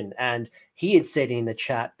Phoenician. And he had said in the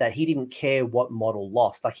chat that he didn't care what model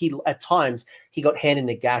lost. Like at times, he got Hand in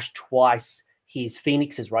a Gash twice his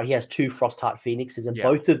Phoenixes, right? He has 2 Frostheart Phoenixes, and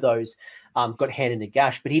both of those got Hand in a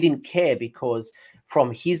Gash, but he didn't care because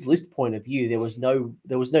from his list point of view, there was no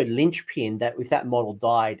linchpin that if that model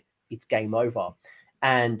died, it's game over.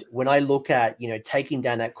 And when I look at, taking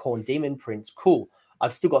down that Khorne Demon Prince, cool.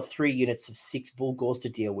 I've still got 3 units of 6 Bulgors to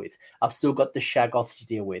deal with. I've still got the Shaggoth to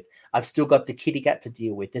deal with. I've still got the Kitty Cat to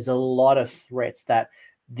deal with. There's a lot of threats that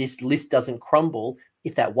this list doesn't crumble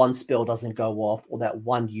if that one spell doesn't go off, or that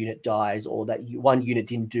one unit dies, or that one unit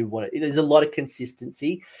didn't do there's a lot of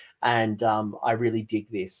consistency, and I really dig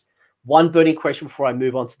this. One burning question before I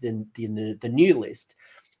move on to the new list.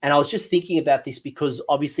 And I was just thinking about this because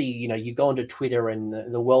obviously, you go onto Twitter and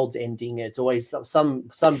the world's ending. It's always some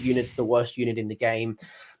units, the worst unit in the game.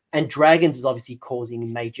 And Dragons is obviously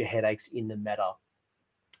causing major headaches in the meta.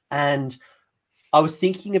 And I was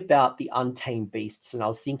thinking about the Untamed Beasts, and I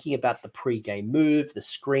was thinking about the pre-game move, the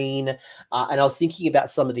screen, and I was thinking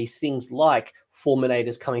about some of these things like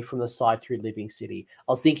Fulminators coming from the side through Living City.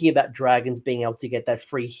 I was thinking about Dragons being able to get that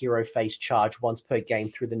free hero face charge once per game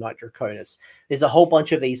through the Night Draconis. There's a whole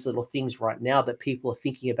bunch of these little things right now that people are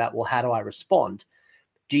thinking about, well, how do I respond?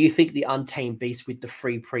 Do you think the Untamed Beast with the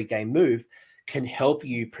free pre-game move can help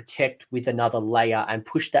you protect with another layer and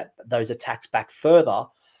push those attacks back further?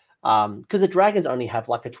 Because the dragons only have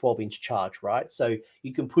like a 12-inch charge, right? So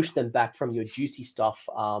you can push them back from your juicy stuff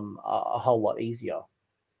a whole lot easier.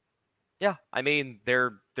 Yeah, I mean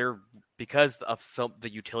they're because of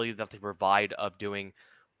the utility that they provide of doing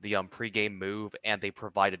the pre-game move, and they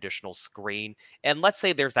provide additional screen. And let's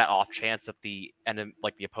say there's that off chance that the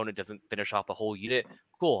opponent doesn't finish off the whole unit.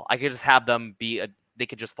 Cool, I could just have them they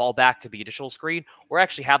could just fall back to the additional screen, or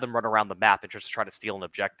actually have them run around the map and just try to steal an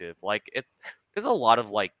objective. Like there's a lot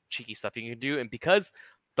of like cheeky stuff you can do, and because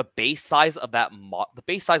the base size of the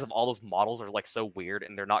base size of all those models are like so weird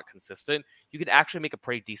and they're not consistent, you can actually make a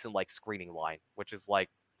pretty decent like screening line, which has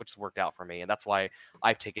worked out for me, and that's why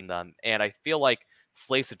I've taken them. And I feel like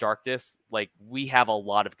Slaves to Darkness, like we have a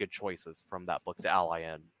lot of good choices from that book to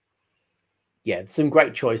ally in. Yeah, some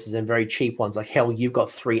great choices and very cheap ones. Like hell, you've got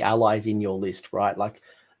 3 allies in your list, right? Like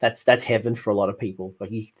that's heaven for a lot of people.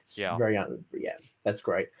 Like that's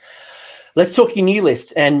great. Let's talk your new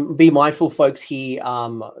list, and be mindful, folks, here.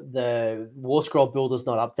 The War Scroll Builder's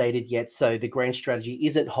not updated yet, so the grand strategy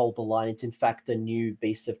isn't Hold the Line. It's in fact the new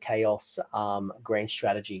Beast of Chaos grand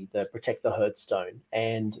strategy, the Protect the Hearthstone.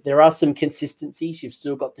 And there are some consistencies. You've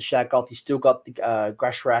still got the Shaggoth, you've still got the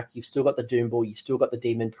Grashrak, you've still got the Doomball, you've still got the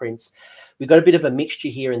Demon Prince. We've got a bit of a mixture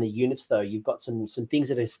here in the units, though. You've got some things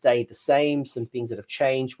that have stayed the same, some things that have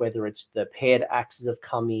changed, whether it's the paired axes have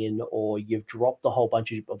come in, or you've dropped a whole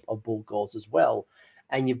bunch of Bulgor Scrolls as well.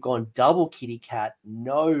 And you've gone double Kitty Cat,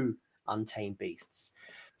 no Untamed Beasts.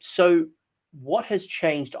 So what has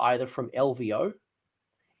changed either from LVO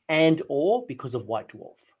and or because of White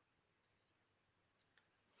Dwarf?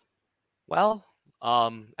 Well,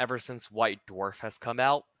 ever since White Dwarf has come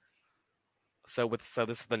out, so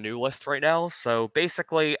this is the new list right now. So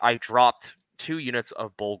basically, I dropped 2 units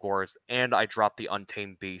of Bulgors and I dropped the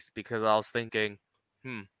Untamed Beast because I was thinking,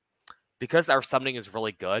 because our summoning is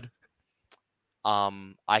really good,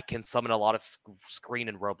 I can summon a lot of screen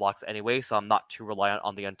and roadblocks anyway, so I'm not too reliant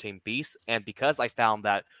on the Untamed Beast. And because I found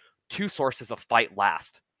that 2 sources of Fight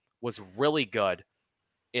Last was really good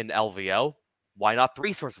in LVO, why not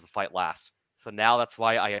 3 sources of Fight Last? So now that's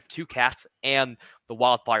why I have 2 cats and the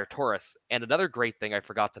Wildfire Taurus. And another great thing I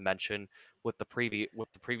forgot to mention with the previous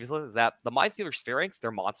list is that the Mindstealer Sphinx,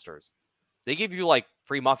 they're monsters. They give you like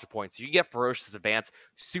free monster points. You can get Ferocious Advance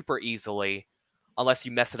super easily, unless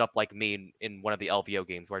you mess it up like me in one of the LVO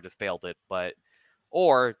games where I just failed it.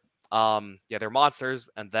 They're monsters,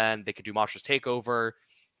 and then they can do Monsters Takeover.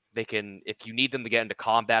 They can, if you need them to get into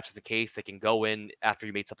combat, as a case, they can go in after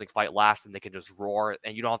you made something fight last, and they can just roar,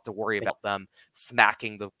 and you don't have to worry about them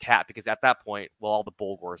smacking the cat, because at that point, well, all the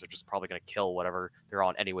Bulgors are just probably going to kill whatever they're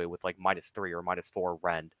on anyway with like -3 or -4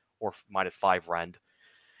 rend or -5 rend.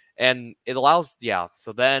 And it allows,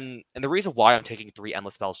 so then, and the reason why I'm taking 3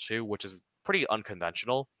 Endless Spells too, which is pretty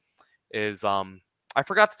unconventional, is I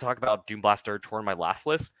forgot to talk about Doomblast Third Tour in my last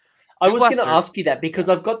list. I was going to ask you that because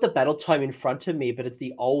I've got the battle time in front of me, but it's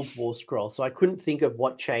the old War Scroll, so I couldn't think of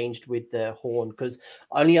what changed with the horn, because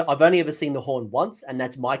I've only ever seen the horn once, and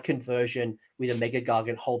that's my conversion with a Mega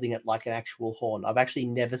Gargant holding it like an actual horn. I've actually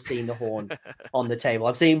never seen the horn on the table.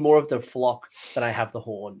 I've seen more of the flock than I have the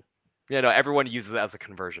horn. Yeah, no, everyone uses it as a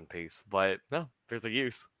conversion piece, but no, there's a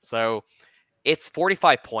use. So it's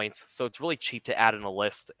 45 points, so it's really cheap to add in a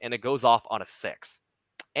list, and it goes off on a 6.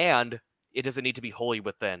 And it doesn't need to be wholly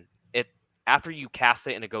within. After you cast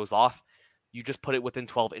it and it goes off, you just put it within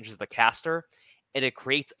 12 inches of the caster, and it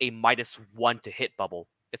creates a -1 to hit bubble.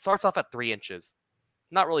 It starts off at 3 inches.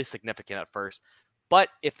 Not really significant at first, but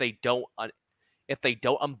if they don't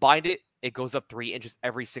unbind it, it goes up 3 inches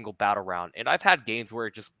every single battle round. And I've had games where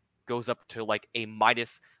it just goes up to like a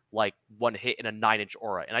 -1 hit in a 9-inch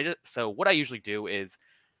aura. And so what I usually do is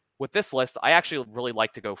with this list, I actually really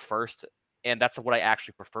like to go first, and that's what I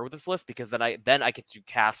actually prefer with this list, because then I get to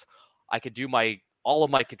cast. I could do all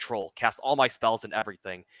of my control, cast all my spells and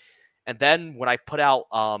everything. And then when I put out,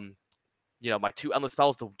 my 2 Endless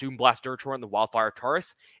Spells, the Doomblast Durtor and the Wildfire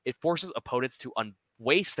Taurus, it forces opponents to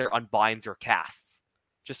waste their unbinds or casts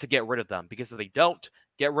just to get rid of them. Because if they don't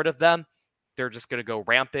get rid of them, they're just going to go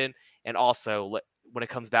rampant. And also, when it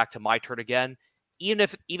comes back to my turn again, even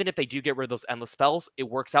if they do get rid of those Endless Spells, it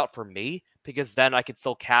works out for me, because then I can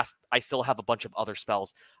still cast. I still have a bunch of other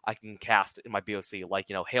spells I can cast in my BOC, like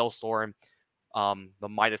Hailstorm, the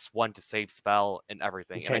 -1 to save spell, and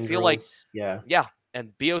everything. And I feel like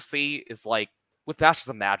and BOC is like, with Masters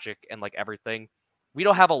of Magic and like everything, we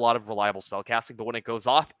don't have a lot of reliable spell casting, but when it goes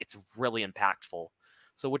off, it's really impactful.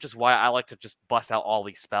 So which is why I like to just bust out all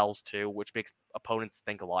these spells too, which makes opponents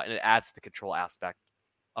think a lot, and it adds to the control aspect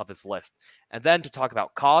of this list. And then to talk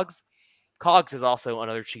about Cogs is also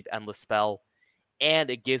another cheap endless spell, and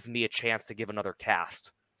it gives me a chance to give another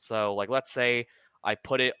cast. So like, let's say I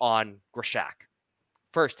put it on Grishak.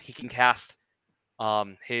 First, he can cast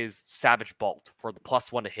his Savage Bolt for the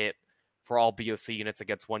 +1 to hit for all BOC units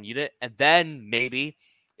against 1 unit, and then maybe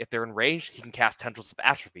if they're in range, he can cast Tendrils of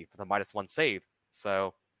Atrophy for the -1 save.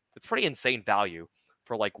 So it's pretty insane value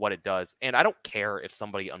for like what it does, and I don't care if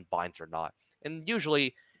somebody unbinds or not. And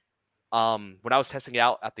usually, when I was testing it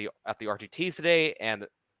out at the RTTs today and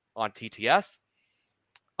on TTS,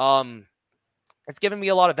 it's given me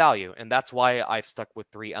a lot of value, and that's why I've stuck with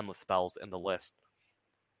 3 Endless Spells in the list.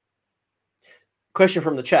 Question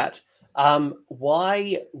from the chat.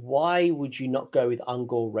 Why would you not go with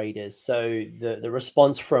Ungor Raiders? So the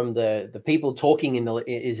response from the people talking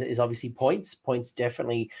is obviously points. Points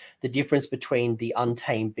definitely the difference between the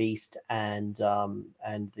Untamed Beast and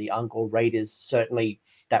the Ungor Raiders. Certainly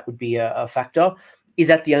that would be a factor. Is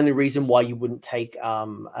that the only reason why you wouldn't take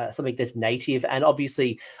something that's native? And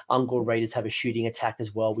obviously Ungor Raiders have a shooting attack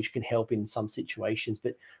as well, which can help in some situations.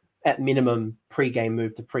 But at minimum, pre-game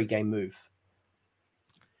move.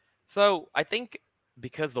 So I think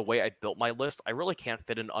because the way I built my list, I really can't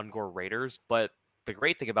fit in Ungor Raiders, but the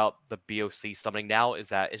great thing about the BOC summoning now is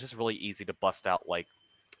that it's just really easy to bust out like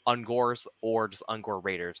Ungors or just Ungor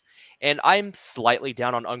Raiders. And I'm slightly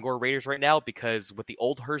down on Ungor Raiders right now because with the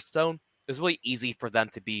old Hearthstone, it was really easy for them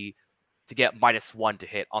to get -1 to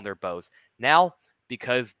hit on their bows. Now,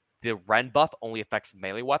 because the Ren buff only affects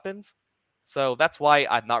melee weapons. So that's why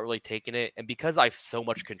I'm not really taking it. And because I have so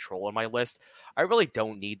much control on my list, I really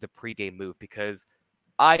don't need the pregame move because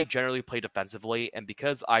I generally play defensively. And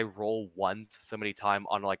because I roll ones so many times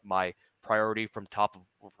on like my priority from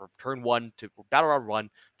turn 1 to battle round 1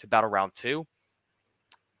 to battle round 2,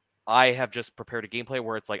 I have just prepared a gameplay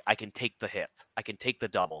where it's like I can take the hit, I can take the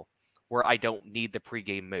double, where I don't need the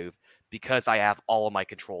pregame move because I have all of my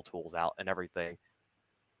control tools out and everything.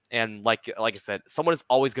 And like I said, someone is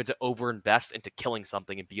always going to overinvest into killing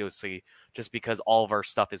something in BOC just because all of our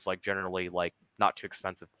stuff is like generally like not too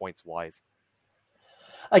expensive points wise.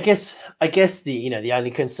 I guess the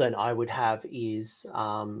only concern I would have is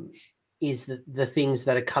the things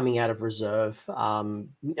that are coming out of reserve, and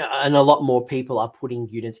a lot more people are putting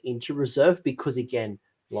units into reserve because again,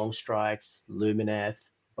 long strikes, Lumineth,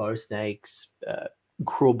 bow snakes,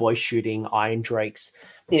 cruel boy shooting, iron drakes,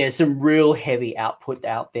 some real heavy output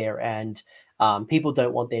out there, and people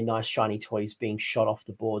don't want their nice shiny toys being shot off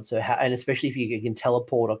the board. So, and especially if you can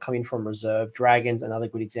teleport or come in from reserve, dragons, another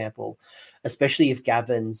good example, especially if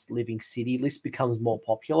Gavin's Living City list becomes more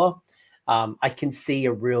popular. I can see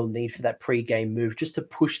a real need for that pre-game move just to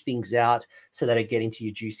push things out so that I get into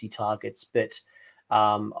your juicy targets. But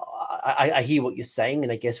I hear what you're saying,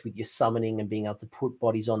 and I guess with your summoning and being able to put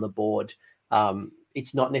bodies on the board,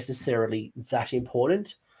 it's not necessarily that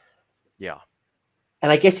important. Yeah. And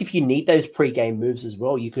I guess if you need those pre-game moves as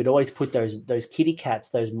well, you could always put those kitty cats,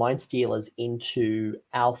 those mind stealers into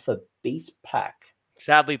Alpha Beast Pack.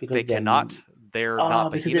 Sadly, they cannot. They're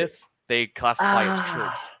not behemoths. They classify as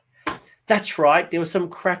troops. That's right. There was some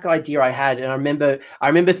crack idea I had, and I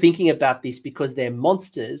remember thinking about this because they're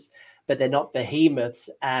monsters, but they're not behemoths.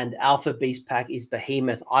 And Alpha Beast Pack is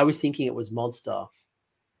behemoth. I was thinking it was monster.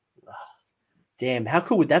 Damn, how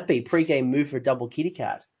cool would that be? Pre-game move for a double kitty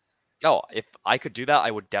cat. Oh, if I could do that, I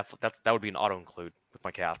would definitely. That would be an auto include with my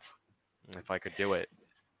cats, if I could do it.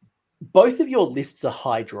 Both of your lists are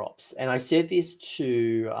high drops, and I said this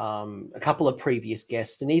to a couple of previous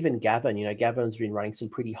guests, and even Gavin. Gavin's been running some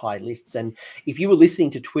pretty high lists, and if you were listening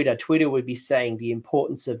to Twitter would be saying the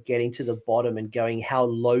importance of getting to the bottom and going, how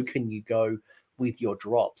low can you go with your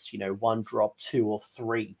drops? 1 drop, 2 or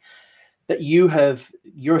 3. But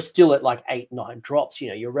you're still at like 8, 9 drops.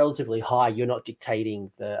 You're relatively high. You're not dictating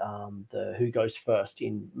the who goes first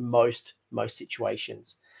in most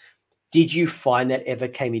situations. Did you find that ever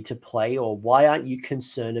came into play, or why aren't you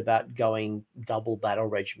concerned about going double battle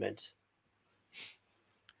regiment?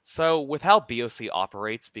 So with how BOC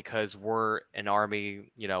operates, because we're an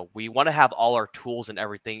army, we want to have all our tools and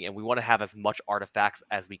everything, and we want to have as much artifacts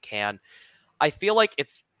as we can. I feel like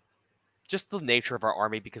it's just the nature of our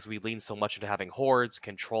army because we lean so much into having hordes,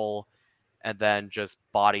 control, and then just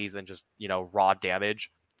bodies and just, raw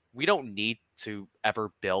damage. We don't need to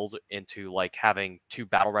ever build into like having 2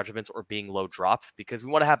 battle regiments or being low drops because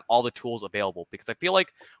we want to have all the tools available. Because I feel like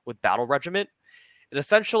with battle regiment, it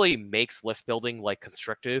essentially makes list building like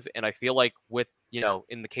constrictive. And I feel like with,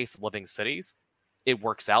 in the case of living cities, it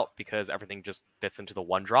works out because everything just fits into the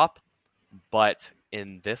 1 drop. But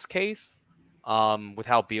in this case, with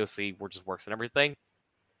how BOC just works and everything,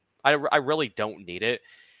 I really don't need it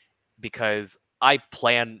because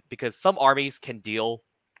because some armies can deal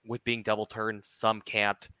with being double turned, some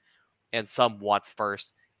can't, and some wants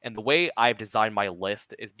first. And the way I've designed my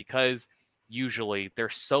list is because usually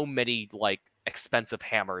there's so many like expensive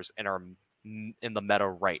hammers in the meta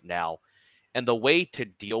right now. And the way to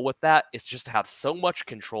deal with that is just to have so much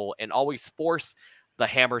control and always force the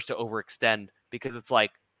hammers to overextend because it's like,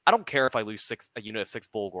 I don't care if I lose a unit of 6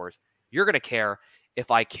 Bulgors. You're going to care if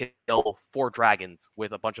I kill 4 dragons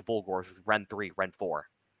with a bunch of Bulgors with Ren 3, Ren 4.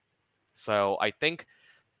 So I think,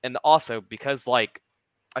 and also because like,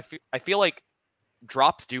 I feel like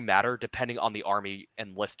drops do matter depending on the army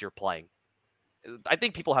and list you're playing. I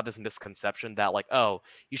think people have this misconception that like, oh,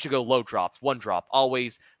 you should go low drops, 1 drop,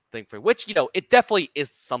 always thing for which, it definitely is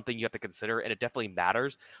something you have to consider and it definitely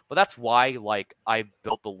matters. But that's why like I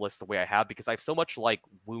built the list the way I have because I have so much like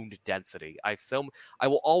wound density. I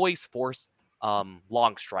will always force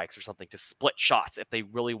long strikes or something to split shots if they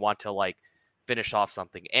really want to like finish off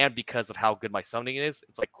something. And because of how good my summoning is,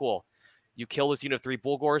 it's like, cool, you kill this unit of 3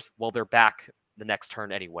 Bulgors, well, they're back the next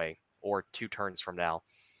turn anyway, or 2 turns from now,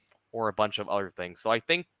 or a bunch of other things. So I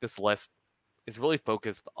think this list is really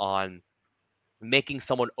focused on making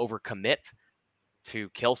someone overcommit to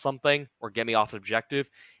kill something or get me off the objective,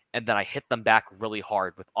 and then I hit them back really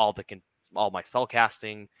hard with all my spell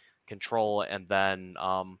casting, control, and then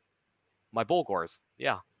my Bulgors.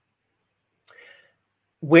 Yeah.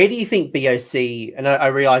 Where do you think BOC, and I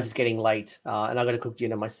realize it's getting late, and I've got to cook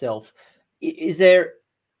dinner myself,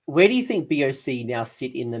 Where do you think BOC now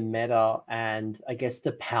sit in the meta and I guess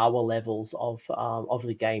the power levels of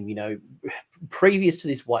the game? You know, previous to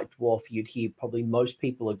this White Dwarf, you'd hear probably most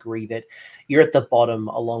people agree that you're at the bottom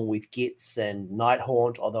along with Gitz and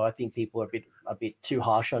Nighthaunt, although I think people are a bit too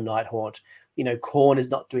harsh on Nighthaunt. You know, Khorne is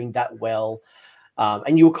not doing that well.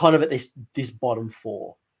 And you were kind of at this bottom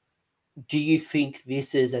four. Do you think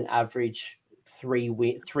this is an average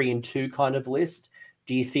 3-2 kind of list?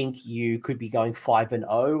 Do you think you could be going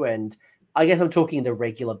 5-0? And I guess I'm talking the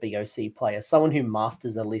regular BOC player. Someone who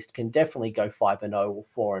masters a list can definitely go 5-0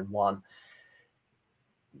 or 4-1.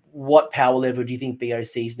 What power level do you think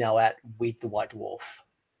BOC is now at with the White Dwarf?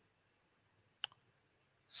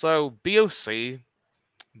 So BOC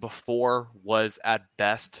before was at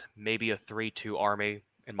best maybe a 3-2 army,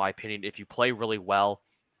 in my opinion, if you play really well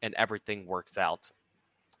and everything works out.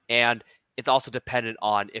 And it's also dependent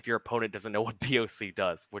on if your opponent doesn't know what BOC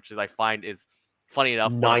does, which is I find is funny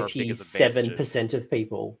enough 97% of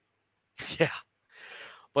people. Yeah.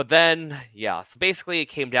 But then, yeah, so basically it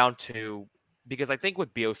came down to, because I think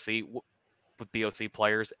with BOC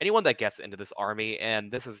players, anyone that gets into this army, and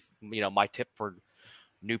this is, my tip for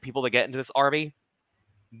new people to get into this army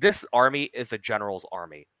is a general's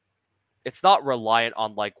army. It's not reliant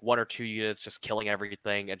on like 1 or 2 units just killing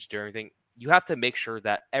everything and just doing everything. You have to make sure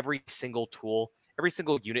that every single tool, every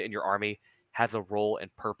single unit in your army has a role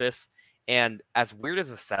and purpose. And as weird as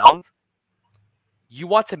it sounds, you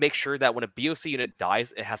want to make sure that when a BOC unit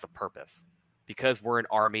dies, it has a purpose, because we're an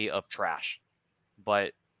army of trash.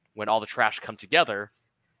 But when all the trash come together,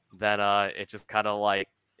 then it just kind of like,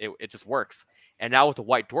 it just works. And now with the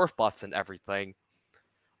White Dwarf buffs and everything,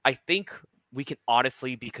 I think we can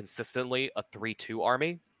honestly be consistently a 3-2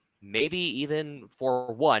 army, maybe even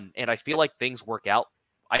 4-1. And I feel like things work out.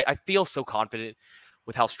 I feel so confident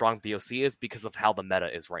with how strong BOC is because of how the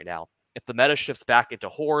meta is right now. If the meta shifts back into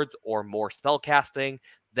hordes or more spell casting,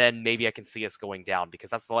 then maybe I can see us going down, because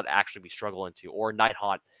that's what actually we struggle into. Or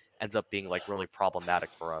Nighthaunt ends up being like really problematic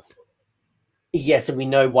for us. Yes, and we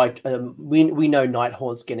know we know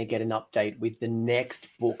Nighthaunt's going to get an update with the next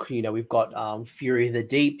book. You know, we've got Fury of the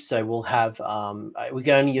Deep, so we'll have we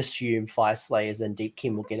can only assume Fyreslayers and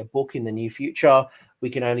Deepkin will get a book in the near future. We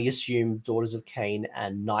can only assume Daughters of Khaine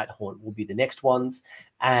and Nighthaunt will be the next ones,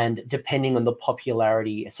 and depending on the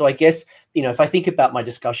popularity. So I guess, if I think about my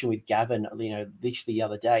discussion with Gavin, literally the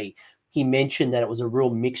other day, he mentioned that it was a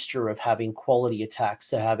real mixture of having quality attacks,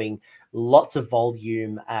 so having lots of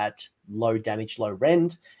volume at low damage, low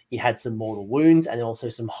rend. You had some mortal wounds and also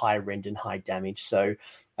some high rend and high damage. So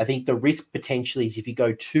I think the risk potentially is if you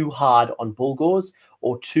go too hard on Bulgors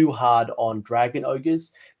or too hard on Dragon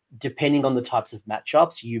Ogres, depending on the types of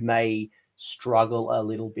matchups, you may struggle a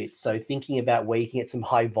little bit. So thinking about where you can get some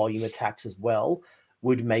high volume attacks as well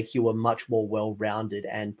would make you a much more well-rounded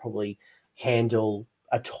and probably handle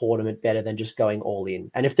a tournament better than just going all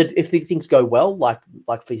in. And if the things go well, like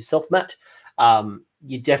for yourself, Matt,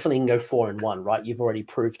 you definitely can go 4-1, right? You've already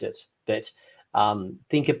proved it. But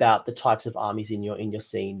think about the types of armies in your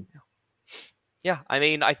scene. Yeah, I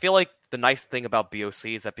mean, I feel like the nice thing about BOC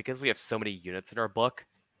is that because we have so many units in our book,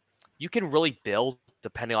 you can really build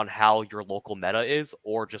depending on how your local meta is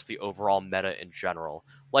or just the overall meta in general.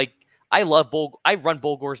 Like, I run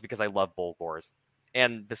Bulgors because I love Bulgors.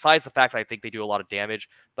 And besides the fact that I think they do a lot of damage,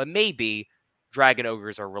 but maybe Dragon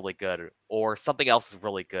Ogres are really good or something else is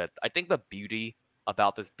really good. I think the beauty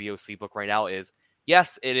about this BOC book right now is,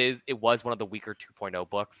 yes, it was one of the weaker 2.0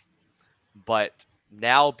 books, but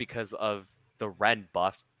now because of the Ren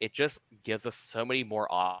buff, it just gives us so many more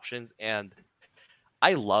options. And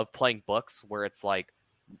I love playing books where it's like,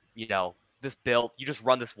 this build, you just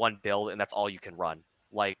run this one build and that's all you can run.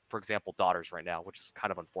 Like, for example, Daughters right now, which is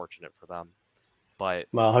kind of unfortunate for them. But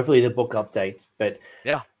well, hopefully the book updates. But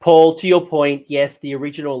yeah, Paul, to your point, yes, the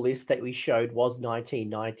original list that we showed was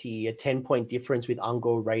 1990. A 10-point difference with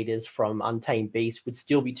Ungor Raiders from Untamed Beast would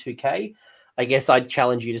still be 2K. I guess I'd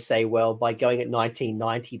challenge you to say, well, by going at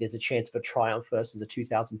 1990, there's a chance for Triumph versus a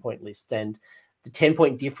 2,000-point list. And the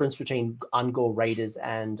 10-point difference between Ungor Raiders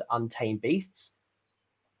and Untamed Beasts,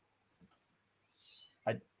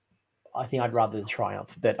 I think I'd rather the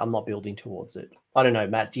Triumph, but I'm not building towards it. I don't know,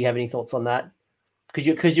 Matt, do you have any thoughts on that?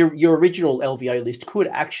 Because your original LVO list could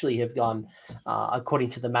actually have gone, according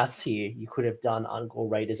to the maths here, you could have done Ungor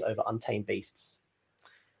Raiders over Untamed Beasts.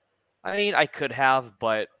 I mean, I could have,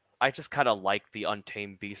 but I just kind of like the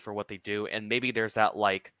Untamed Beasts for what they do, and maybe there's that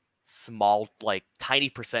like small, like tiny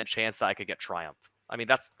 % chance that I could get Triumph. I mean,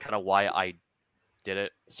 that's kind of why I did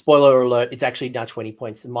it. Spoiler alert, it's actually now 20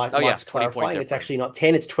 points. Mike's 20 clarifying it's actually not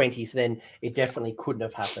 10, it's 20, so then it definitely couldn't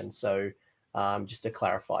have happened. So Just to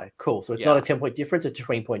clarify. Cool. So it's Yeah. not a 10-point difference, it's a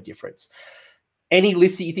 20-point difference. Any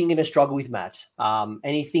list that you think you're going to struggle with, Matt?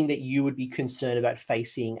 Anything that you would be concerned about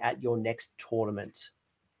facing at your next tournament?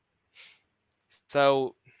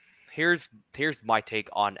 So here's my take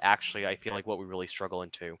on actually I feel like what we really struggle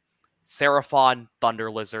into. Seraphon,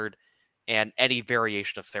 Thunder Lizard, and any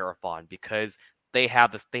variation of Seraphon, because they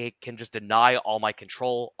have this, they can just deny all my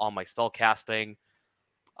control, all my spell casting.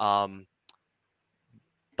 Thunder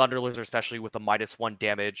Lizard, especially with a -1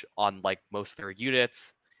 damage on like most of their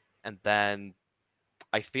units. And then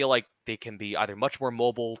I feel like they can be either much more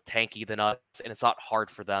mobile, tanky than us, and it's not hard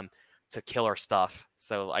for them to kill our stuff.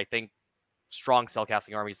 So I think strong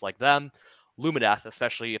spellcasting armies like them, Lumineth,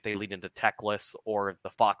 especially if they lead into Techless or the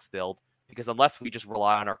Fox build, because unless we just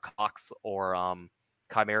rely on our Cox or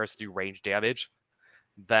Chimeras to do range damage,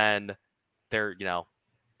 then they're,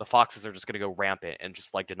 the Foxes are just going to go rampant and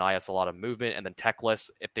just like deny us a lot of movement. And then Techless,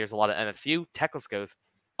 if there's a lot of MSU, Techless goes,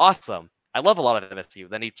 awesome. I love a lot of MSU.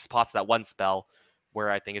 Then he just pops that one spell where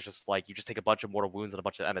I think it's just like you just take a bunch of mortal wounds and a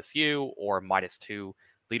bunch of MSU or -2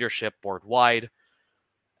 leadership board wide.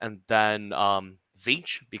 And then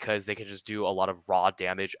Tzeentch, because they can just do a lot of raw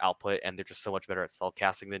damage output and they're just so much better at spell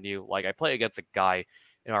casting than you. Like I play against a guy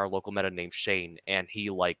in our local meta named Shane, and he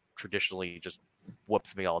like traditionally just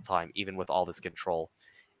whoops me all the time, even with all this control.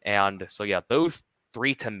 And so yeah, those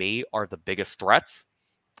three to me are the biggest threats.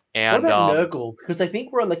 And what about Nurgle? Because I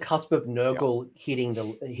think we're on the cusp of Nurgle hitting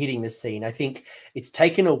the scene. I think it's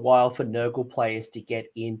taken a while for Nurgle players to get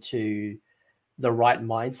into the right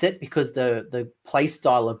mindset, because the play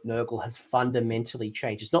style of Nurgle has fundamentally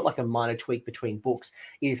changed. It's not like a minor tweak between books.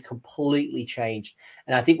 It is completely changed.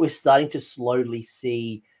 And I think we're starting to slowly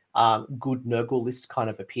see good Nurgle lists kind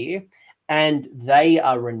of appear. And they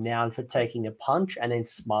are renowned for taking a punch and then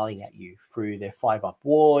smiling at you through their 5-up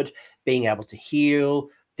ward, being able to heal.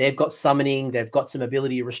 They've got summoning. They've got some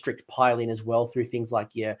ability to restrict piling as well through things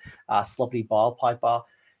like your Sloppy Bile Piper.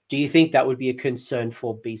 Do you think that would be a concern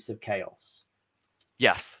for Beasts of Chaos?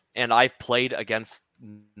 Yes, and I've played against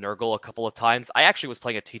Nurgle a couple of times. I actually was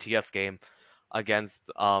playing a TTS game against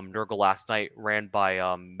Nurgle last night, ran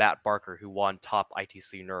by Matt Barker, who won top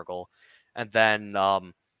ITC Nurgle. And then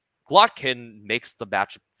Glotkin makes the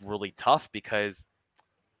match really tough because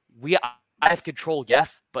I have control,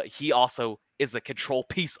 yes, but he also is a control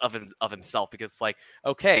piece of himself, because it's like,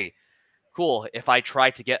 okay, cool, if I try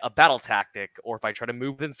to get a battle tactic or if I try to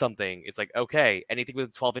move in something, it's like, okay, anything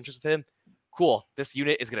within 12 inches of him, cool, this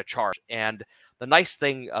unit is going to charge. And the nice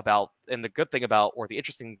thing about, and the good thing about, or the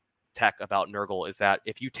interesting tech about Nurgle is that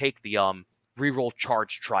if you take the reroll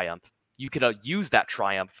charge triumph, you can use that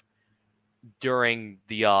triumph during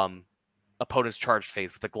the opponent's charge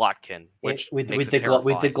phase with the Glotkin, which with the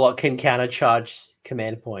terrifying. Glotkin counter charge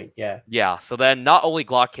command point. Yeah. So then not only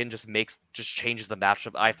Glotkin just changes the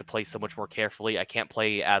matchup. I have to play so much more carefully. I can't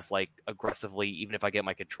play as like aggressively, even if I get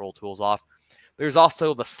my control tools off. There's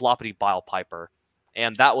also the Sloppity Bile Piper,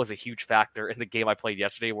 and that was a huge factor in the game I played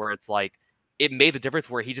yesterday, where it's like it made the difference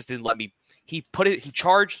where he just didn't let me. He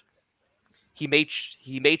charged. He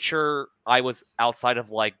made sure I was outside of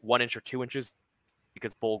like 1 inch or 2 inches,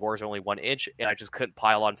 because Bulgor is only 1 inch, and I just couldn't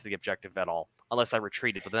pile onto the objective at all unless I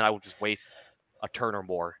retreated. But then I would just waste a turn or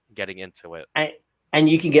more getting into it. And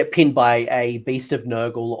you can get pinned by a Beast of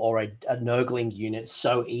Nurgle or a Nurgling unit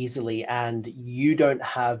so easily, and you don't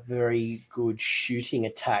have very good shooting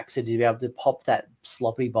attacks. So to be able to pop that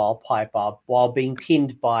Sloppy Bile Piper while being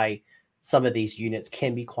pinned by some of these units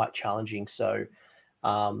can be quite challenging. So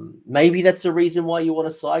maybe that's the reason why you want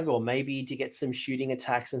a Cygor, maybe to get some shooting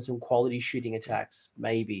attacks and some quality shooting attacks.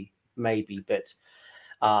 Maybe. But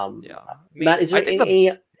yeah. Matt, is there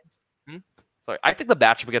any... Sorry, I think the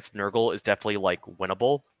matchup against Nurgle is definitely like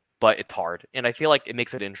winnable, but it's hard, and I feel like it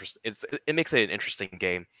makes it It makes it an interesting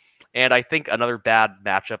game. And I think another bad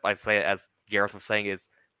matchup, I say, as Gareth was saying, is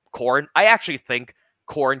Khorne. I actually think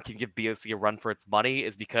Khorne can give BOC a run for its money,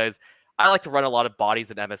 is because I like to run a lot of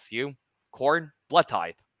bodies in MSU. Khorne, Blood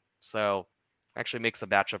Tithe, so actually makes the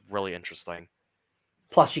matchup really interesting.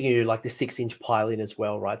 Plus, you can do like the 6-inch pile-in as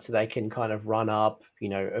well, right? So they can kind of run up,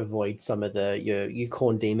 avoid some of your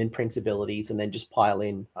Khorne Demon Prince abilities and then just pile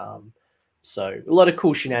in. So a lot of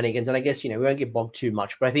cool shenanigans. And I guess, we won't get bogged too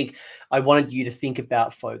much, but I think I wanted you to think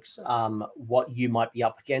about, folks, what you might be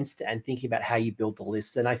up against and thinking about how you build the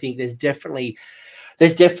lists. And I think there's definitely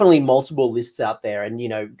multiple lists out there, and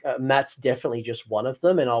Matt's definitely just one of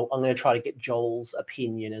them, and I'm going to try to get Joel's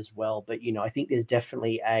opinion as well. But I think there's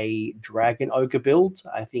definitely a Dragon Ogre build.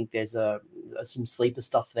 I think there's some sleeper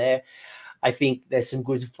stuff there. I think there's some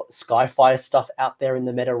good Skyfire stuff out there in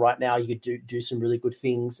the meta right now. You could do some really good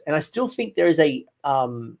things, and I still think there is a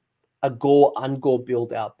a Gore Ungore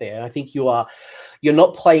build out there. And I think you're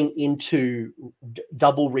not playing into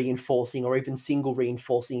double reinforcing or even single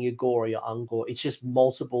reinforcing your Gore or your Ungore. It's just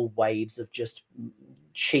multiple waves of just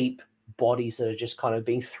cheap bodies that are just kind of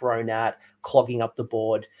being thrown at, clogging up the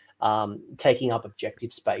board, taking up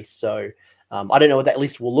objective space. So I don't know what that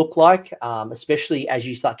list will look like, especially as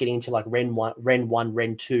you start getting into like Ren 1,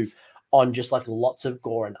 Ren 2 on just like lots of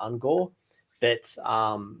Gore and Ungore. But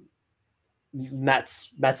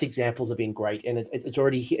Matt's examples have been great, and it's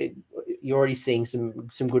already, you're already seeing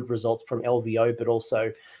some good results from LVO, but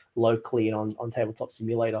also locally and on Tabletop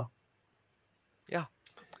Simulator. Yeah,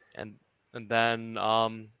 and then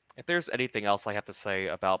if there's anything else I have to say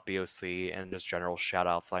about BOC and just general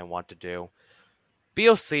shoutouts I want to do,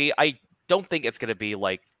 BOC, I don't think it's gonna be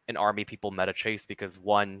like an army people meta chase, because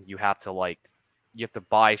one, you have to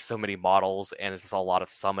buy so many models, and it's just a lot of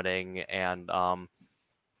summoning, and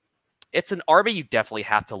it's an army you definitely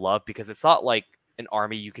have to love, because it's not like an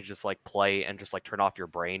army you could just like play and just like turn off your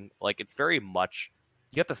brain. Like, it's very much,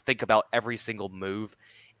 you have to think about every single move.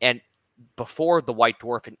 And before the White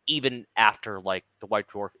Dwarf and even after like the White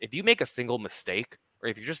Dwarf, if you make a single mistake, or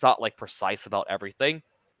if you're just not like precise about everything,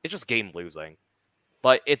 it's just game losing.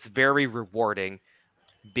 But it's very rewarding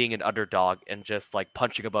being an underdog and just like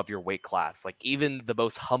punching above your weight class. Like, even the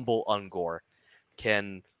most humble Ungore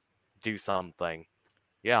can do something.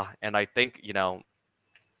 Yeah, and I think,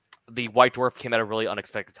 the White Dwarf came at a really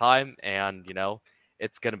unexpected time, and,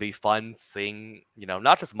 it's going to be fun seeing,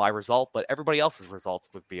 not just my result, but everybody else's results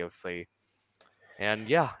with BOC. And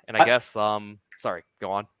yeah, and I guess, sorry,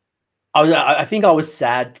 go on. I think I was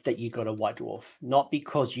sad that you got a White Dwarf, not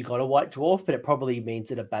because you got a White Dwarf, but it probably means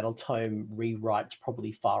that a Battle Tome rewrite's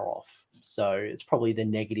probably far off. So it's probably the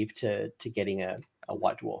negative to getting a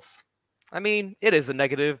White Dwarf. I mean, it is a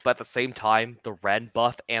negative, but at the same time, the Ren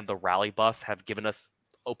buff and the Rally buffs have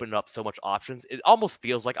opened up so much options. It almost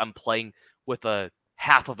feels like I'm playing with a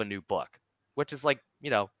half of a new book, which is like,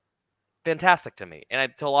 fantastic to me. And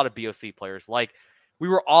to a lot of BOC players, like, we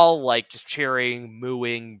were all like just cheering,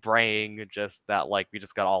 mooing, braying, just that like we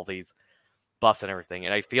just got all these buffs and everything.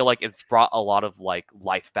 And I feel like it's brought a lot of like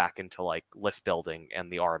life back into like list building and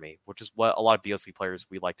the army, which is what a lot of BOC players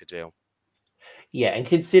we like to do. Yeah, and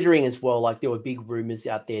considering as well, like there were big rumors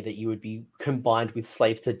out there that you would be combined with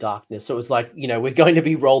Slaves to Darkness. So it was like, we're going to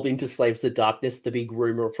be rolled into Slaves to Darkness, the big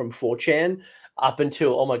rumor from 4chan, up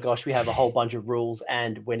until, oh my gosh, we have a whole bunch of rules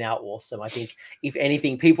and we're now awesome. I think, if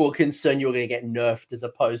anything, people were concerned you were going to get nerfed as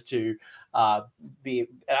opposed to I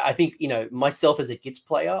think, myself as a Gits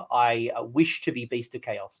player, I wish to be Beast of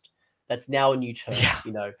Chaos. That's now a new term,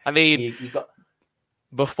 Yeah. I mean, you got...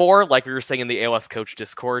 Before, like we were saying in the AOS Coach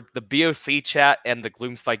Discord, the BOC chat and the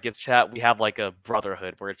Gloomspite Gits chat, we have like a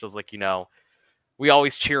brotherhood where it's just like, we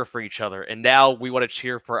always cheer for each other. And now we want to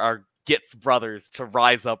cheer for our Gits brothers to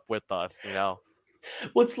rise up with us, Well,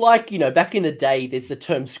 it's like, back in the day, there's the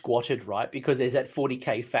term squatted, right? Because there's that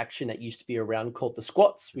 40k faction that used to be around called the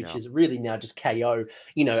Squats, which is really now just KO.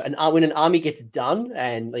 When an army gets done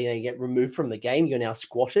and you get removed from the game, you're now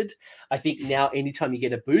squatted. I think now anytime you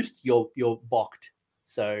get a boost, you're bocked.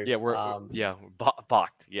 So yeah, we're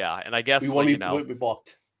balked. Yeah, and I guess we're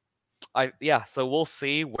balked. So we'll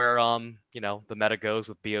see where the meta goes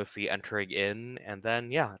with BOC entering in, and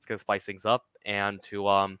then it's gonna spice things up, and to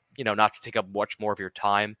not to take up much more of your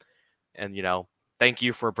time, and thank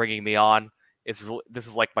you for bringing me on. This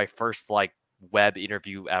is like my first like web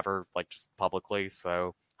interview ever, like just publicly.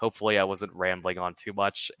 So hopefully I wasn't rambling on too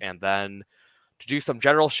much, and then to do some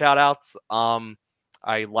general shout outs.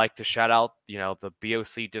 I like to shout out, the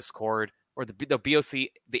BOC Discord, or the BOC,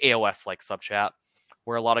 the AOS like sub chat,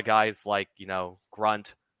 where a lot of guys like,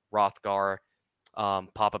 Grunt, Rothgar,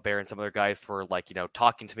 Papa Bear, and some other guys for like,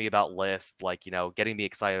 talking to me about lists, like, getting me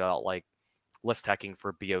excited about like list teching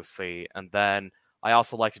for BOC. And then I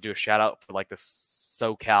also like to do a shout out for like the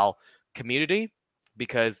SoCal community,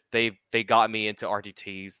 because they got me into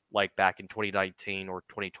RTTs like back in 2019 or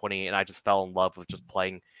 2020, and I just fell in love with just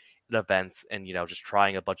playing events and just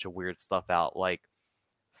trying a bunch of weird stuff out. Like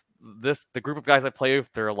the group of guys I play with,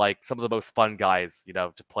 they're like some of the most fun guys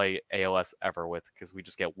to play AOS ever with, because we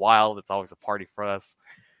just get wild. It's always a party for us.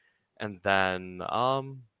 And then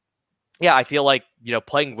I feel like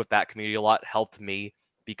playing with that community a lot helped me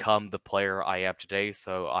become the player I am today,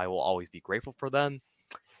 so I will always be grateful for them.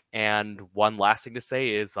 And one last thing to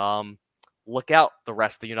say is look out, the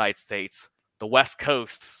rest of the United States, the West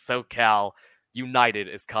Coast, SoCal United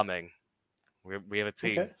is coming. We have a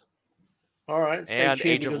team. Okay. All right. Stay tuned,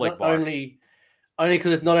 Age of Lake Bar. Only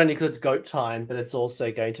because it's not only because it's GOAT time, but it's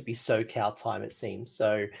also going to be SoCal time, it seems.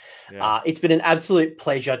 So it's been an absolute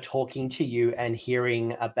pleasure talking to you and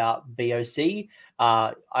hearing about BOC.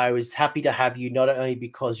 I was happy to have you, not only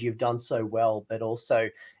because you've done so well, but also,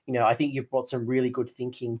 I think you've brought some really good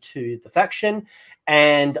thinking to the faction.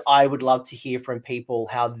 And I would love to hear from people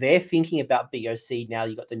how they're thinking about BOC now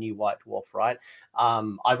you got the new White Dwarf, right?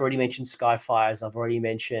 I've already mentioned Skyfires. I've already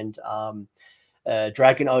mentioned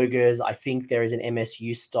Dragon Ogres. I think there is an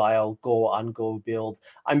MSU style Gore Ungore build.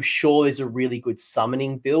 I'm sure there's a really good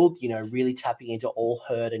summoning build, really tapping into all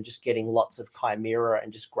herd and just getting lots of Chimera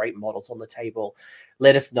and just great models on the table.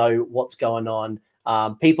 Let us know what's going on.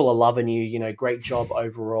 People are loving you, great job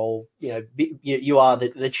overall. You are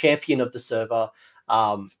the champion of the server.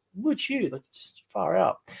 Would you just far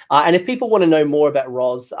out? And if people want to know more about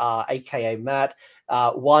Roz, aka Matt,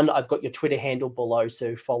 one, I've got your Twitter handle below,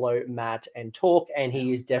 so follow Matt and talk. And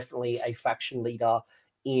he is definitely a faction leader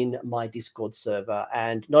in my Discord server.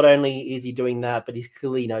 And not only is he doing that, but he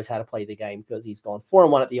clearly knows how to play the game because he's gone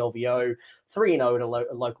 4-1 at the LVO, 3-0 at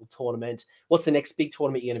a local tournament. What's the next big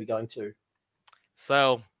tournament you're going to be going to?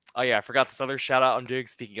 So, I forgot this other shout out I'm doing.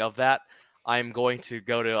 Speaking of that, I'm going to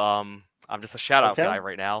go to I'm just a shout out guy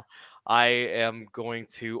right now. I am going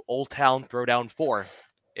to Old Town Throwdown 4.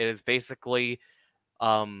 It is basically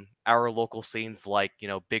our local scenes, like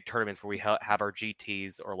big tournaments where we have our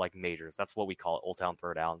GTs or like majors. That's what we call it, Old Town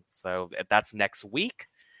Throwdown. So that's next week.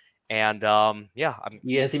 And you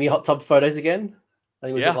gonna see me hot tub photos again? I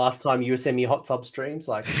think it was the last time you were sending me hot tub streams.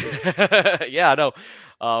 Like, yeah, no,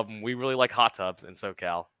 we really like hot tubs in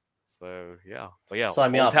SoCal. So but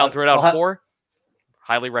sign me Old up. Town Throwdown 4,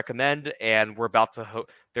 highly recommend. And we're about to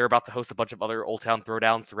they're about to host a bunch of other Old Town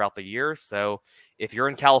Throwdowns throughout the year. So if you're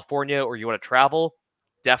in California or you want to travel,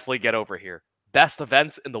 definitely get over here. Best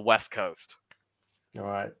events in the West Coast. All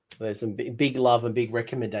right, there's some big love and big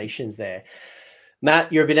recommendations there.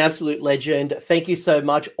 Matt, you've been an absolute legend. Thank you so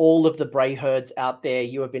much. All of the Bray herds out there,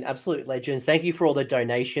 you have been absolute legends. Thank you for all the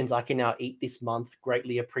donations. I can now eat this month.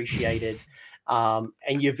 Greatly appreciated. And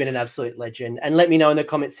you've been an absolute legend. And let me know in the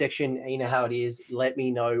comment section, you know how it is. Let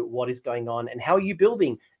me know what is going on and how are you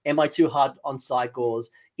building? Am I too hard on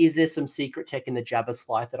Cygors? Is there some secret tech in the Jabba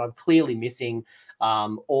Slice that I'm clearly missing?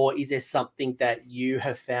 Or is there something that you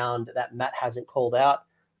have found that Matt hasn't called out?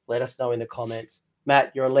 Let us know in the comments.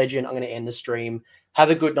 Matt, you're a legend. I'm going to end the stream.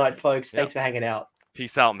 Have a good night, folks. Thanks for hanging out.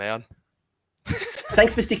 Peace out, man.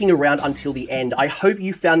 Thanks for sticking around until the end. I hope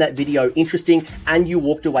you found that video interesting and you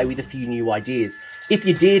walked away with a few new ideas. If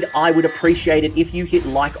you did, I would appreciate it if you hit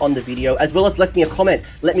like on the video, as well as left me a comment.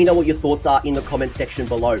 Let me know what your thoughts are in the comment section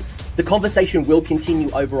below. The conversation will continue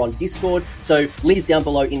over on Discord, so links down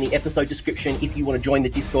below in the episode description if you want to join the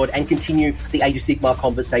Discord and continue the Age of Sigmar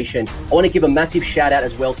conversation. I want to give a massive shout out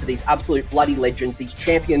as well to these absolute bloody legends, these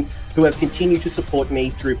champions who have continued to support me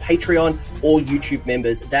through Patreon or YouTube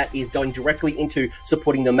members. That is going directly into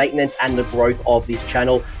supporting the maintenance and the growth of this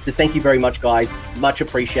channel. So thank you very much, guys. Much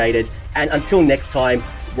appreciated. And until next time,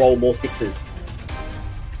 roll more sixes.